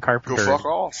 told John Carpenter go fuck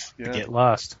off. To get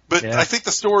lost. But I think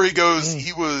the story goes,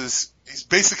 he's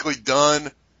basically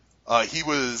done. He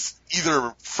was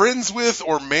either friends with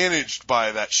or managed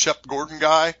by that Shep Gordon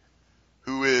guy,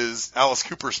 who is Alice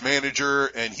Cooper's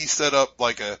manager, and he set up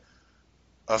like a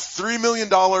 $3 million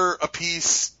a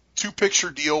piece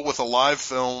 2-picture deal with Alive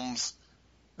Films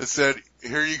that said,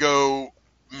 here you go,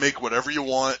 make whatever you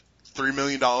want, $3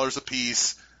 million a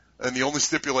piece, and the only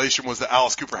stipulation was that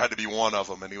Alice Cooper had to be one of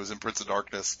them, and he was in Prince of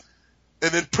Darkness.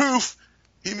 And then poof,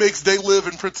 he makes They Live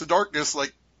in Prince of Darkness.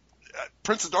 Like,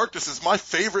 Prince of Darkness is my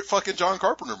favorite fucking John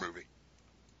Carpenter movie.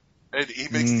 And he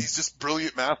makes these just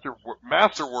brilliant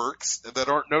masterworks that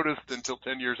aren't noticed until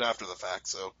 10 years after the fact,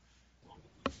 so.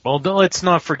 Well, let's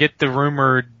not forget the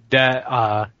rumor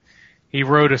that he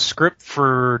wrote a script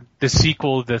for the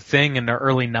sequel to The Thing in the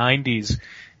early 90s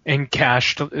and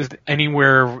cashed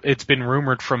anywhere it's been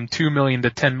rumored from $2 million to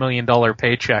 $10 million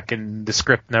paycheck, and the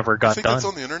script never got done. I think that's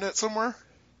on the internet somewhere?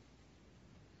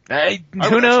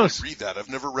 Who knows? Read that. I've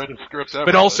never read a script ever.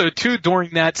 But also, too,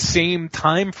 during that same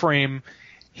time frame,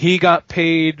 he got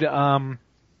paid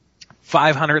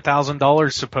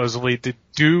 $500,000 supposedly to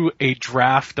do a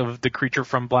draft of The Creature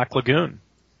from Black Lagoon.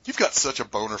 You've got such a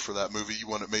boner for that movie. You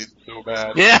want it made so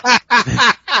bad. Yeah.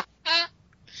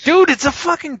 Dude, it's a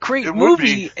fucking great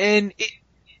movie, and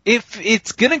if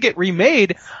it's gonna get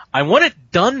remade, I want it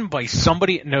done by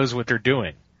somebody that knows what they're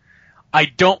doing. I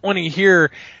don't want to hear,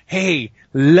 hey,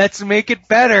 let's make it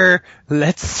better,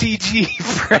 let's CG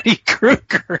Freddy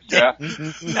Krueger. Yeah.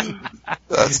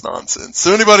 That's nonsense.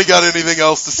 So anybody got anything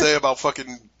else to say about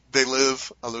fucking They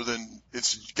Live, other than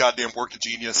it's goddamn work of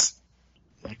genius?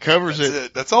 It covers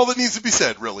it. That's all that needs to be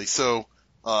said, really. So,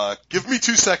 give me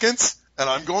 2 seconds, and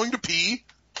I'm going to pee.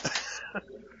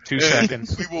 2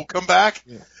 seconds. We will come back,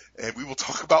 and we will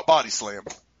talk about Body Slam.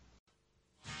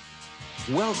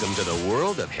 Welcome to the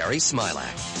world of Harry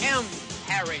Smilac.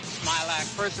 Harry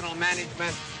Smilac, personal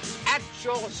management, at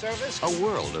your service. A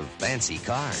world of fancy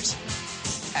cars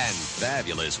and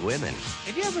fabulous women.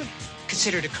 Have you ever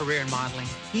considered a career in modeling?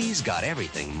 He's got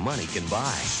everything money can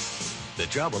buy. The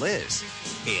trouble is,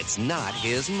 it's not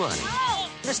his money. Oh,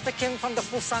 Mr. Kim from the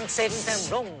Busan Savings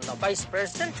and Loan, the Vice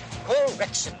President.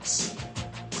 Corrections.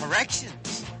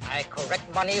 Corrections? I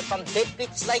correct money from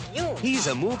deadbeats like you. He's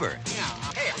a mover. Yeah.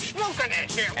 Hey, I'm smoking it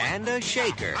here. And a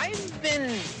shaker. I've been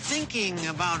thinking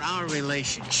about our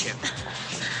relationship.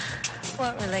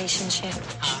 What relationship?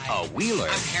 A wheeler.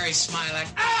 I'm Harry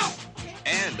Smilac. Ow!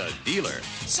 And a dealer.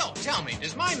 So, tell me,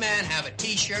 does my man have a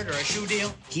t-shirt or a shoe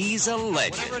deal? He's a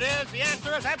legend. Whatever it is, the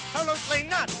answer is absolutely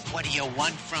none. What do you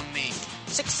want from me?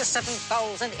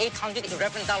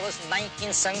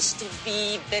 $67,811.19 to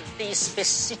be very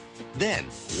specific. Then,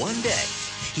 one day,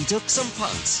 he took some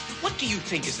punks. What do you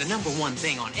think is the number one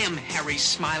thing on M. Harry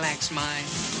Smilac's mind?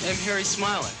 M. Harry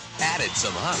Smilac. Added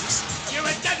some hunks. You're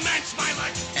a dead man,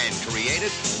 Smilac! And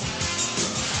created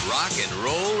rock and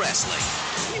roll wrestling.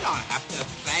 You don't have to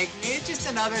thank me. It's just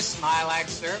another Smilac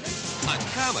service. A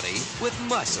comedy with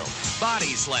muscle.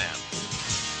 Body Slam.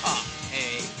 Oh,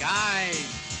 hey,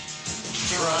 guys.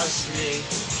 Trust me.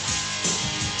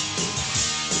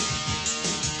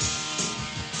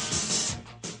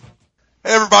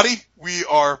 Hey everybody, we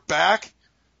are back,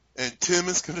 and Tim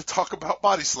is going to talk about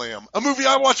Body Slam, a movie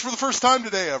I watched for the first time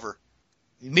today ever.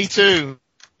 Me too.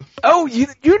 Oh, you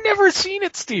never seen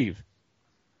it, Steve?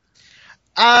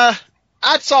 I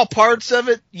saw parts of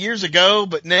it years ago,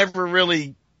 but never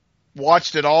really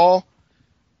watched it all.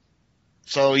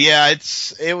 So yeah,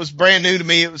 it was brand new to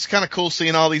me. It was kind of cool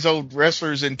seeing all these old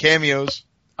wrestlers in cameos.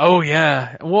 Oh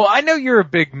yeah. Well, I know you're a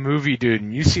big movie dude,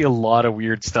 and you see a lot of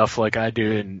weird stuff like I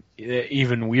do, and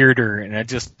even weirder. And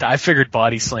I figured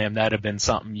Body Slam that'd have been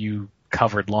something you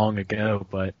covered long ago.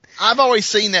 But I've always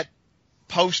seen that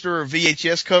poster or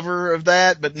VHS cover of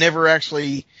that, but never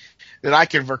actually that I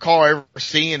can recall ever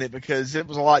seeing it because it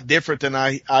was a lot different than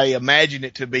I imagined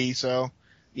it to be. So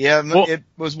yeah, well, it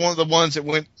was one of the ones that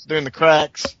went during the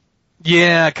cracks.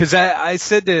 Yeah, because I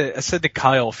said to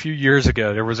Kyle a few years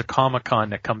ago there was a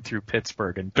Comic-Con that come through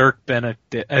Pittsburgh and Dirk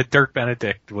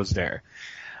Benedict was there.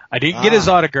 I didn't get his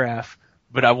autograph,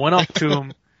 but I went up to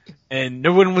him and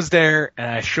no one was there, and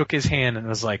I shook his hand and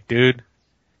was like, "Dude,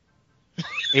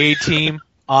 A-Team,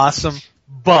 awesome,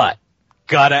 but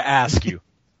gotta ask you,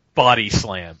 Body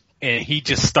Slam." And he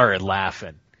just started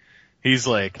laughing. He's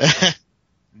like,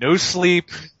 "No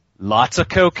sleep, lots of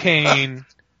cocaine."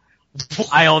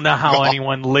 I don't know how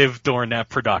anyone lived during that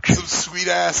production. Some sweet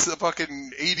ass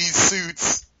fucking 80s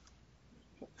suits.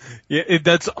 Yeah,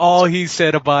 that's all he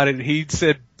said about it. He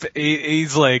said,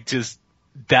 he's like, just,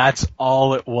 that's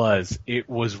all it was. It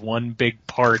was one big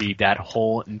party, that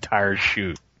whole entire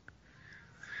shoot.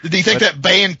 Did he think that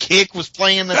band Kick was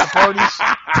playing at the parties?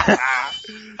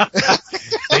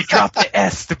 They dropped the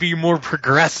S to be more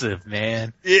progressive,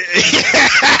 man.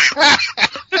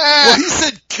 Well, he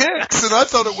said Kicks, and I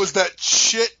thought it was that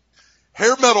shit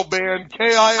hair metal band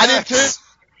KIX. I did too.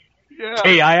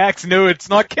 Yeah. KIX, no, it's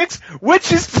not Kicks,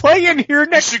 which is playing here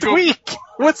next week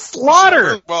with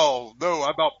Slaughter. Well, no,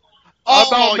 I about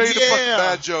made a fucking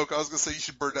bad joke. I was gonna say you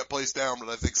should burn that place down, but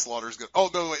I think Slaughter's gonna. Oh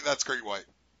no, wait, that's Great White.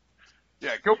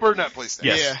 Yeah, go burn that place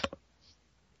down. Yes.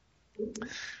 Yeah.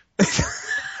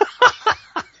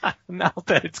 Now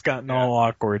that it's gotten all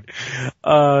awkward.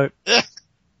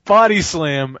 Body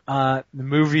Slam, the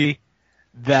movie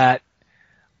that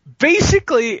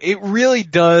basically it really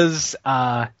does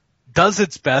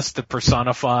its best to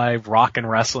personify rock and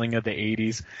wrestling of the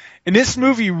 80s. And this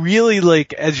movie really,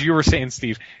 like, as you were saying,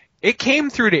 Steve, it came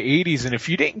through the 80s, and if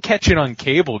you didn't catch it on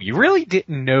cable, you really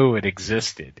didn't know it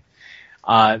existed.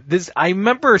 I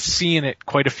remember seeing it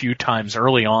quite a few times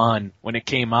early on when it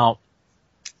came out.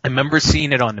 I remember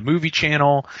seeing it on the movie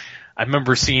channel. I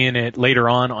remember seeing it later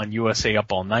on USA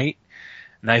Up All Night.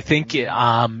 And I think it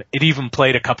even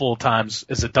played a couple of times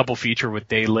as a double feature with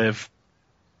They Live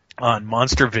on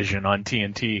Monster Vision on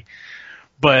TNT.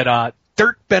 But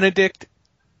Dirk Benedict,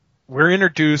 we're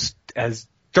introduced as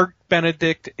Dirk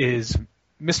Benedict is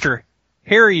Mr.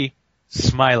 Harry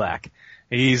Smilak.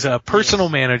 He's a personal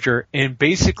manager, and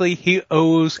basically he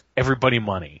owes everybody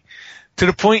money. To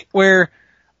the point where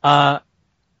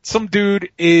some dude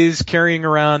is carrying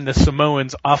around the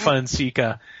Samoans, Afa and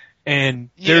Sika, and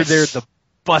they're there to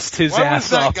bust his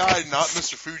ass off. Why was that guy not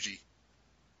Mr. Fuji?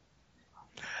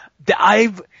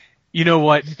 You know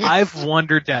what? I've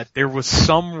wondered that there was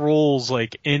some roles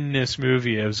like in this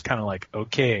movie. It was kind of like,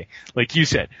 okay, like you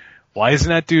said, why isn't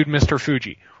that dude Mr.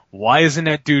 Fuji? Why isn't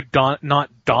that dude not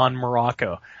Don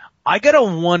Morocco? I gotta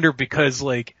wonder because,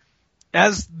 like,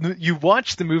 as you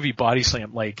watch the movie Body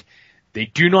Slam, like, they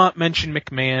do not mention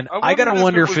McMahon. I gotta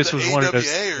wonder if this was one of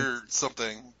those or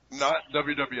something, not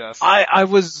WWF. I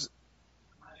was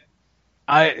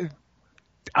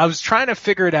trying to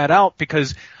figure that out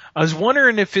because I was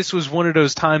wondering if this was one of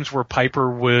those times where Piper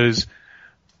was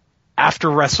after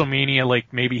WrestleMania,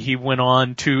 like maybe he went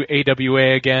on to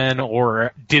AWA again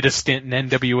or did a stint in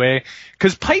NWA.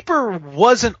 Because Piper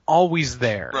wasn't always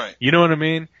there. Right. You know what I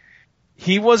mean?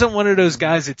 He wasn't one of those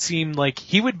guys that seemed like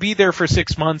he would be there for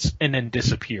 6 months and then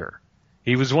disappear.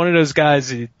 He was one of those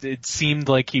guys, it seemed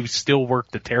like he still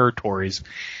worked the territories.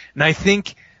 And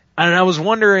I was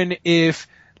wondering if,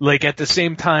 like, at the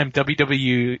same time,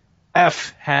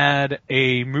 WWF had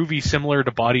a movie similar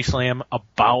to Body Slam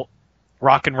about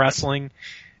rock and wrestling,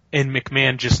 and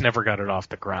McMahon just never got it off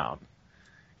the ground.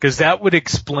 Because that would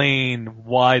explain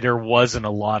why there wasn't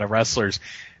a lot of wrestlers.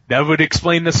 That would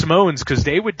explain the Samoans, because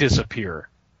they would disappear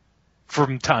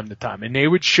from time to time, and they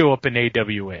would show up in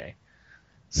AWA.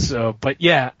 So, but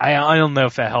yeah, I don't know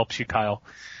if that helps you, Kyle.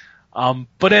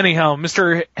 But anyhow,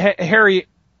 Mr. Harry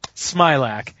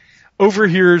Smilak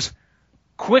overhears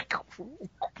Quick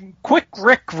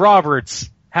Rick Roberts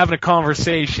having a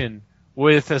conversation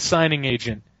with a signing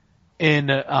agent in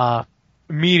a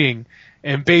meeting,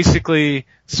 and basically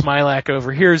Smilak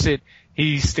overhears it.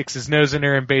 he sticks his nose in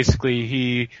there and basically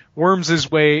he worms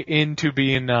his way into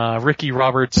being Ricky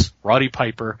Roberts, Roddy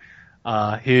Piper,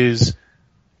 his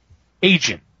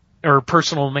agent or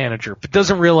personal manager, but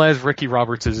doesn't realize Ricky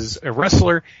Roberts is a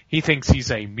wrestler. He thinks he's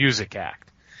a music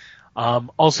act.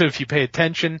 Also, if you pay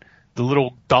attention, the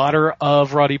little daughter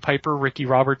of Roddy Piper, Ricky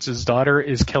Roberts' daughter,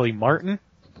 is Kelly Martin.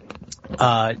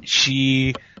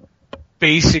 She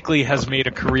basically has made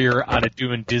a career out of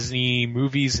doing Disney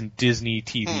movies and Disney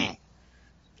TV.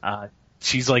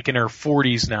 She's like in her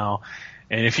 40s now.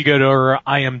 And if you go to her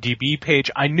IMDb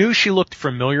page, I knew she looked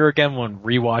familiar again when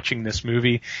rewatching this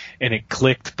movie, and it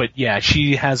clicked. But yeah,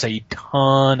 she has a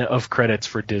ton of credits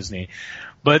for Disney.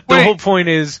 But the whole point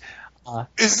is...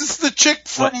 is this the chick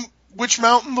from Witch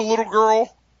Mountain, the little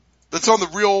girl that's on the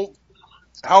Real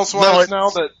Housewives now?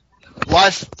 That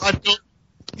Life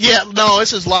yeah, no,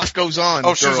 this is Life Goes On.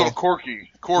 Oh, she was on Corky.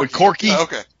 With Corky?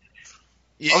 Okay.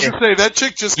 Yeah. I was going to say, that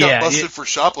chick just got busted for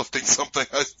shoplifting something,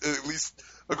 at least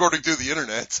according to the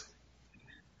internet.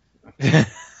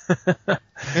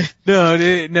 No,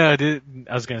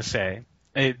 I was going to say,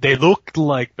 they look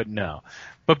like, but no.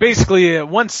 But basically,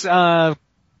 once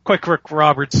Quick Rick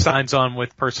Roberts signs on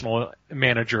with personal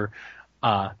manager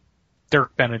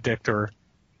Dirk Benedict, or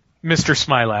Mr.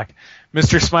 Smilak.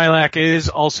 Mr. Smilak is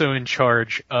also in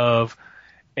charge of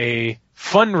a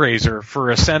fundraiser for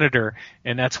a senator,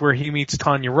 and that's where he meets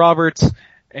Tanya Roberts,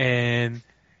 and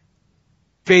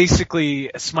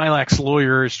basically Smilak's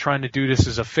lawyer is trying to do this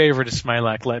as a favor to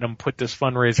Smilak, let him put this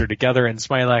fundraiser together, and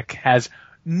Smilak has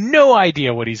no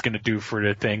idea what he's going to do for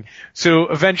the thing. So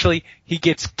eventually he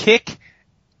gets kicked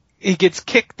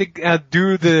to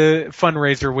do the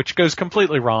fundraiser, which goes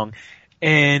completely wrong.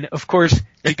 And of course,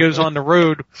 he goes on the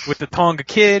road with the Tonga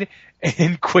Kid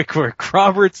and Quick Rick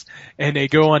Roberts, and they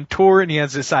go on tour, and he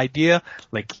has this idea,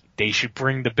 like, they should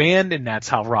bring the band, and that's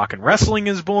how rock and wrestling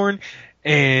is born.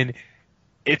 And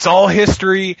it's all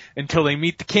history until they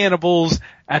meet the Cannibals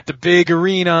at the big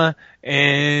arena,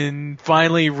 and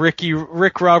finally Rick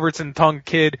Roberts and Tonga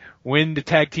Kid win the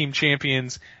tag team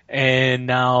champions, and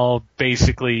now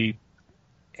basically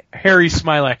Harry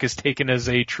Smilak is taken as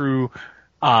a true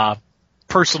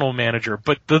personal manager.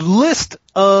 But the list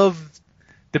of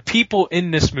the people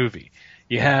in this movie,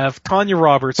 you have Tanya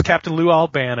Roberts, Captain Lou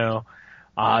Albano,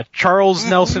 Charles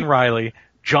Nelson Riley,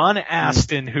 John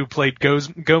Astin, who played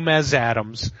Gomez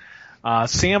Adams,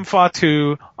 Sam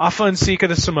Fatu, Afa and Sika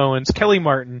the Samoans, Kelly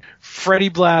Martin, Freddie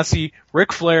Blassie,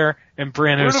 Ric Flair, and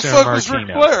Brando Sammartino. Where the fuck was Ric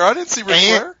Flair? I didn't see Ric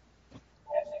Flair.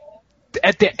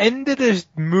 At the end of the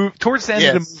towards the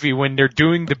end of the movie, when they're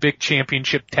doing the big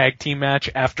championship tag team match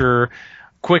after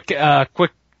Quick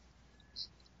Rick.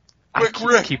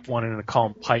 I keep wanting to call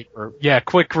him Piper. Yeah,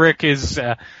 Quick Rick is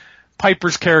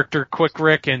Piper's character, Quick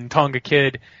Rick and Tonga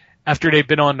Kid. After they've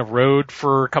been on the road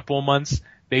for a couple of months,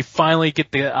 they finally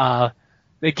get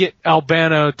they get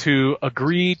Albano to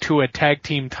agree to a tag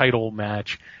team title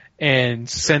match. And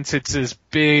since it's this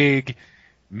big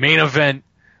main event,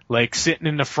 like sitting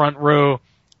in the front row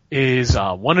is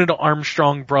one of the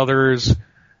Armstrong brothers,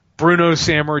 Bruno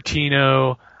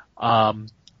Sammartino.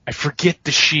 I forget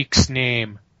the Sheik's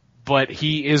name, but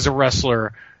he is a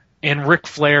wrestler, and Ric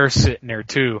Flair sitting there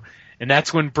too. And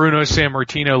that's when Bruno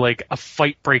Sammartino, like, a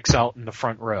fight breaks out in the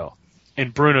front row,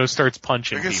 and Bruno starts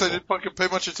punching I guess people. I didn't fucking pay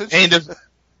much attention.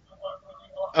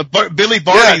 And Billy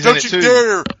Barney's in it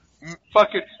too.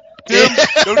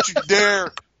 Don't you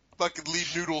dare fucking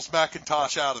leave Noodles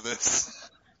McIntosh out of this.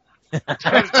 I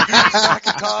had a Noodles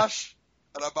McIntosh,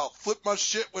 and I about flipped my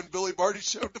shit when Billy Barney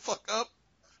showed the fuck up.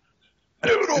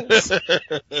 Noodles!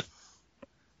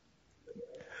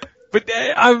 But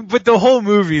the whole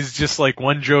movie is just like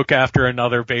one joke after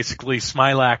another, basically.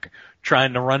 Smilak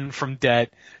trying to run from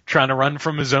debt, trying to run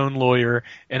from his own lawyer,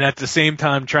 and at the same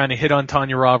time trying to hit on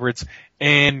Tanya Roberts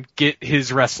and get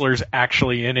his wrestlers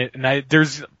actually in it. And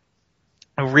there's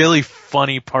a really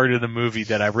funny part of the movie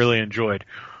that I really enjoyed,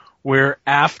 where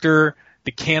after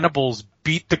the Cannibals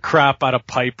beat the crap out of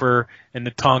Piper and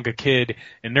the Tonga Kid,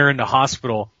 and they're in the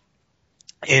hospital,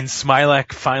 and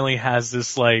Smilak finally has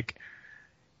this, like,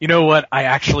 you know what, I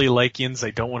actually like yins, I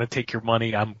don't want to take your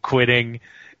money, I'm quitting.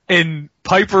 And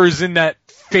Piper's in that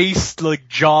face, like,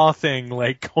 jaw thing,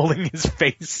 like, holding his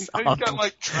face up. He's got,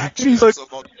 like, traction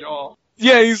like, on the jaw.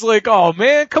 Yeah, he's like, oh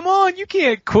man, come on, you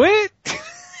can't quit.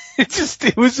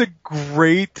 It was a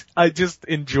great, I just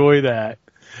enjoy that.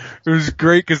 It was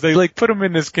great because they, like, put him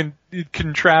in this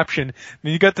contraption,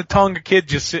 and you got the Tonga Kid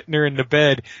just sitting there in the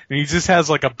bed, and he just has,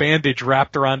 like, a bandage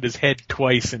wrapped around his head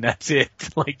twice, and that's it.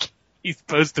 Like, he's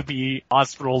supposed to be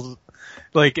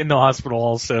in the hospital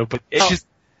also, but it's just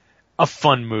a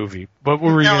fun movie. But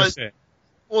what were you going to say?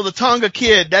 Well, the Tonga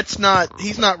Kid, he's not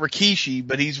Rikishi,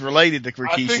 but he's related to Rikishi,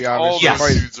 I think obviously. all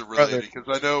those dudes are related, because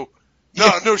I know,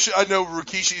 I know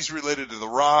Rikishi's related to The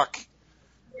Rock,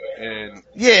 and.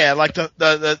 Yeah, like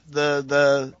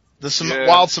the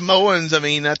Wild Samoans, I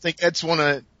mean, I think that's one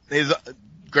of his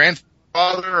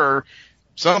grandfather or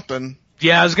something.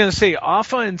 Yeah, I was gonna say,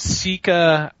 Afa and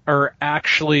Sika are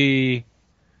actually,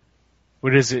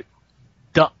 what is it?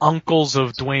 The uncles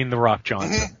of Dwayne The Rock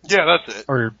Johnson. Mm-hmm. Yeah, that's it.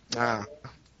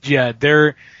 Yeah,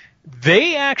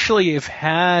 they actually have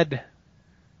had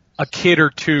a kid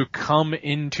or two come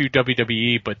into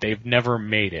WWE, but they've never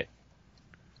made it.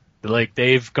 Like,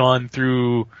 they've gone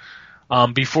through,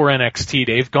 before NXT,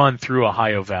 they've gone through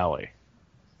Ohio Valley.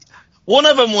 One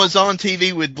of them was on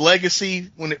TV with Legacy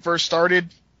when it first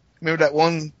started. Remember that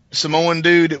one Samoan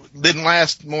dude? It didn't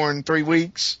last more than 3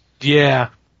 weeks. Yeah.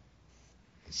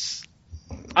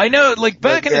 I know, like,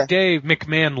 back in the day,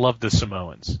 McMahon loved the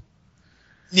Samoans.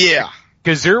 Yeah.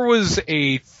 Because there was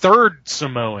a third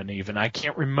Samoan even. I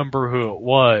can't remember who it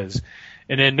was.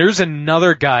 And then there's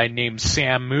another guy named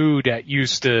Samu that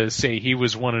used to say he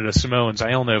was one of the Samoans.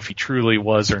 I don't know if he truly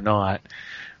was or not.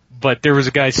 But there was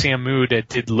a guy, Samu, that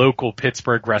did local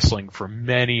Pittsburgh wrestling for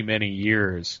many, many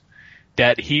years.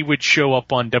 That he would show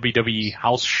up on WWE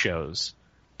house shows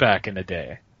back in the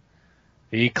day.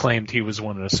 He claimed he was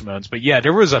one of the Samoans. But yeah,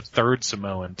 there was a third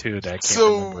Samoan too that I can't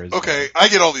remember his name. I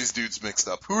get all these dudes mixed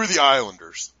up. Who are the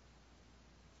Islanders?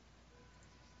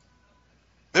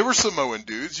 They were Samoan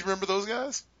dudes. You remember those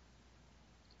guys?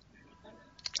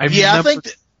 I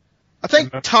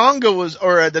think Tonga was,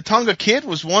 or the Tonga Kid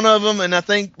was one of them, and I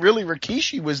think really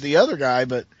Rikishi was the other guy,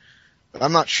 but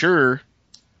I'm not sure.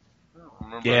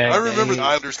 I remember the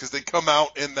Islanders because they come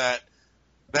out in that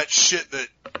shit that,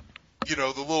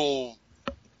 the little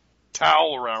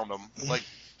towel around them, like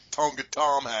Tonga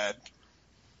Tom had.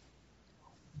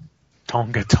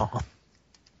 Tonga Tom.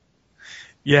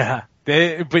 Yeah. But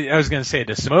I was going to say,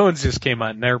 the Samoans just came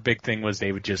out, and their big thing was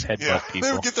they would just headbutt people.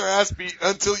 They would get their ass beat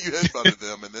until you headbutted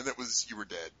them, and then you were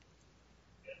dead.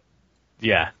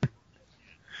 Yeah.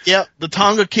 Yep, the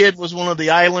Tonga Kid was one of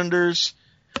the Islanders.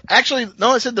 Actually,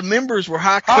 no, I said the members were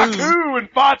Haku and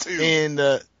Fatu. And,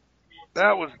 that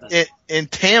was...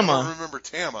 And Tama. I don't remember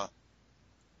Tama.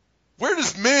 Where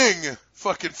does Ming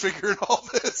fucking figure in all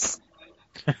this?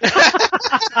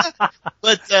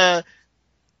 But,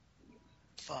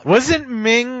 wasn't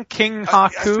Ming King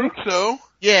Haku? I think so.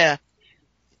 Yeah.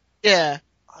 Yeah.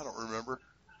 I don't remember.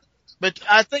 But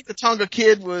I think the Tonga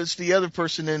Kid was the other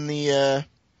person in the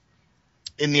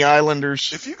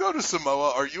Islanders. If you go to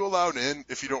Samoa, are you allowed in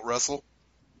if you don't wrestle?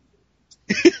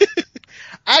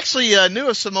 Actually, I knew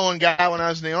a Samoan guy when I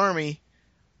was in the Army.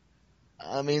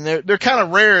 I mean, they're kind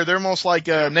of rare. They're almost like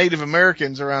Native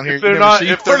Americans around here. If they're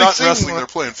not wrestling, they're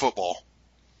playing football.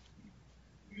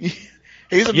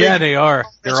 They are.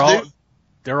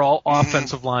 They're all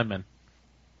offensive linemen.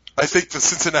 I think the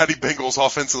Cincinnati Bengals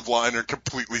offensive line are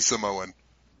completely Samoan.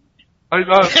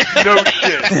 No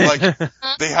shit. Like,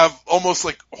 they have almost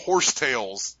like horse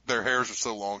tails. Their hairs are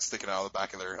so long sticking out of the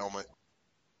back of their helmet.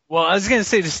 Well, I was going to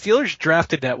say, the Steelers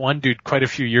drafted that one dude quite a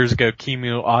few years ago,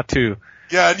 Kimu Atu.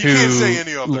 Yeah, and you can't say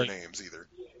any of their names either.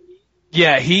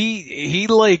 Yeah, he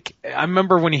I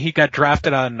remember when he got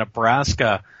drafted out of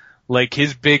Nebraska, like,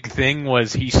 his big thing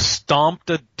was he stomped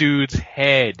a dude's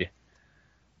head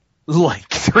like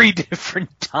 3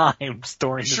 different times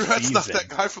during the season. Sure that's not that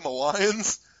guy from the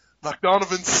Lions? Not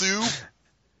Donovan Sue?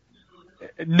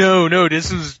 No,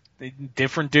 this is a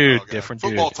different dude,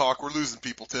 Football talk, we're losing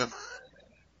people, Tim.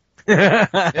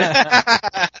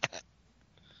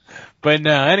 But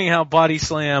no, anyhow, Body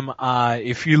Slam,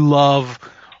 if you love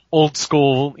old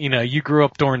school, you grew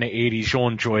up during the 80s, you'll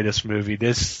enjoy this movie.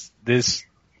 This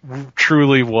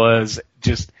truly was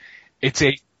it's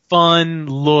a fun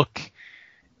look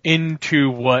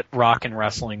into what rock and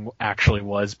wrestling actually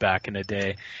was back in the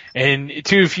day. And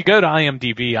too, if you go to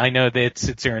IMDb, I know that it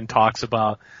sits there and talks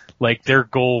about, like, their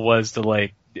goal was to,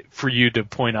 like, for you to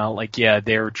point out, like, yeah,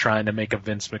 they were trying to make a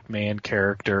Vince McMahon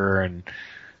character and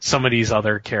some of these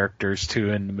other characters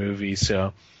too in the movie.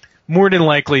 So more than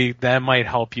likely that might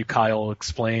help you, Kyle,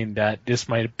 explain that this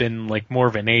might have been like more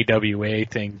of an AWA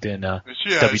thing than a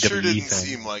WWE it sure didn't thing.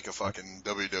 Seem like a fucking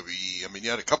WWE. I mean, you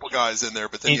had a couple guys in there,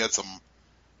 but then you had some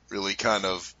really kind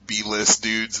of B-list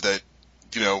dudes that,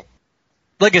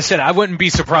 Like I said, I wouldn't be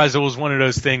surprised it was one of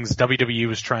those things WWE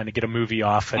was trying to get a movie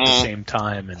off at the same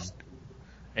time, and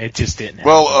it just didn't happen.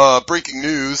 Well, breaking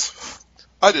news.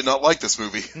 I did not like this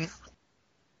movie.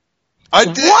 I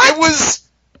did. What?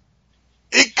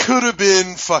 It could have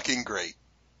been fucking great.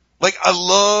 Like, I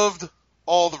loved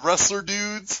all the wrestler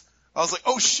dudes. I was like,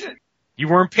 oh shit, You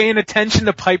weren't paying attention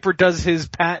to Piper does his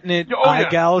patented eye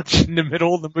gouge in the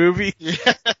middle of the movie? Yeah.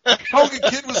 Hogan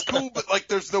Kid was cool, but like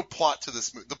there's no plot to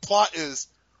this movie. The plot is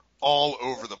all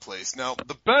over the place. Now,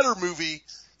 the better movie,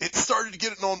 it started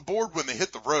getting on board when they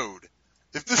hit the road.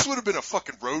 If this would have been a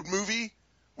fucking road movie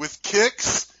with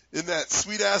Kicks in that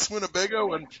sweet-ass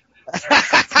Winnebago and,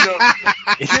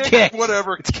 it's Kick.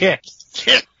 Whatever. It's Kick.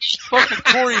 Fucking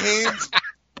Corey Haim,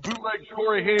 bootleg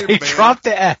Corey Haim, He man. dropped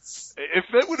the S.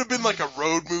 If it would have been like a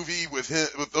road movie with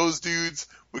those dudes,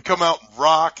 would come out and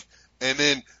rock, and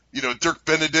then, Dirk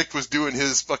Benedict was doing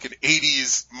his fucking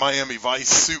 80s Miami Vice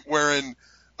suit wearing,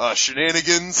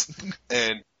 shenanigans,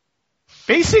 and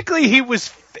basically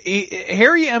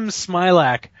Harry M.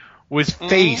 Smilac was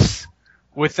face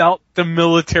without the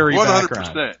military 100%.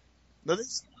 background.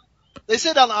 They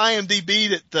said on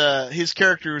IMDb that his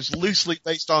character is loosely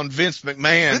based on Vince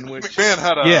McMahon. McMahon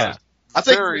had a I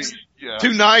think very,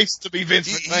 too nice to be Vince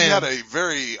McMahon. He had a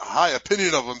very high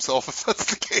opinion of himself, if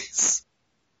that's the case.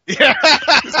 Yeah.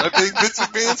 I think Vince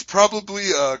McMahon's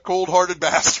probably a cold-hearted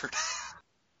bastard.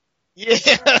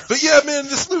 Yeah. But yeah, man,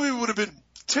 this movie would have been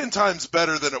 10 times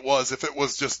better than it was if it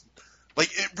was just, like,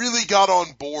 it really got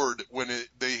on board when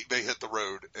they hit the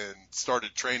road and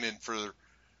started training for,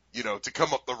 to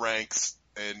come up the ranks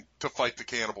and to fight the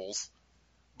cannibals.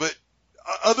 But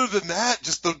other than that,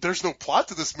 there's no plot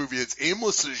to this movie. It's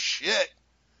aimless as shit.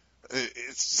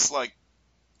 It's just like,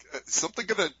 something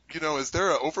gonna, is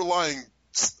there an overlying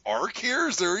arc here?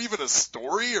 Is there even a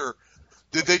story? Or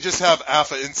did they just have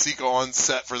Alpha and Sika on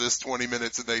set for this 20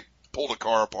 minutes and they pulled a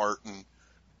car apart and,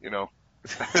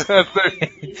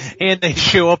 and they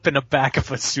show up in the back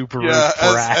of a Subaru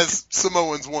brat. as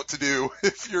Samoans want to do.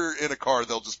 If you're in a car,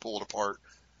 they'll just pull it apart.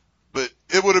 But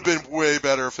it would have been way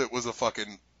better if it was a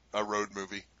road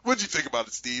movie. What'd you think about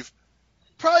it, Steve?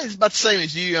 Probably about the same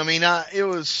as you. I mean, it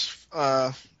was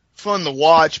fun to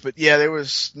watch, but yeah, there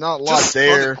was not a lot just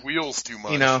there. Wheels too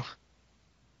much.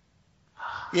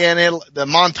 Yeah, and the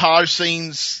montage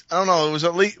scenes, I don't know, it was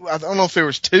at least, I don't know if there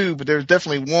was two, but there was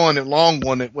definitely one, a long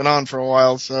one that went on for a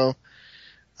while, so,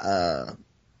 I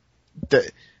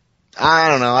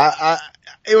don't know,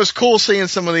 it was cool seeing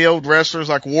some of the old wrestlers,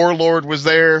 like Warlord was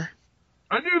there.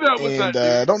 I knew that was and, that dude.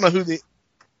 I don't know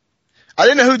I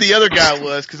didn't know who the other guy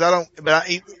was, cause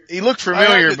he looked familiar,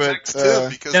 I had to but, text him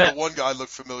because the one guy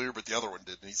looked familiar, but the other one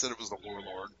didn't. He said it was the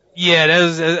Warlord. Yeah, that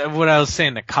was what I was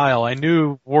saying to Kyle. I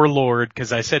knew Warlord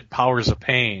because I said Powers of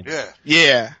Pain. Yeah.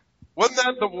 Yeah. Wasn't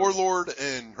that the Warlord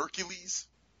in Hercules?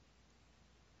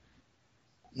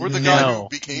 Or the guy who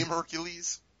became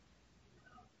Hercules?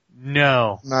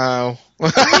 No. No.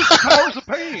 Powers of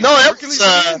Pain. No, Hercules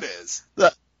Hernandez.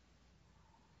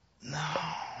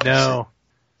 No.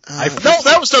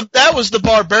 That was the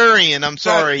Barbarian. I'm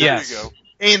sorry. Yes. There you go.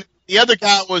 And the other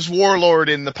guy was Warlord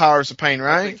in the Powers of Pain,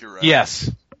 right? I think you're right.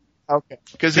 Yes. Okay.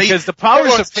 Because the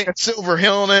Powers of Pain had a silver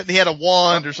helmet and he had a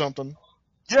wand or something.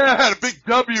 Yeah, it had a big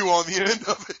W on the end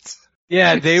of it.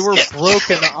 Yeah, they were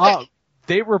broken up.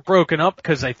 They were broken up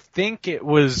because I think it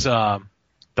was the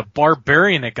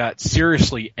Barbarian that got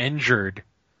seriously injured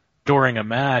during a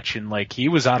match, and like he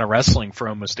was out of wrestling for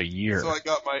almost a year. So I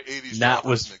got my 80s that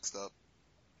mixed up.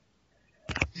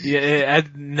 Yeah,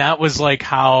 and that was like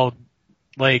how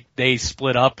like they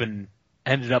split up and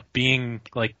ended up being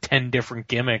like 10 different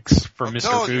gimmicks for I'm Mr.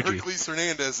 telling you, Fuji. Hercules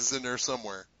Hernandez is in there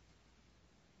somewhere.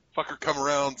 Fucker come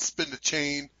around, spin the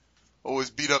chain, always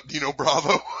beat up Dino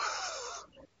Bravo.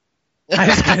 I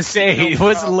was gonna say, it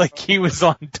wasn't like he was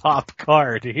on top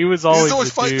card. He was always the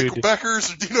fighting dude. the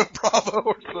Quebecers or Dino Bravo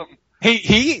or something.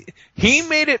 He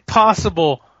made it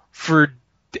possible for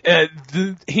there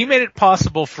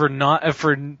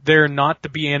not to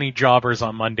be any jobbers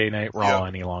on Monday Night Raw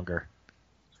any longer.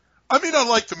 I mean, I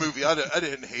liked the movie. I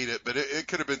didn't hate it, but it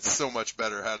could have been so much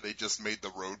better had they just made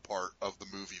the road part of the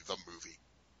movie the movie.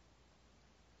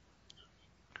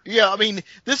 Yeah, I mean,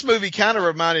 this movie kind of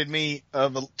reminded me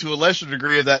to a lesser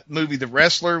degree of that movie The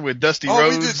Wrestler with Dusty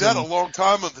Rhodes. Oh, we did that a long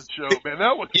time on the show, man.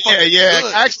 That was yeah.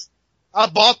 good. Actually, I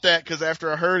bought that because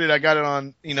after I heard it, I got it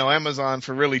on, Amazon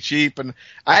for really cheap, and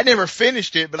I never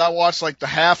finished it, but I watched like the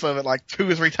half of it like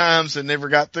 2 or 3 times and never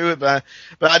got through it, but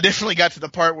I definitely got to the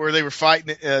part where they were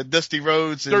fighting, Dusty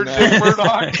Rhodes and, Dick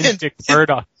Murdoch. Dick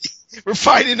Murdoch. We're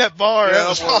fighting that bar. Yeah, that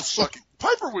was awesome.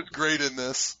 Piper was great in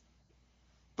this,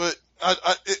 but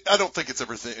I don't think it's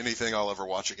anything I'll ever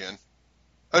watch again.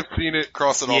 I've seen it,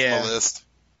 cross it off my list.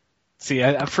 See,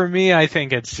 for me, I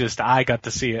think it's just I got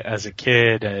to see it as a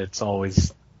kid. It's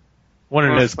always one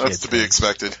of those kids. That's to be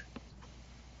expected.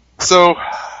 So,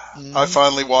 I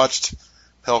finally watched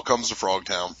Hell Comes to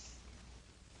Frogtown.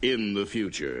 In the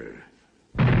future,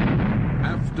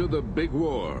 after the big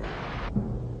war,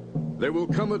 There will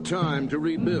come a time to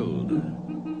rebuild,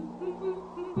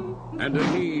 and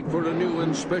a need for a new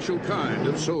and special kind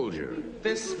of soldier.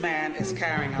 This man is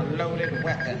carrying a loaded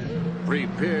weapon.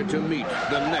 Prepare to meet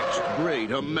the next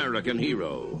great American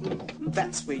hero.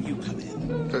 That's where you come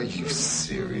in. Are you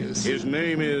serious? His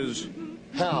name is...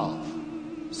 Hell.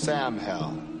 Sam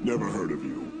Hell. Never heard of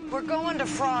you. We're going to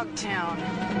Frogtown.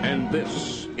 And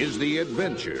this is the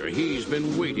adventure he's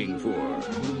been waiting for.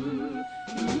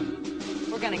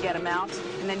 We're gonna get him out,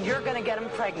 and then you're gonna get him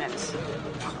pregnant.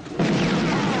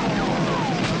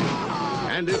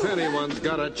 And if anyone's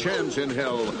got a chance in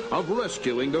hell of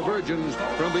rescuing the virgins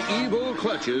from the evil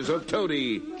clutches of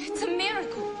Toady... It's a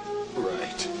miracle.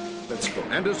 Right. Let's go.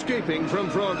 And escaping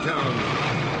from Frogtown...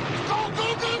 Go,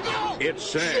 go, go, go! It's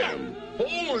Sam. Shit.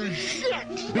 Holy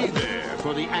shit! Be there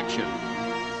for the action.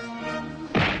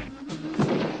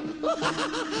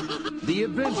 The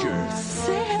adventure. Oh,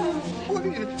 Sam! What are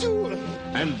you doing?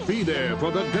 And be there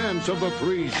for the dance of the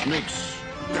three snakes.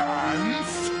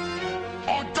 Dance?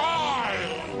 Or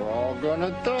die! We're all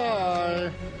gonna die.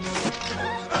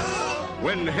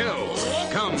 When hell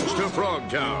comes to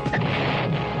Frogtown.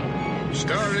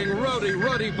 Starring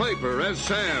Roddy Piper as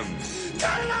Sam.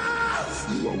 Turn off!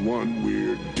 You are one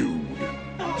weird dude.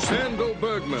 Sandal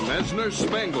Bergman as Nurse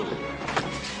Spangle.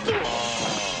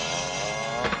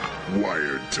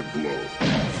 Wired to blow.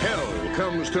 Hell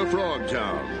comes to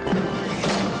Frogtown.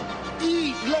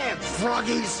 Eat lead,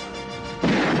 froggies!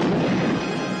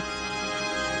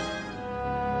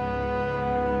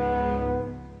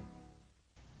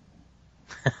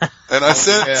 And I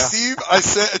sent Steve, I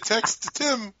sent a text to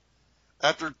Tim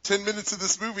after 10 minutes of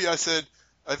this movie. I said,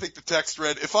 I think the text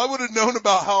read, if I would have known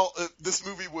about how this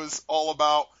movie was all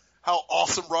about how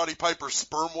awesome Roddy Piper's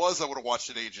sperm was, I would have watched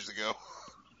it ages ago.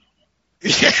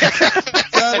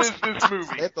 That is this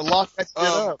movie. They have to lock that shit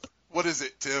up. What is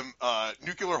it, Tim?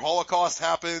 Nuclear holocaust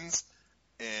happens,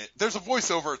 and there's a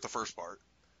voiceover at the first part.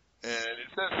 And it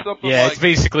says something like... Yeah, it's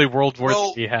basically World War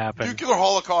III happened. Nuclear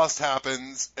holocaust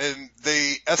happens, and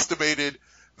they estimated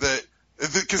that...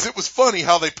 Because it was funny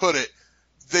how they put it.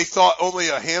 They thought only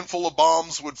a handful of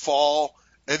bombs would fall,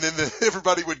 and then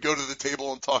everybody would go to the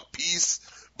table and talk peace.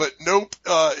 But nope,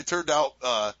 it turned out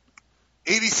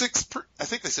 86... I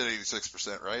think they said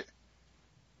 86%, right?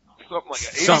 Something like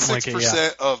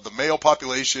that. 86% of the male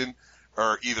population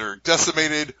are either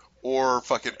decimated or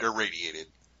fucking irradiated.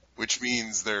 Which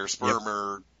means their sperm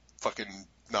are fucking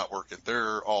not working.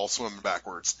 They're all swimming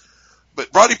backwards. But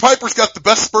Roddy Piper's got the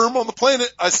best sperm on the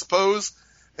planet, I suppose,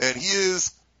 and he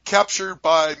is captured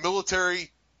by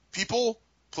military people,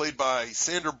 played by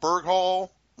Sandra Berghall,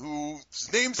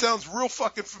 whose name sounds real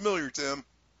fucking familiar, Tim.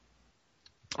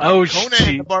 Oh,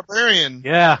 Conan the Barbarian.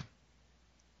 Yeah.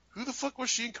 Who the fuck was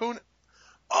she in Conan?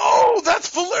 Oh, that's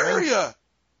Valeria!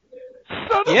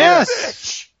 Son of a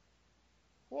bitch!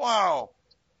 Wow.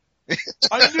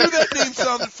 I knew that name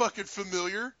sounded fucking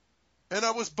familiar, and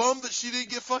I was bummed that she didn't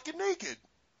get fucking naked.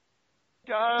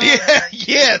 God. Yeah,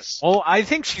 yes. Well, I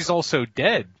think she's also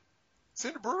dead.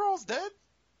 Sandra Berghall's dead?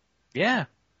 Yeah.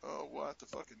 Oh, we'll have to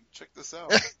fucking check this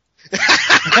out.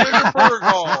 Sandra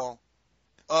Berghall.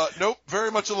 Nope,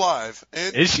 very much alive.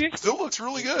 And is she? Still looks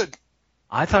really good.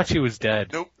 I thought she was dead.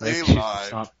 Nope, like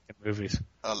alive. Movies.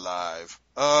 Alive.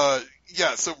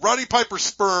 Yeah, so Roddy Piper's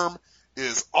sperm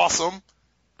is awesome.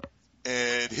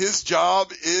 And his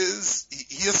job is,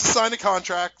 he has to sign a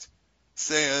contract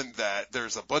saying that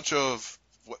there's a bunch of,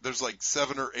 there's like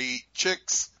 7 or 8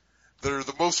 chicks that are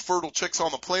the most fertile chicks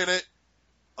on the planet,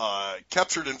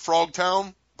 captured in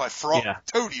Frogtown by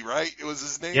Toady, right? It was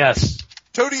his name? Yes.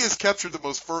 Toady has captured the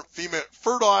most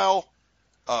fertile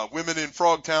women in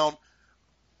Frogtown.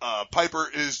 Piper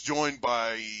is joined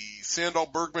by Sandal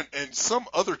Bergman and some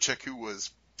other chick who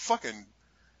was fucking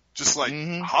just like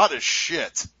hot as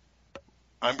shit.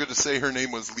 I'm going to say her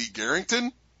name was Lee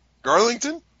Garlington?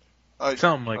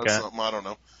 Something like that. Something, I don't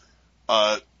know.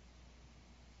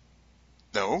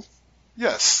 No.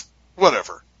 Yes.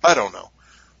 Whatever. I don't know.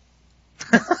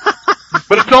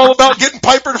 But it's all about getting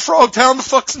Piper to Frogtown to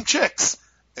fuck some chicks.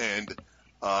 And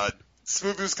this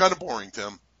movie was kind of boring,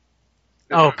 Tim.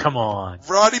 Oh, come on.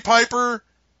 Roddy Piper,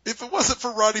 if it wasn't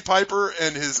for Roddy Piper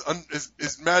and his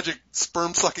magic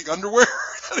sperm-sucking underwear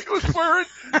that he was wearing,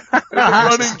 and the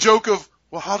running joke of,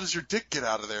 well, how does your dick get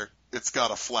out of there? It's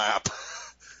got a flap.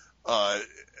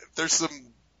 There's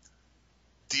some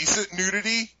decent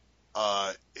nudity.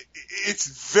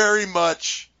 It's very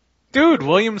much... Dude,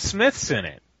 William Smith's in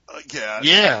it.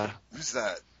 Yeah. Who's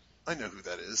that? I know who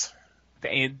that is.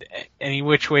 Any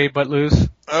which way but loose.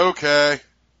 Okay.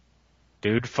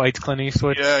 Dude fights Clint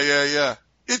Eastwood. Yeah.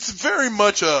 It's very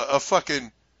much a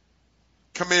fucking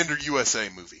Commander USA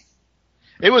movie.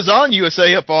 It was on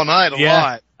USA Up All Night a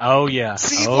lot. Oh yeah.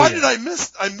 See, oh, why yeah. did I miss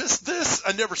this?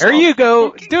 I never saw There you go.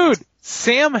 Smoking. Dude,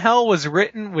 Sam Hell was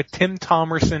written with Tim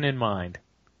Thomerson in mind.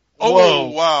 Oh, Whoa.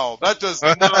 wow. That does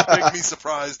not make me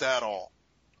surprised at all.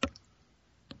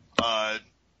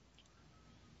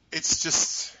 It's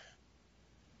just,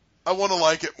 I want to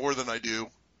like it more than I do,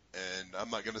 and I'm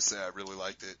not going to say I really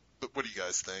liked it, but what do you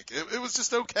guys think? It was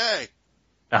just okay.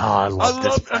 Oh, I love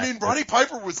this. I mean, Roddy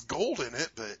Piper was gold in it,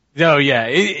 but... No, yeah.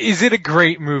 Is it a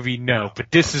great movie? No, but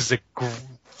this is a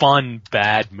fun,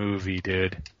 bad movie,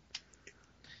 dude.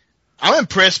 I'm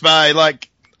impressed by, like,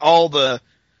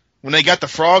 when they got the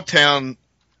Frogtown,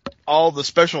 all the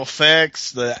special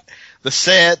effects, the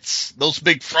sets, those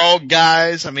big frog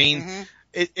guys. I mean,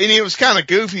 it was kind of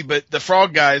goofy, but the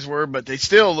frog guys were, but they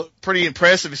still look pretty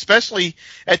impressive, especially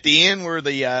at the end where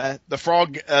the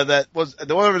frog, that was,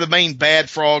 whatever the main bad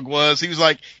frog was, he was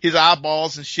like, his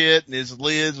eyeballs and shit and his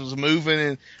lids was moving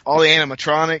and all the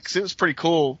animatronics. It was pretty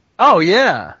cool. Oh,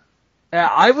 yeah.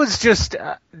 I was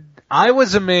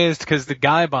amazed because the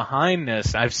guy behind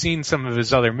this, I've seen some of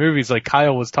his other movies, like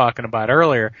Kyle was talking about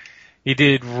earlier. He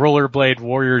did Rollerblade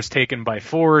Warriors Taken by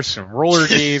Force and Roller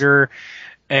Gator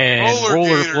and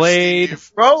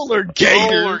Rollerblade. Roller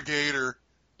Gator.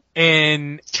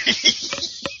 And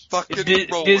fucking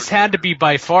this had to be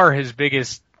by far his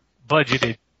biggest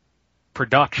budgeted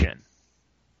production.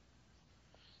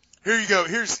 Here you go.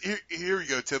 Here you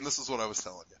go, Tim. This is what I was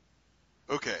telling you.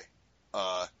 Okay.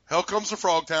 Hell Comes to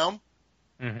Frogtown.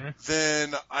 Mm-hmm.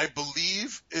 Then I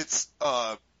believe it's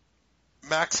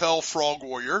Max Hell Frog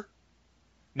Warrior.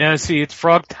 No, see, it's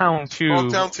Frogtown 2.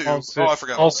 Frogtown 2. Also, I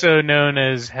forgot. Also known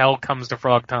as Hell Comes to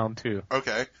Frogtown 2.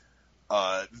 Okay.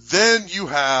 Then you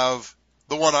have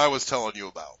the one I was telling you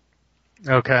about.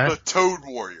 Okay. The Toad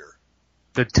Warrior.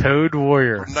 The Toad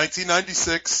Warrior. From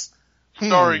 1996,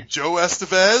 starring Joe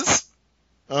Estevez.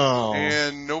 Oh.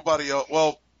 And nobody else.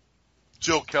 Well,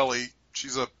 Jill Kelly.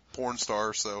 She's a porn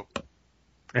star, so.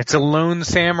 It's a lone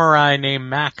samurai named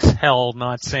Max Hell,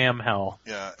 not Sam Hell.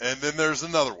 Yeah, and then there's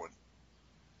another one.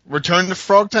 Return to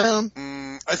Frogtown?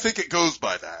 I think it goes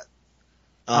by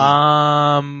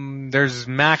that. There's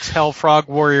Max Hell Frog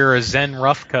Warrior, a Zen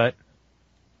Rough Cut.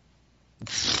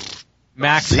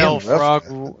 Max Hell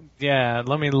Frog, yeah,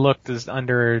 let me look this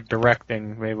under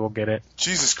directing, maybe we'll get it.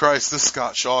 Jesus Christ, this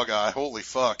Scott Shaw guy, holy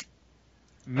fuck.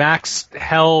 Max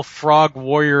Hell Frog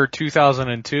Warrior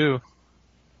 2002.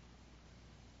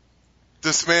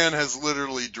 This man has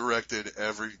literally directed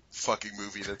every fucking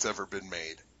movie that's ever been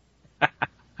made.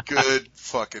 Good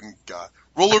fucking God.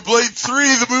 Rollerblade 3,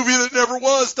 the movie that never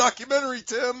was, documentary,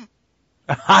 Tim.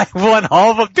 I won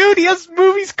all of them. Dude, he has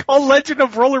movies called Legend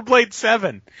of Rollerblade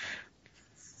 7.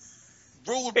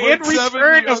 Rollerblade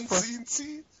 7, The Unseen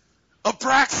Scene.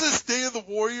 Abraxas, Day of the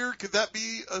Warrior, could that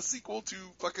be a sequel to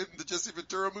fucking the Jesse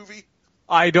Ventura movie?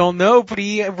 I don't know, but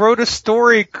he wrote a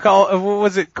story called, what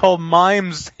was it called?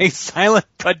 Mimes, a Silent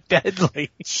but Deadly.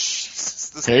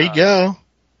 Jesus, there you go.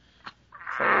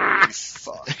 Holy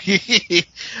fuck.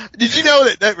 Did you know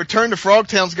that Return to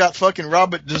Frogtown's got fucking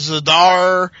Robert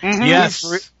Zadar? Mm-hmm.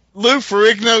 Yes. Lou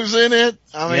Ferrigno's in it.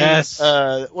 I mean, yes.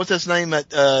 What's his name?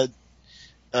 What's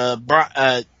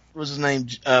his name?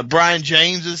 Brian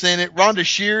James is in it. Rhonda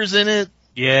Shear's in it.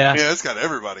 Yeah. Yeah, it's got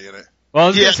everybody in it. Well, I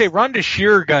was gonna say Rhonda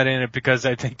Shear got in it because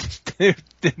I think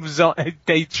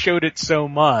they showed it so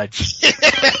much.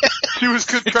 She was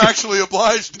contractually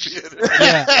obliged to be in it.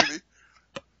 Yeah.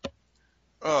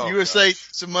 Oh, USA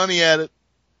some money at it.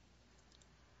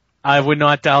 I would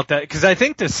not doubt that because I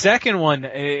think the second one,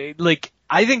 I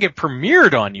think it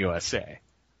premiered on USA.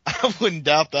 I wouldn't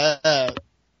doubt that.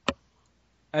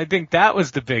 I think that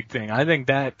was the big thing. I think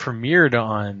that premiered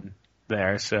on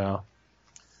there. So,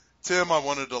 Tim, I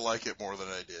wanted to like it more than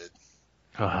I did.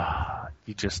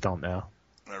 You just don't know.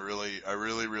 I really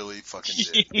fucking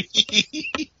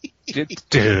did.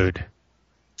 Dude.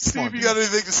 Steve, you got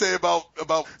anything to say about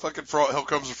fucking Hell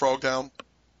Comes to Frogtown?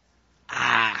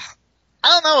 I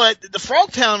don't know. The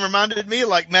Frogtown reminded me of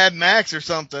like Mad Max or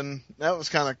something. That was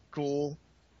kind of cool.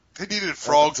 They needed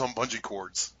frogs on bungee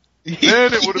cords.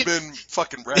 Then it would have been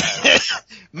fucking rad.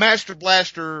 Master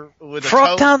Blaster with a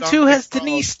Frogtown 2 has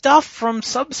Denise Duff from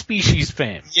Subspecies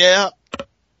fame. Yeah.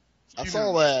 I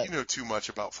saw that. You know too much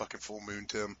about fucking Full Moon,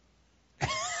 Tim.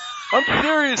 I'm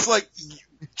serious, like,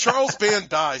 Charles Band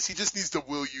dies, he just needs to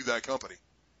will you that company.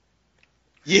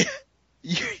 Yeah.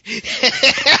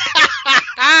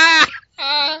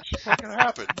 Fucking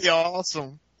happen. Yeah,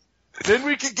 awesome. Then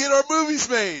we could get our movies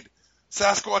made.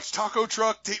 Sasquatch Taco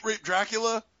Truck, Date Rape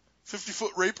Dracula,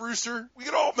 50-Foot Rape Rooster. We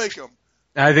could all make them.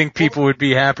 I think people would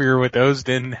be happier with those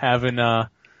than having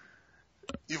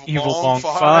Evil Long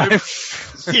Five.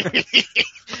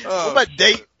 What about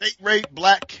date rape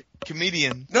black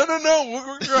comedian? No.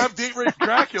 We're gonna have date rape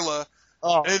Dracula,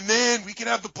 and then we can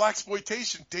have the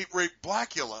blaxploitation date rape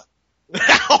Blackula.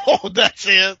 Oh, that's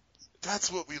it.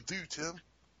 That's what we'll do, Tim.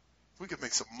 We could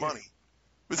make some money.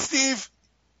 But Steve,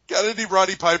 got any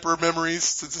Roddy Piper memories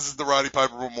since this is the Roddy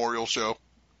Piper Memorial Show?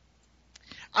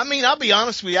 I mean, I'll be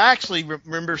honest with you. I actually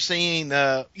remember seeing,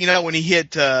 when he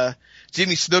hit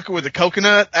Jimmy Snuka with a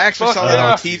coconut. I actually saw that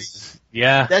on TV.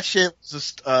 Yeah. That shit was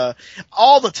just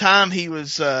all the time he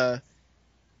was the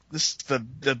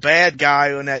bad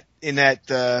guy in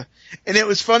that and it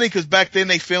was funny because back then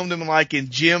they filmed him like in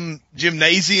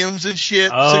gymnasiums and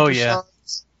shit. Oh yeah.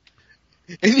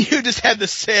 And you just had the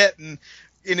set and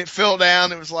it fell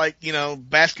down. It was like,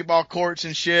 basketball courts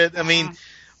and shit. I mean,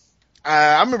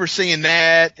 I remember seeing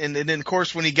that, and then of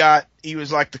course when he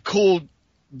was like the cool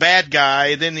bad guy,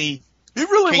 and then he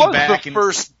really came was back the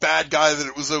first bad guy that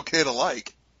it was okay to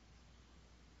like.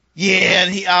 Yeah,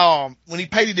 and when he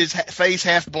painted his face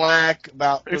half black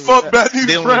he fought Bad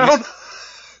News Brown.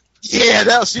 Yeah,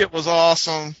 that shit was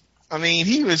awesome. I mean,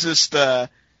 he was just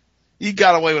he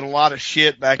got away with a lot of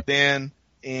shit back then,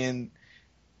 and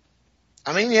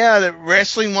I mean, yeah, the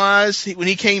wrestling wise, when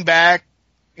he came back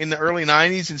in the early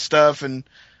 90s and stuff and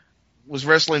was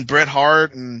wrestling Bret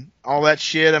Hart and all that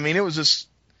shit. I mean, it was just,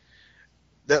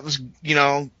 that was,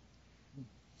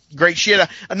 great shit.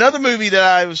 Another movie that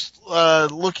I was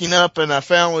looking up and I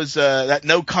found was that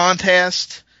No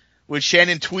Contest with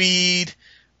Shannon Tweed,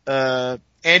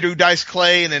 Andrew Dice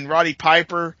Clay, and then Roddy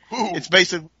Piper. Ooh. It's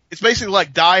basically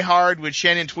like Die Hard with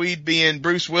Shannon Tweed being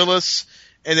Bruce Willis,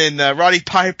 and then Roddy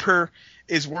Piper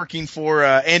is working for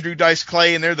Andrew Dice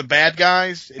Clay, and they're the bad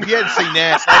guys. If you hadn't seen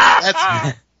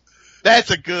that,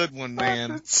 that's a good one,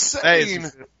 man.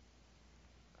 Insane.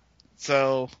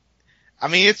 So, I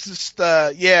mean, it's just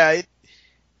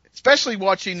especially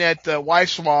watching that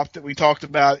wife swap that we talked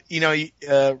about.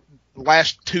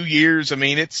 Last 2 years. I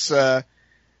mean, it's that's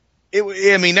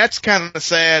kind of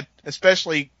sad,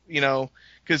 especially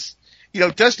because.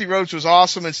 Dusty Rhodes was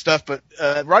awesome and stuff, but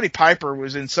Roddy Piper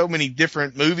was in so many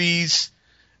different movies.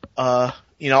 I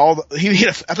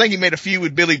think he made a few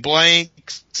with Billy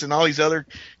Blanks and all these other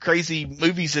crazy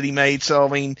movies that he made. So, I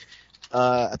mean,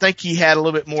 I think he had a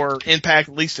little bit more impact,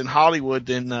 at least in Hollywood,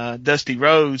 than Dusty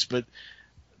Rhodes. But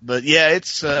yeah,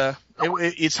 it's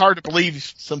hard to believe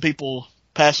some people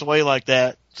pass away like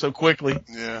that so quickly.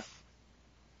 Yeah.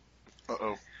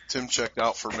 Uh-oh. Tim checked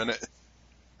out for a minute.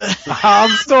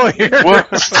 I'm still here.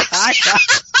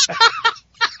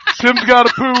 Tim's got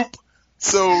to poop.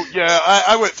 So, yeah,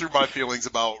 I went through my feelings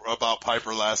about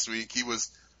Piper last week. He was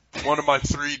one of my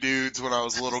three dudes when I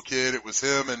was a little kid. It was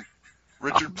him and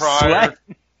Richard Pryor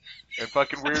and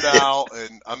fucking Weird Al,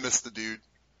 and I missed the dude.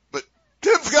 But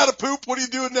Tim's got to poop. What are you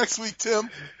doing next week, Tim?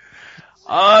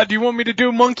 Do you want me to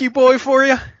do Monkey Boy for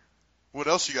you? What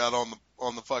else you got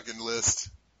on the fucking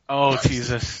list? Oh,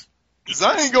 Jesus. Because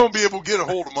I ain't going to be able to get a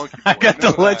hold of Monkey Boy. I got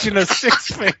the Legend of Six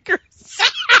Fingers.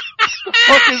 The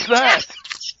fuck is that?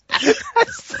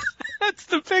 That's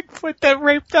the Bigfoot that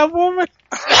raped that woman.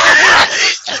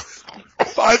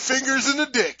 5 fingers in a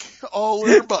dick, all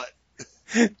in her butt.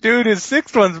 Dude, his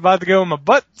sixth one's about to go in my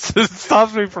butt, so it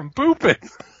stops me from pooping.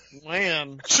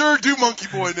 Man. Sure, do Monkey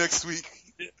Boy next week.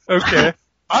 Okay.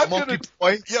 Monkey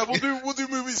Boy? Yeah, we'll do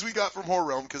movies we got from Horror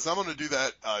Realm, because I'm going to do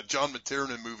that John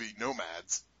McTiernan movie,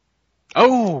 Nomads.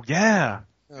 Oh, yeah.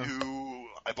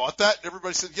 I bought that, and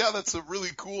everybody said, yeah, that's a really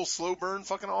cool, slow burn,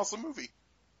 fucking awesome movie.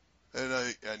 And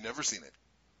I'd never seen it.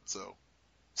 So,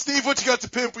 Steve, what you got to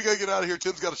pimp? We gotta get out of here.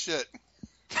 Tim's got a shit.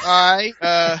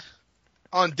 Alright,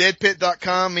 on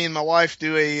deadpit.com, me and my wife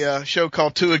do a show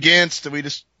called Two Against, and we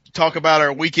just talk about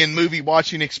our weekend movie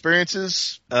watching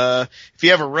experiences. If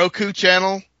you have a Roku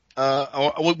channel,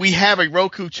 we have a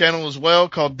Roku channel as well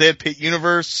called Dead Pit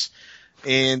Universe.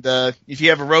 And if you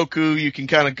have a Roku, you can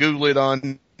kind of Google it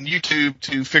on YouTube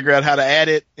to figure out how to add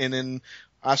it, and then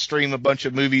I stream a bunch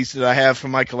of movies that I have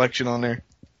from my collection on there.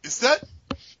 Is that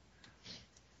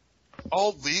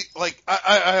all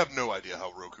I have no idea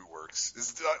how Roku works.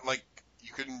 Is that like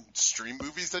you can stream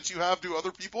movies that you have to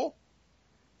other people?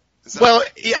 Well,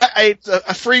 yeah, it's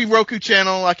a free Roku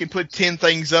channel. I can put 10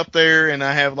 things up there, and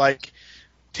I have like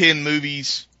 10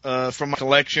 movies from my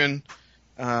collection.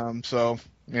 So,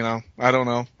 I don't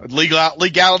know.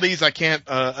 Legalities I can't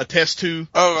attest to.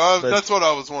 That's what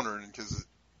I was wondering.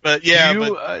 But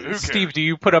yeah, Steve, do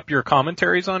you put up your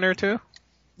commentaries on there too?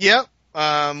 Yep.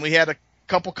 We had a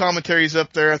couple commentaries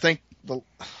up there. I think what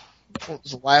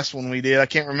was the last one we did? I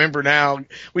can't remember now.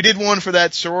 We did one for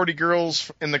that Sorority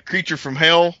Girls and the Creature from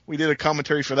Hell. We did a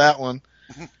commentary for that one.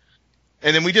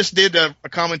 And then we just did a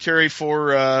commentary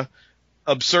for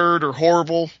Absurd or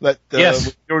Horrible. Yes.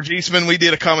 With George Eastman. We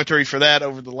did a commentary for that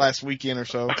over the last weekend or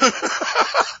so.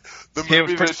 The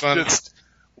movie was just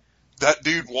that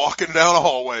dude walking down a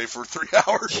hallway for 3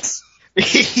 hours.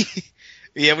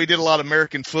 Yeah, we did a lot of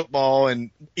American football and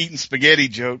eating spaghetti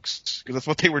jokes, because that's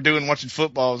what they were doing watching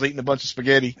football, was eating a bunch of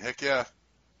spaghetti. Heck yeah.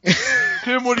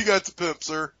 Tim, what do you got to pimp,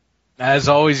 sir? As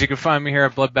always, you can find me here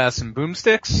at Bloodbaths and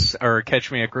Boomsticks, or catch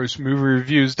me at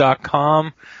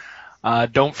grossmoviereviews.com.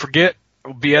 Don't forget,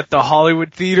 we'll be at the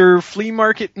Hollywood Theater Flea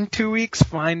Market in 2 weeks.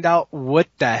 Find out what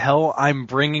the hell I'm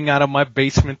bringing out of my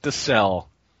basement to sell.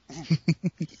 You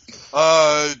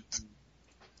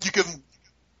can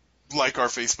like our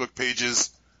Facebook pages.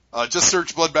 Just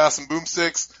search Bloodbaths and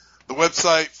Boomsticks. The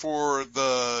website for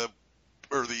the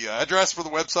address for the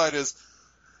website is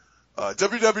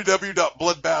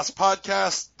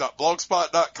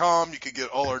www.bloodbathspodcast.blogspot.com. You can get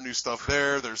all our new stuff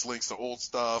there. There's links to old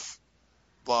stuff,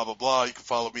 blah, blah, blah. You can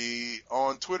follow me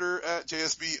on Twitter at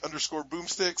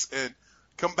JSB_Boomsticks. And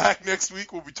come back next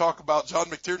week when we talk about John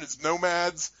McTiernan's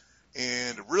Nomads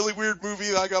and a really weird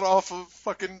movie that I got off of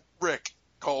fucking Rick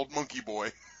called Monkey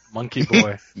Boy. Monkey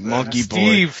Boy. Monkey Boy.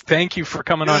 Steve, thank you for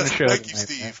coming on the show. Thank you,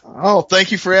 Steve. Oh,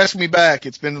 thank you for asking me back.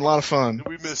 It's been a lot of fun.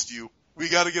 We missed you. We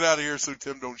got to get out of here so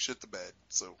Tim don't shit the bed.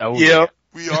 So Yep.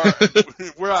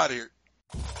 We're out of here.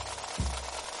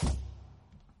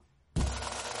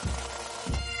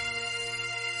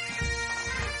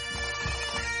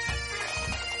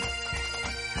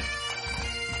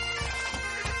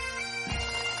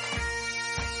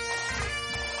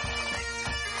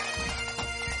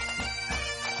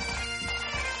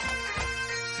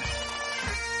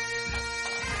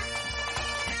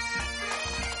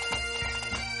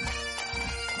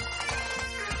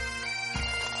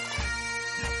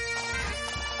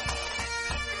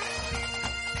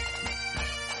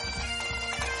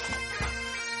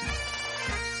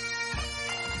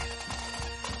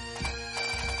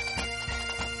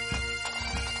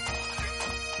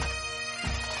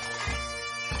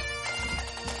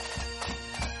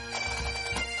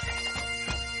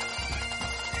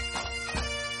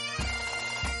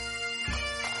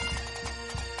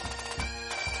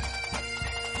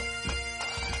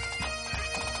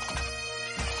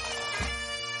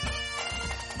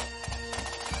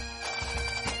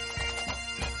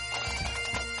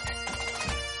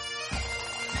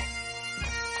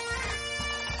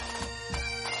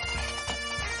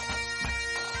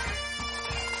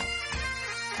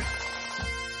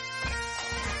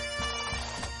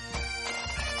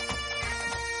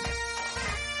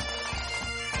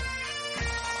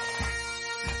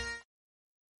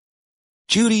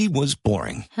 Judy was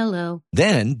boring. Hello.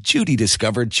 Then Judy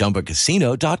discovered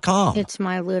ChumbaCasino.com. It's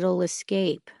my little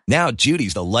escape. Now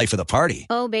Judy's the life of the party.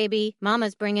 Oh, baby,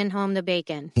 mama's bringing home the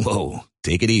bacon. Whoa,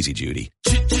 take it easy, Judy.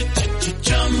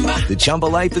 The Chumba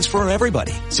life is for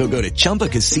everybody. So go to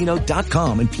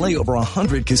ChumbaCasino.com and play over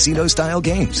 100 casino-style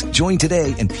games. Join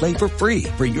today and play for free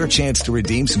for your chance to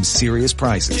redeem some serious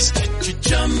prizes.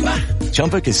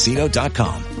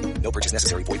 ChumbaCasino.com. No purchase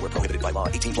necessary. Void where prohibited by law.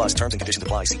 18+ terms and conditions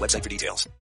apply. See website for details.